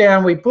came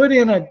down, we put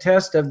in a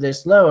test of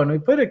this low, and we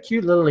put a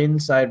cute little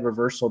inside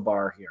reversal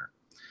bar here.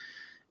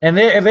 And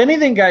if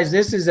anything, guys,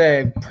 this is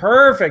a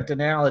perfect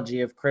analogy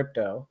of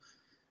crypto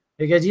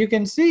because you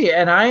can see,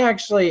 and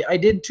I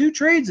did 2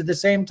 trades at the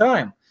same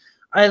time.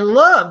 I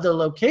love the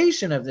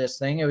location of this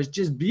thing. It was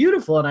just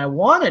beautiful, and I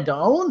wanted to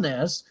own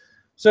this.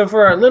 So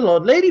for our little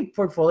old lady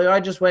portfolio, I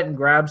just went and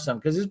grabbed some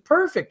because it's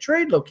perfect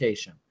trade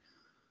location.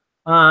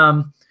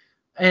 And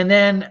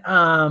then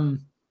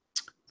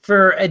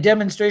for a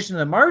demonstration of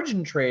the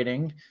margin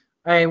trading,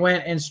 I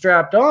went and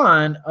strapped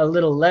on a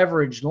little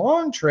leveraged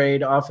long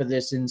trade off of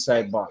this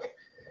inside bar.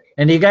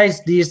 And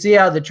do you see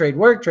how the trade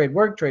worked? Trade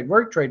work, trade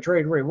work, trade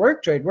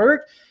work, trade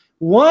work.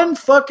 One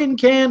fucking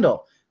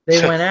candle.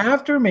 They went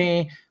after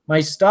me.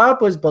 My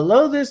stop was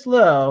below this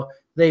low.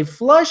 They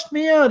flushed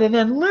me out, and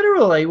then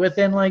literally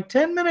within like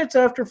 10 minutes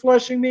after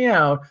flushing me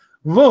out,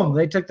 boom,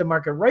 they took the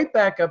market right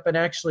back up and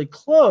actually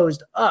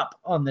closed up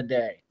on the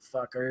day,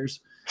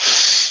 fuckers.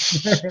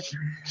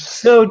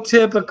 So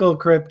typical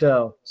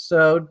crypto.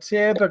 So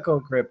typical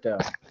crypto.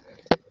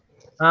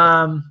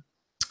 And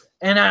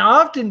I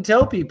often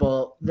tell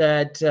people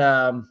that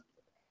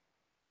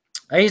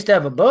I used to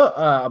have a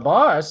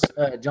boss,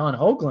 John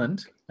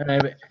Hoagland,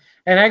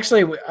 and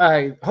actually,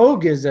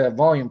 Hogue is a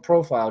volume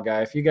profile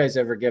guy. If you guys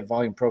ever get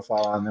volume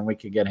profile on, then we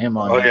could get him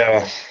on. Oh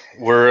yeah,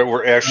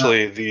 we're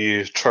actually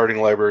the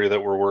charting library that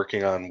we're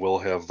working on will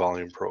have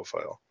volume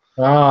profile.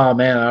 Oh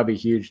man, that'll be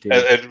huge, dude.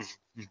 At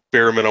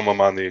bare minimum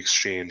on the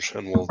exchange,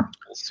 and we'll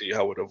see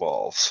how it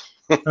evolves.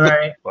 All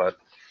right. But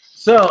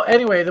so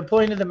anyway, the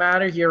point of the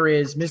matter here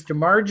is Mr.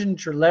 Margin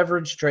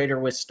Leverage Trader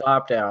was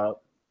stopped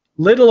out.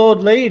 Little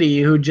old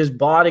lady who just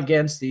bought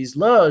against these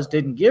lows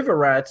didn't give a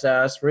rat's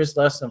ass, risked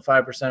less than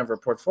 5% of her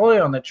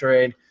portfolio on the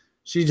trade.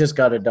 She just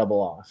got a double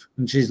off,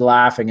 and she's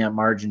laughing at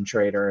Margin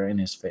Trader in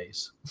his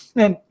face.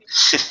 And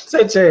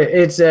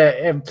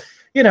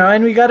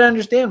and we got to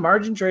understand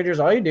margin traders,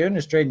 all you're doing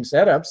is trading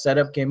setup.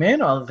 Setup came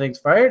in, all the things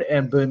fired,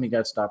 and boom, you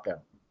got stopped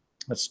out.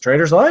 That's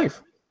trader's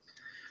life.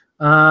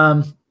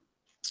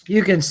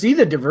 You can see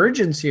the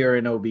divergence here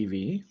in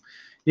OBV.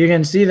 You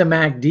can see the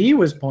MACD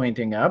was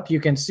pointing up.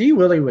 You can see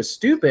Willie was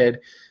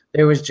stupid.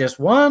 There was just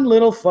one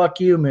little fuck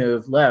you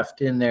move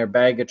left in their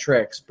bag of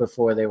tricks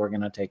before they were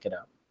going to take it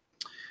up.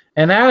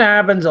 And that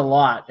happens a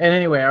lot. And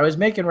anyway, I was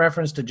making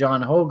reference to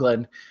John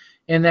Hoagland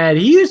in that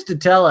he used to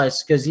tell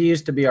us, because he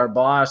used to be our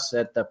boss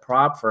at the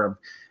prop firm,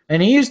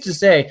 and he used to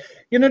say,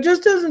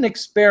 just as an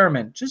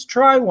experiment, just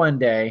try one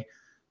day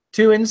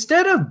to,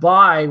 instead of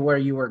buy where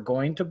you were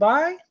going to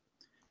buy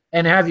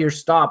and have your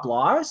stop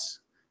loss,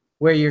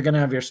 where you're going to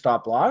have your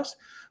stop loss,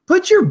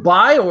 put your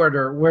buy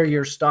order where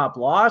your stop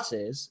loss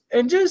is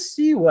and just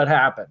see what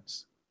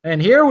happens. And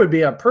here would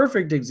be a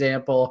perfect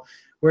example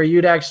where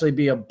you'd actually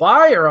be a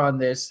buyer on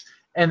this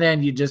and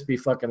then you'd just be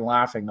fucking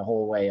laughing the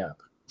whole way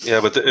up. Yeah,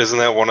 but isn't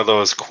that one of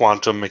those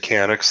quantum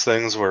mechanics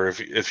things where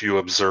if you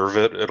observe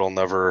it, it'll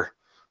never...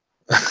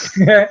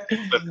 I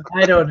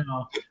don't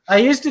know. I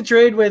used to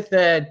trade with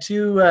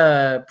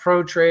 2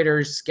 pro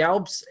traders,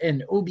 Scalps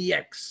and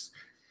OBX.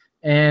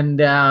 And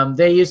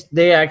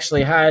they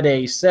actually had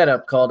a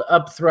setup called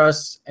up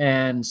thrusts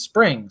and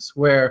springs,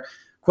 where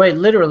quite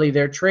literally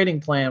their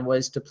trading plan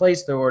was to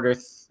place their order.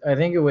 I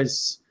think it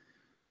was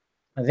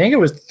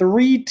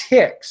 3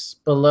 ticks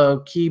below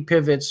key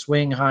pivot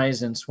swing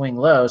highs and swing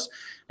lows.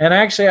 And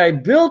actually, I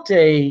built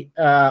a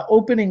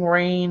opening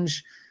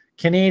range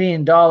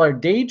Canadian dollar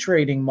day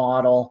trading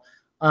model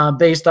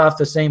based off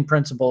the same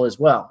principle as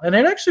well, and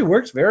it actually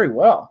works very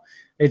well.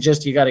 It's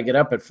just you got to get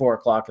up at 4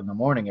 o'clock in the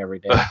morning every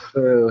day.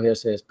 Boo,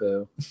 hiss, hiss,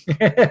 boo.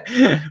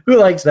 Who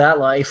likes that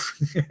life?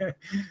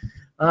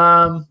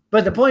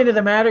 But the point of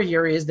the matter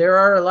here is there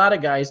are a lot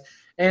of guys,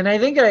 and I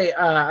think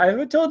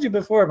I've told you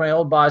before, my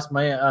oold boss,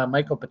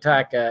 Michael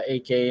Patak,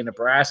 a.k.a.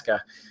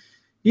 Nebraska,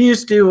 he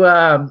used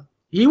to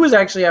he was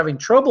actually having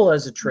trouble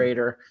as a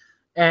trader,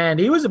 and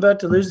he was about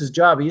to lose his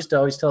job. He used to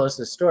always tell us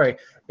this story.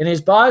 And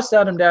his boss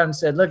sat him down and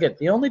said, look,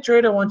 the only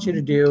trade I want you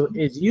to do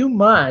is you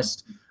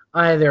must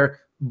either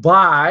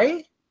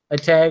buy a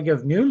tag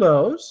of new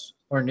lows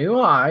or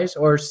new highs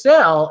or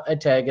sell a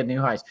tag of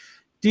new highs.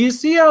 Do you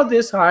see how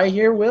this high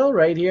here, Will,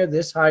 right here,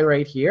 this high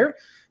right here?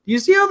 Do you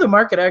see how the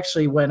market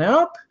actually went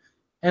up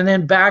and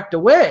then backed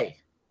away?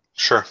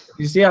 Sure.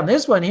 You see on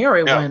this one here,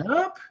 it went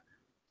up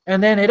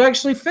and then it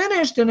actually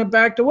finished and it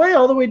backed away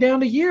all the way down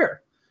to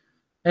here.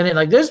 And then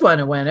like this one,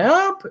 it went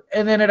up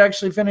and then it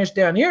actually finished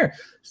down here.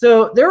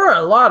 So there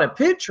are a lot of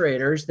pit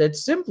traders that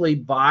simply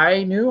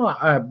buy new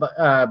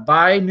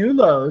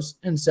lows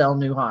and sell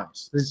new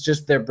highs. It's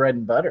just their bread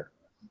and butter.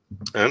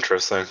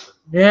 Interesting.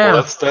 Yeah.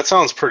 Well, that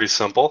sounds pretty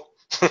simple.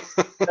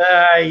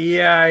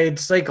 Yeah,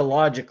 it's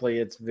psychologically,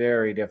 it's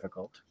very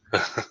difficult.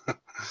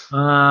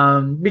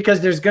 Because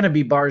there's going to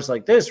be bars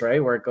like this,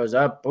 right, where it goes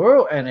up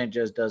and it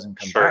just doesn't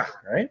come back,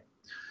 right?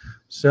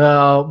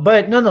 So,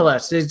 but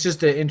nonetheless, it's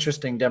just an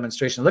interesting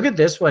demonstration. Look at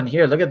this one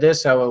here. Look at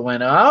this, how it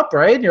went up,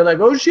 right? And you're like,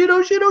 oh shit,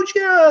 oh shit, oh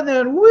shit, and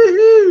then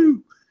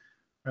woohoo,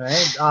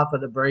 right, off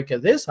of the break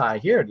of this high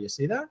here. Do you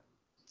see that?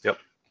 Yep.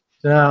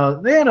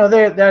 So, you know,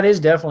 that is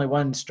definitely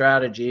one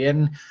strategy.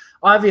 And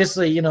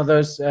obviously, you know,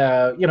 those,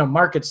 you know,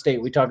 market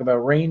state, we talk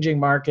about ranging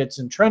markets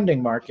and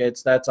trending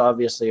markets. That's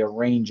obviously a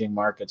ranging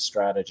market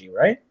strategy,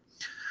 right?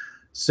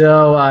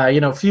 So,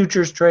 you know,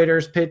 futures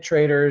traders, pit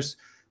traders,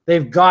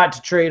 they've got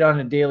to trade on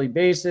a daily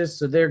basis.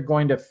 So they're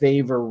going to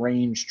favor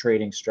range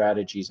trading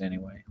strategies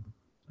anyway.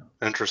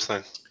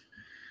 Interesting.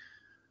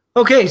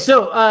 Okay,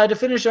 so to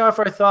finish off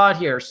our thought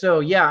here.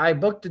 So, yeah, I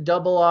booked a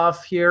double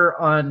off here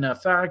on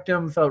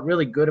Factom. Felt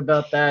really good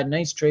about that.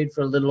 Nice trade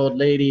for a little old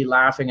lady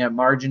laughing at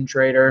margin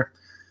trader.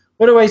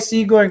 What do I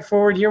see going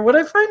forward here? What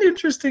I find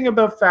interesting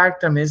about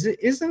Factom is it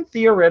isn't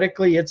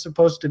theoretically it's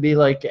supposed to be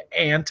like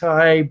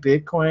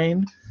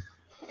anti-Bitcoin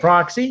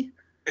proxy.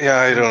 Yeah,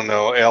 I don't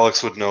know.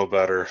 Alex would know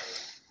better.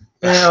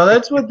 You know,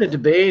 that's what the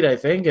debate, I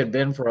think, had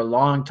been for a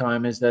long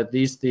time, is that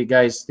the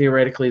guys,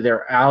 theoretically,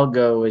 their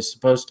algo is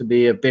supposed to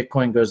be if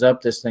Bitcoin goes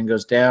up, this thing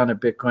goes down. If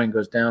Bitcoin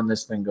goes down,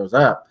 this thing goes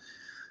up.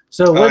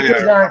 So what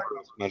does that...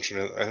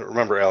 I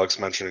remember Alex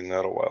mentioning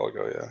that a while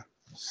ago, yeah.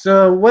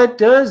 So what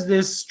does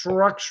this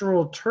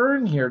structural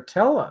turn here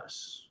tell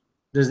us?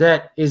 Is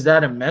that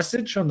a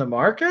message from the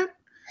market?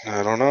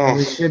 I don't know.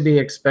 We should be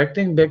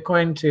expecting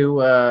Bitcoin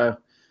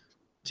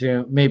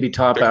to maybe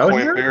top out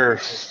here.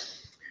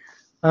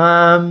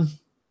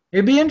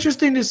 It'd be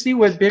interesting to see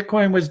what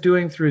Bitcoin was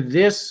doing through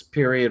this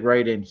period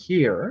right in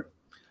here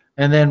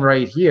and then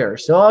right here.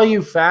 So all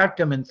you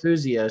Factom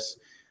enthusiasts,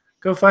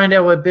 go find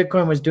out what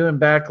Bitcoin was doing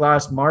back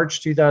last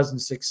March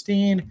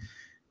 2016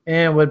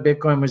 and what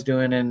Bitcoin was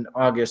doing in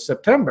August,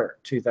 September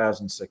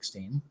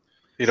 2016.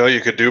 You know what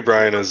you could do,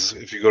 Brian, is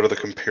if you go to the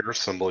compare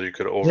symbol, you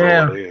could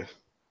overlay. Yeah.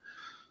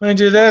 Mind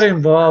you, that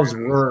involves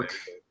work.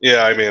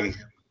 Yeah, I mean...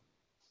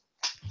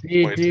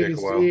 Do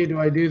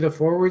I do the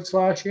forward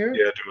slash here?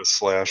 Yeah, do a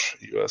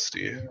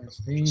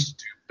 /USD. Just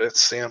do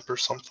Bitstamp or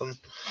something.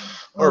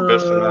 Or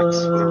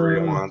Bitfinex, whatever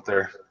you want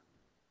there.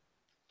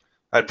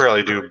 I'd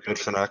probably do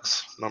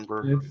Bitfinex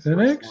number.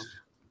 Bitfinex?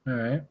 All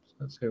right.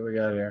 Let's see what we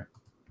got here.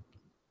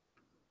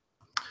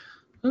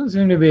 Doesn't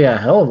seem to be a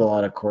hell of a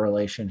lot of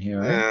correlation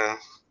here. Right? Yeah.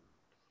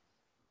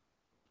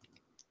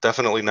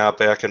 Definitely not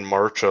back in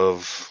March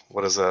of,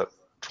 what is that,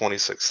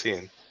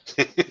 2016.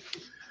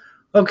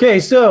 Okay,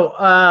 so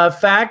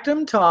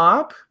Factom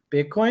top,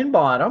 Bitcoin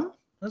bottom.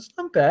 That's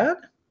not bad.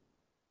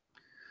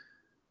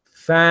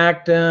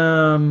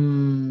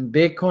 Factom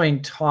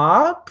Bitcoin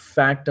top,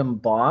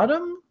 Factom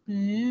bottom.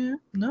 Yeah,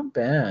 not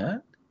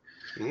bad.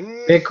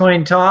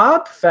 Bitcoin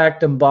top,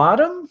 Factom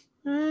bottom.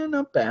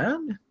 Not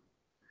bad.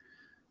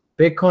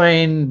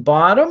 Bitcoin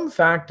bottom,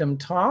 Factom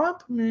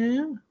top.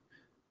 Yeah.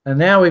 And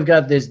now we've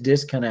got this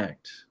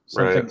disconnect.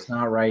 Something's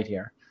not right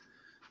here.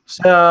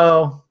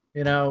 So,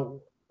 you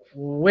know,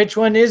 which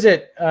one is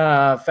it,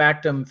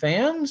 Factom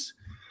fans?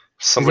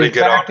 Somebody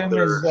get Factom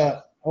is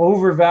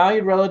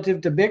overvalued relative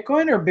to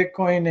Bitcoin, or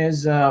Bitcoin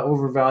is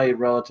overvalued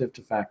relative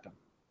to Factom?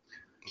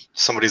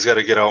 Somebody's got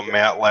to get out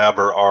MATLAB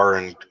or R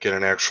and get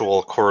an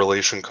actual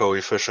correlation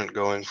coefficient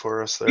going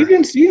for us there. You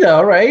can see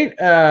though, right?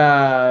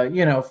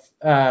 You know,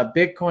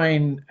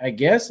 Bitcoin, I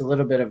guess, a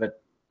little bit of a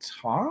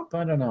top.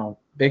 I don't know.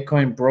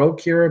 Bitcoin broke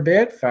here a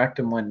bit.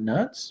 Factom went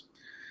nuts.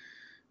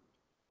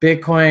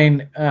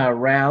 Bitcoin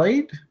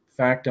rallied.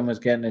 Factom was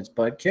getting its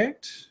butt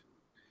kicked.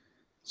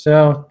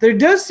 So there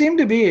does seem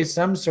to be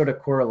some sort of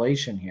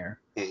correlation here.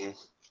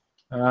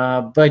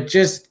 Mm-hmm. But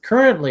just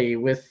currently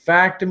with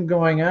Factom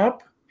going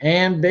up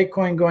and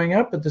Bitcoin going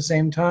up at the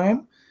same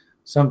time,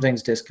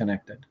 something's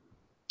disconnected.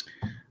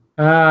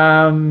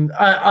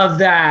 Of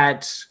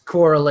that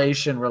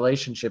correlation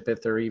relationship,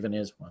 if there even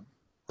is one.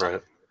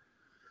 Right.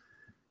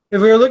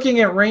 If we were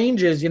looking at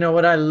ranges, you know,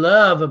 what I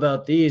love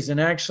about these,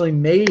 and actually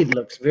MAID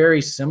looks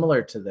very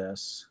similar to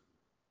this.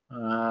 Here,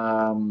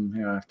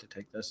 I have to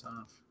take this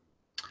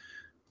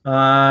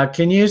off.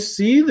 Can you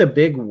see the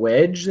big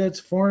wedge that's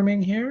forming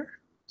here?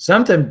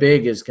 Something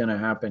big is going to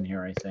happen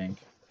here, I think.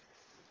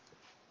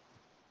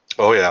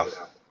 Oh, yeah.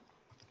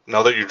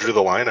 Now that you drew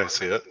the line, I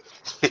see it.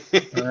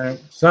 All right.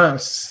 So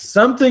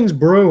something's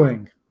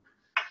brewing.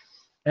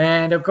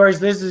 And, of course,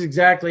 this is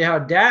exactly how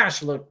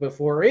Dash looked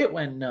before it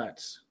went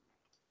nuts.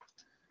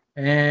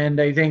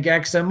 And I think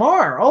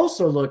XMR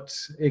also looked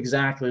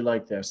exactly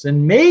like this.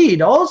 And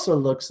Made also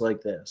looks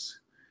like this.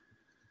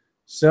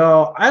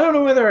 So I don't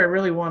know whether I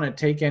really want to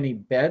take any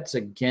bets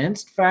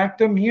against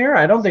Factum here.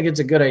 I don't think it's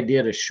a good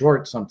idea to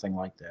short something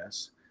like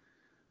this.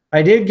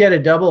 I did get a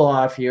double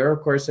off here.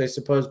 Of course, I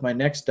suppose my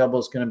next double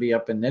is going to be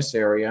up in this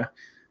area.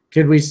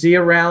 Could we see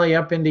a rally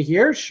up into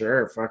here?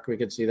 Sure. Fuck, we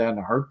could see that in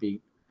a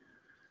heartbeat.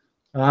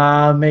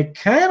 It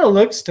kind of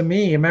looks to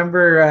me,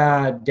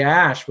 remember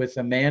Dash with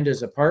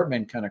Amanda's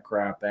apartment kind of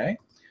crap, eh?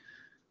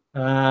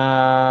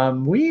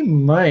 We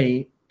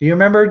might. Do you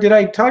remember, did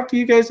I talk to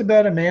you guys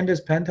about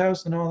Amanda's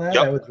penthouse and all that?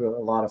 Yep. That was a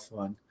lot of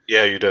fun.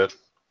 Yeah, you did.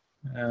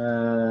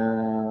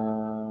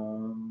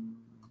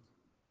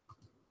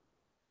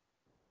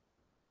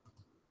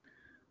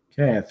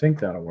 Okay, I think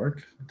that'll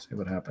work. Let's see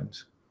what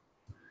happens.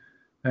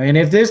 I mean,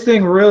 if this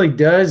thing really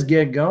does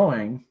get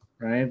going,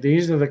 right,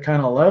 these are the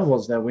kind of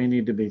levels that we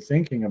need to be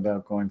thinking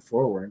about going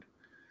forward.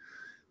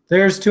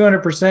 There's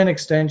 200%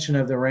 extension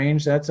of the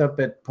range. That's up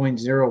at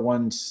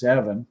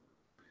 0.017.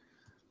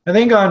 I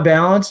think on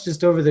balance,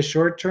 just over the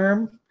short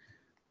term,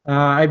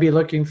 I'd be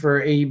looking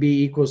for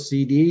AB equals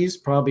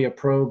CDs, probably a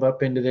probe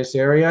up into this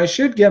area. I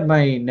should get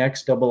my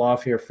next double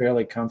off here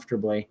fairly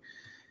comfortably.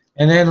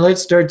 And then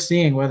let's start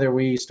seeing whether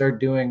we start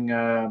doing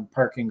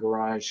parking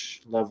garage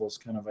levels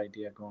kind of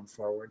idea going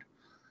forward.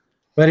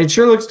 But it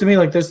sure looks to me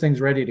like this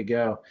thing's ready to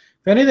go.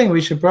 If anything,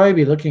 we should probably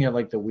be looking at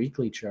like the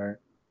weekly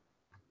chart.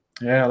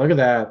 Yeah, look at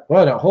that.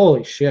 What a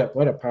holy shit.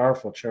 What a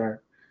powerful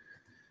chart.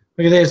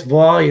 Look at this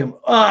volume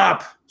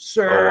up,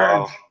 surge.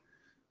 Oh, wow.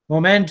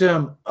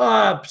 Momentum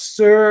up,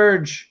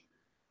 surge.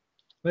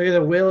 Look at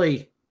the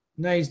Willie.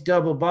 Nice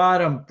double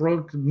bottom.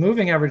 Broke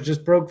moving average,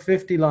 just broke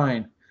 50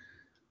 line.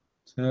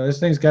 So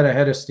this thing's got a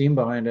head of steam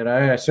behind it.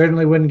 I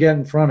certainly wouldn't get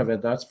in front of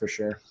it, that's for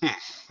sure.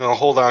 Well,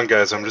 hold on,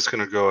 guys. I'm just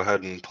going to go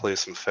ahead and play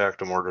some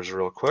Factum orders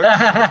real quick.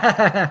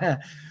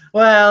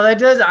 Well, that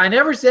does. I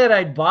never said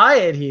I'd buy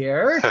it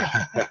here.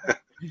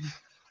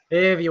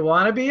 If you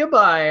want to be a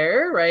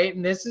buyer, right,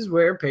 and this is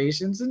where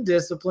patience and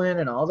discipline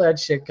and all that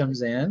shit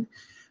comes in.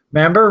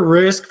 Remember,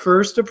 risk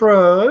first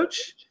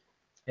approach.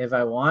 If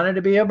I wanted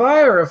to be a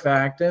buyer of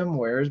Factum,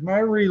 where's my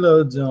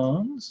reload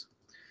zones?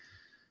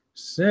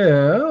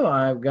 So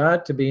I've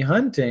got to be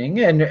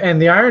hunting. And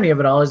the irony of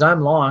it all is I'm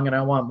long and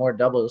I want more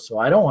doubles, so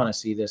I don't want to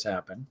see this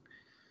happen.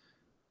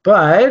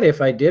 But if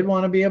I did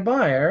want to be a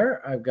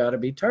buyer, I've got to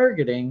be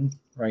targeting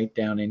right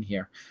down in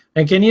here.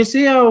 And can you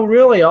see how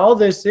really all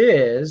this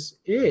is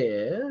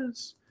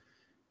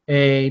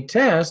a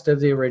test of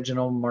the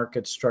original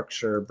market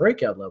structure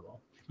breakout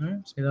level? All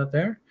right, see that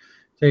there?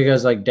 So you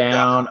guys like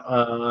down,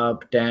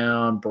 up,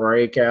 down,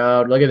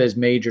 breakout. Look at this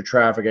major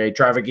traffic. A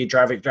traffic.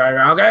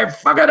 Okay,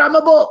 fuck it, I'm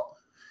a bull.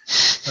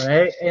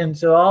 Right? And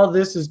so all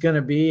this is going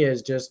to be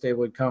is just it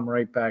would come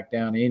right back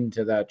down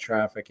into that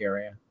traffic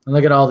area. And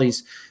look at all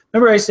these.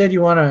 Remember I said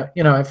you want to,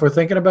 if we're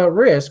thinking about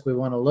risk, we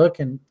want to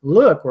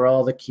look where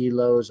all the key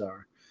lows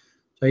are.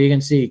 So you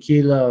can see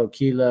kilo,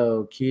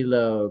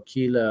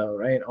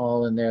 right?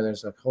 All in there.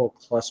 There's a whole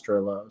cluster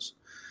of lows.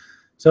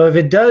 So if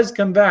it does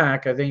come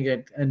back, I think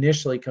it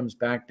initially comes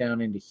back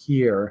down into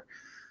here.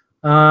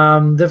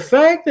 The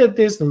fact that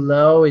this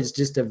low is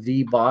just a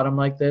V bottom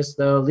like this,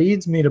 though,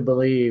 leads me to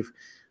believe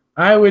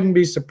I wouldn't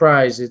be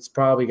surprised it's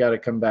probably got to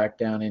come back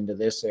down into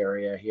this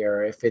area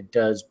here if it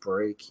does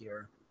break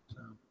here. So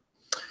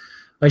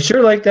I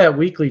sure like that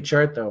weekly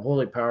chart, though.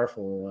 Holy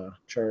powerful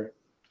chart.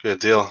 Good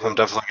deal. I'm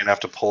definitely going to have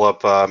to pull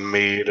up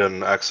Made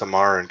and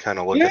XMR and kind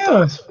of look at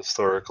that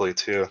historically,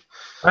 too.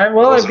 I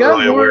wasn't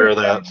really aware of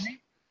that.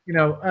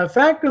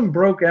 Factum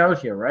broke out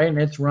here, right? And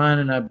it's run,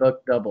 and I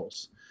booked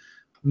doubles.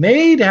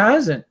 Made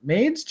hasn't.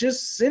 Made's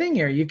just sitting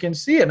here. You can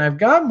see it. And I've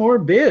got more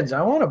bids.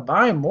 I want to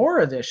buy more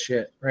of this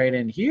shit right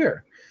in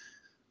here.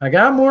 I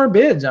got more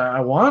bids. I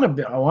want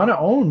to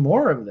own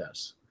more of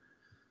this.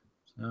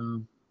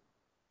 So,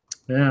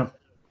 yeah.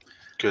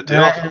 Good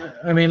deal.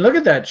 I mean, look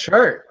at that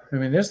chart. I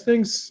mean, this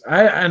thing's.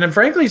 And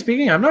frankly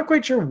speaking, I'm not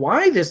quite sure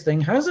why this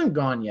thing hasn't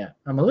gone yet.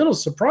 I'm a little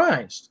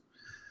surprised.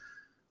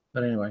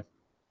 But anyway.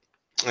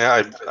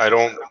 Yeah, I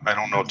don't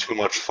know too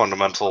much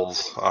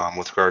fundamentals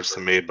with regards to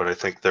Made, but I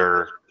think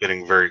they're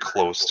getting very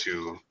close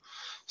to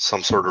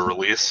some sort of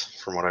release,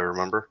 from what I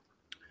remember.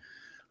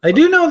 I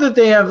do know that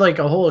they have like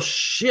a whole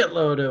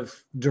shitload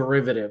of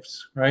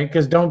derivatives, right?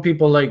 Because don't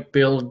people like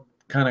build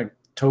kind of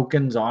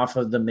tokens off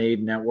of the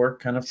Made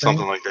network kind of thing?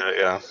 Something like that,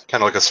 yeah.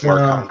 Kind of like a smart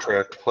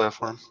contract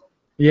platform.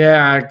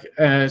 Yeah,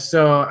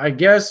 so I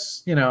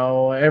guess,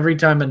 every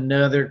time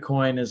another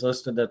coin is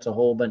listed, that's a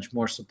whole bunch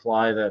more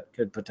supply that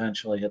could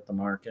potentially hit the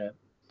market.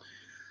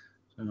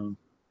 So,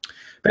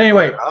 but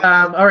anyway,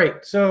 all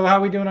right. So how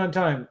are we doing on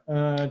time?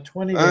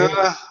 20 minutes.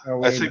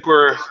 I think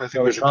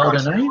we should probably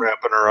start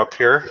wrapping her up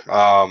here.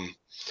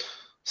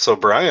 So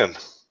Brian,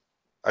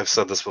 I've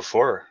said this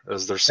before.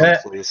 Is there some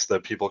place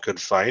that people could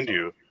find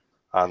you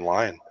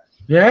online?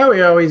 Yeah,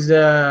 we always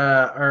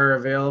are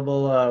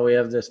available. We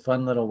have this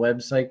fun little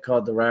website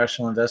called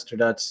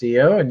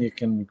therationalinvestor.co, and you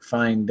can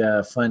find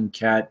fun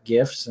cat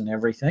gifts and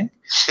everything.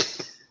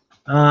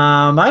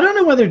 I don't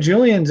know whether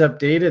Julian's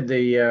updated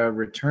the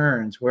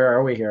returns. Where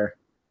are we here?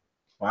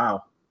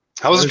 Wow.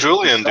 How's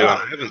Julian doing?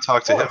 I haven't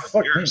talked to him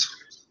in years.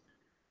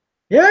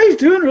 Yeah, he's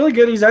doing really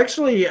good. He's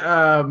actually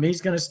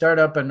he's going to start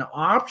up an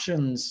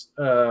options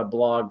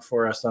blog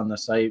for us on the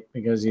site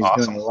because he's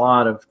doing a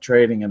lot of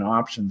trading in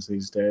options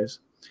these days.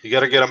 You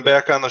got to get him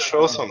back on the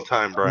show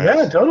sometime, Brian.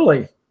 Yeah,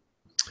 totally.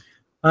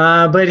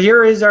 But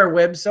here is our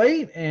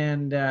website,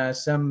 and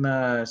some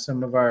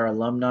of our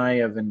alumni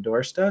have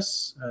endorsed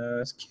us.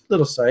 It's a cute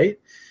little site.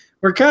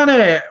 We're kind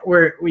of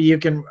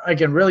I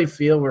can really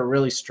feel we're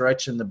really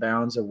stretching the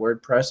bounds of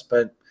WordPress,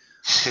 but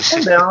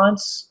on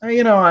balance,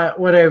 you know,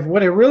 what I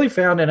really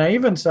found, and I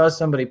even saw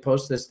somebody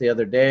post this the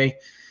other day.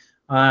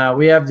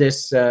 We have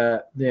this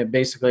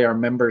basically our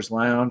members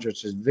lounge,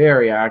 which is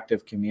very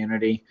active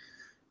community,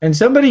 and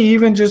somebody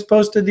even just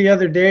posted the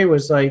other day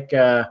was like,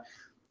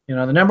 you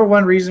know, the number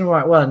one reason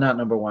why, well, not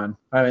number one.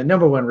 I mean,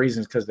 number one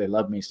reason is because they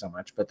love me so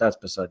much, but that's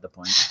beside the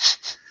point.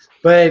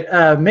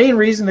 But main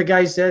reason the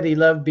guy said he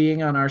loved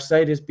being on our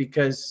site is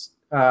because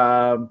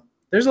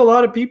there's a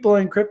lot of people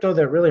in crypto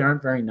that really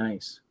aren't very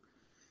nice.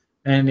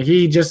 And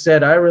he just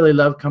said, I really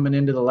love coming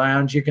into the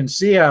lounge. You can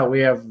see how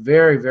we have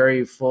very,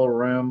 very full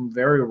room,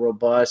 very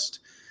robust.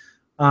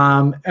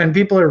 And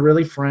people are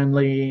really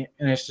friendly,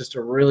 and it's just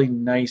a really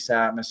nice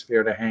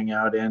atmosphere to hang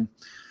out in.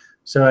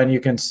 So, and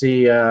you can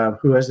see,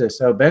 who is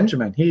this? Oh,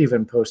 Benjamin. He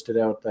even posted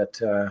out that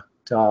to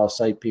all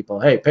site people,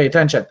 hey, pay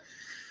attention.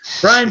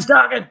 Brian's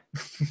talking.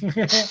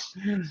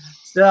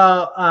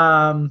 So,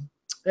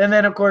 and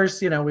then, of course,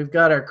 you know, we've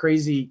got our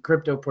crazy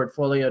crypto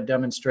portfolio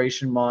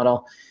demonstration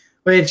model,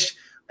 which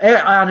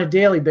on a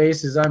daily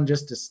basis, I'm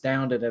just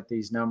astounded at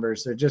these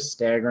numbers. They're just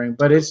staggering,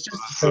 but it's just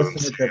a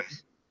testament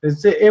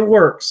that it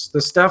works.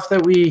 The stuff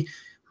that we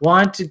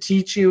want to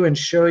teach you and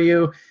show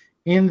you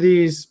in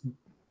these,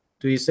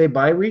 do you say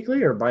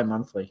bi-weekly or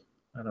bi-monthly?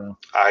 I don't know.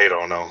 I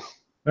don't know.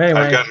 Anyway,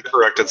 I've gotten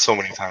corrected so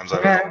many times.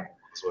 I don't know.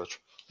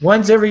 Switch.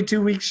 Once every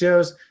 2 week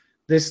shows,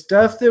 the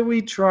stuff that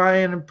we try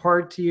and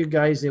impart to you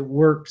guys, it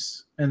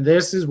works. And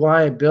this is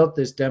why I built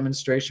this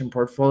demonstration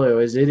portfolio,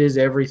 is it is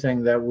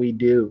everything that we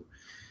do.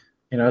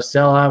 You know,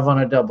 sell, have on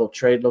a double,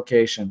 trade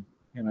location,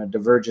 you know,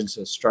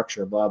 divergences,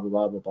 structure, blah, blah,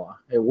 blah, blah, blah.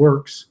 It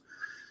works.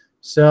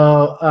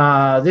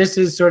 So this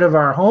is sort of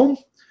our home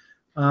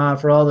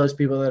for all those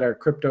people that are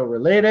crypto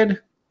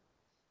related.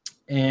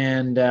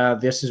 And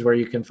this is where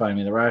you can find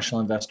me,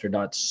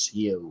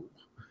 therationalinvestor.co.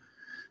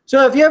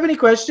 So if you have any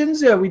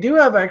questions, we do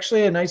have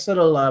actually a nice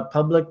little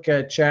public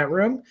chat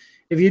room.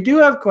 If you do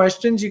have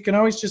questions, you can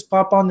always just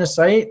pop on the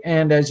site.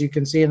 And as you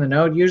can see in the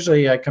note,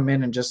 usually I come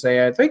in and just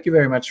say, thank you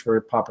very much for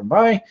popping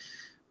by.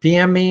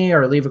 PM me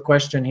or leave a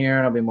question here,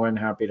 and I'll be more than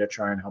happy to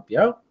try and help you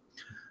out.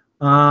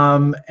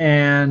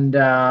 And you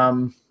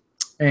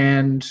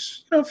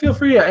know, feel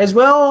free to, as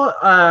well.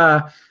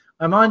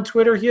 I'm on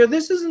Twitter here.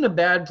 This isn't a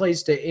bad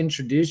place to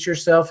introduce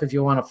yourself if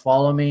you want to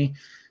follow me.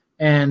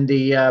 And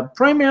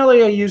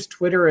primarily I use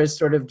Twitter as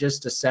sort of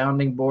just a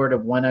sounding board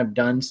of when I've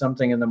done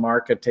something in the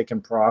market,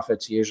 taking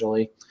profits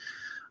usually.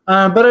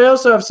 But I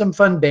also have some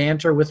fun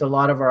banter with a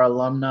lot of our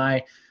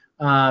alumni.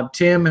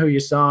 Tim, who you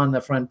saw on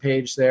the front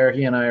page there,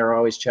 he and I are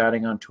always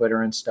chatting on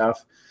Twitter and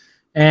stuff.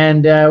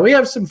 And we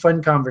have some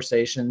fun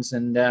conversations.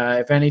 And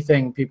if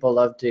anything, people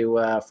love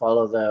to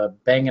follow the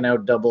Banging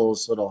Out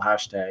Doubles little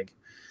hashtag.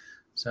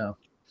 So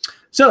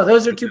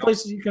those are two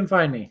places you can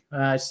find me.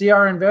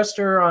 CR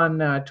Investor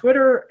on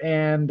Twitter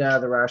and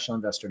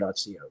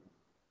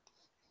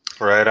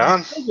therationalinvestor.co. Right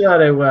on. I got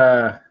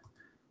to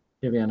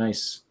give you a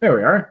nice, there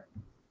we are.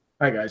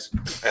 Hi, guys.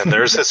 And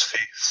there's his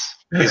face.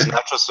 He's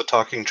not just a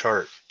talking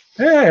chart.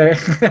 Hey.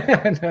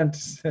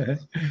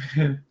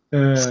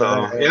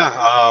 So,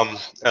 yeah.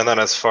 And then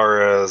as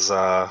far as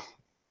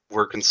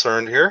we're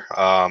concerned here,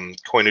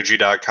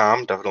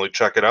 Coinigy.com, definitely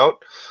check it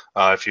out.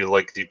 If you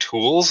like the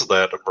tools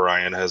that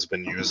Brian has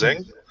been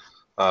using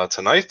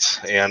tonight.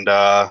 And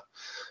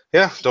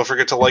yeah, don't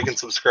forget to like and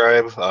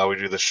subscribe. We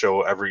do the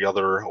show every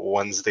other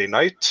Wednesday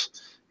night.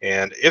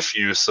 And if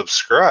you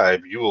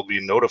subscribe, you will be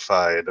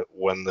notified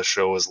when the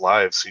show is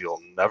live, so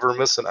you'll never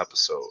miss an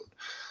episode.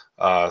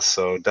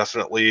 So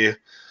definitely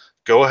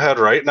go ahead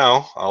right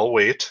now. I'll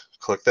wait.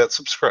 Click that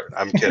subscribe.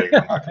 I'm kidding.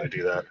 I'm not going to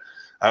do that.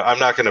 I'm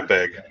not going to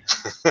beg.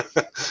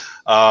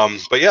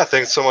 But yeah,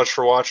 thanks so much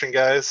for watching,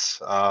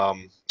 guys.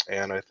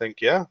 And I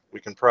think, yeah,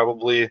 we can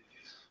probably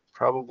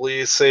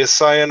say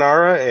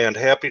sayonara and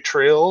happy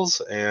trails,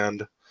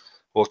 and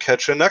we'll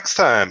catch you next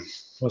time.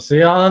 We'll see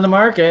y'all in the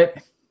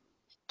market.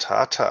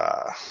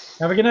 Ta-ta.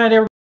 Have a good night,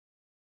 everybody.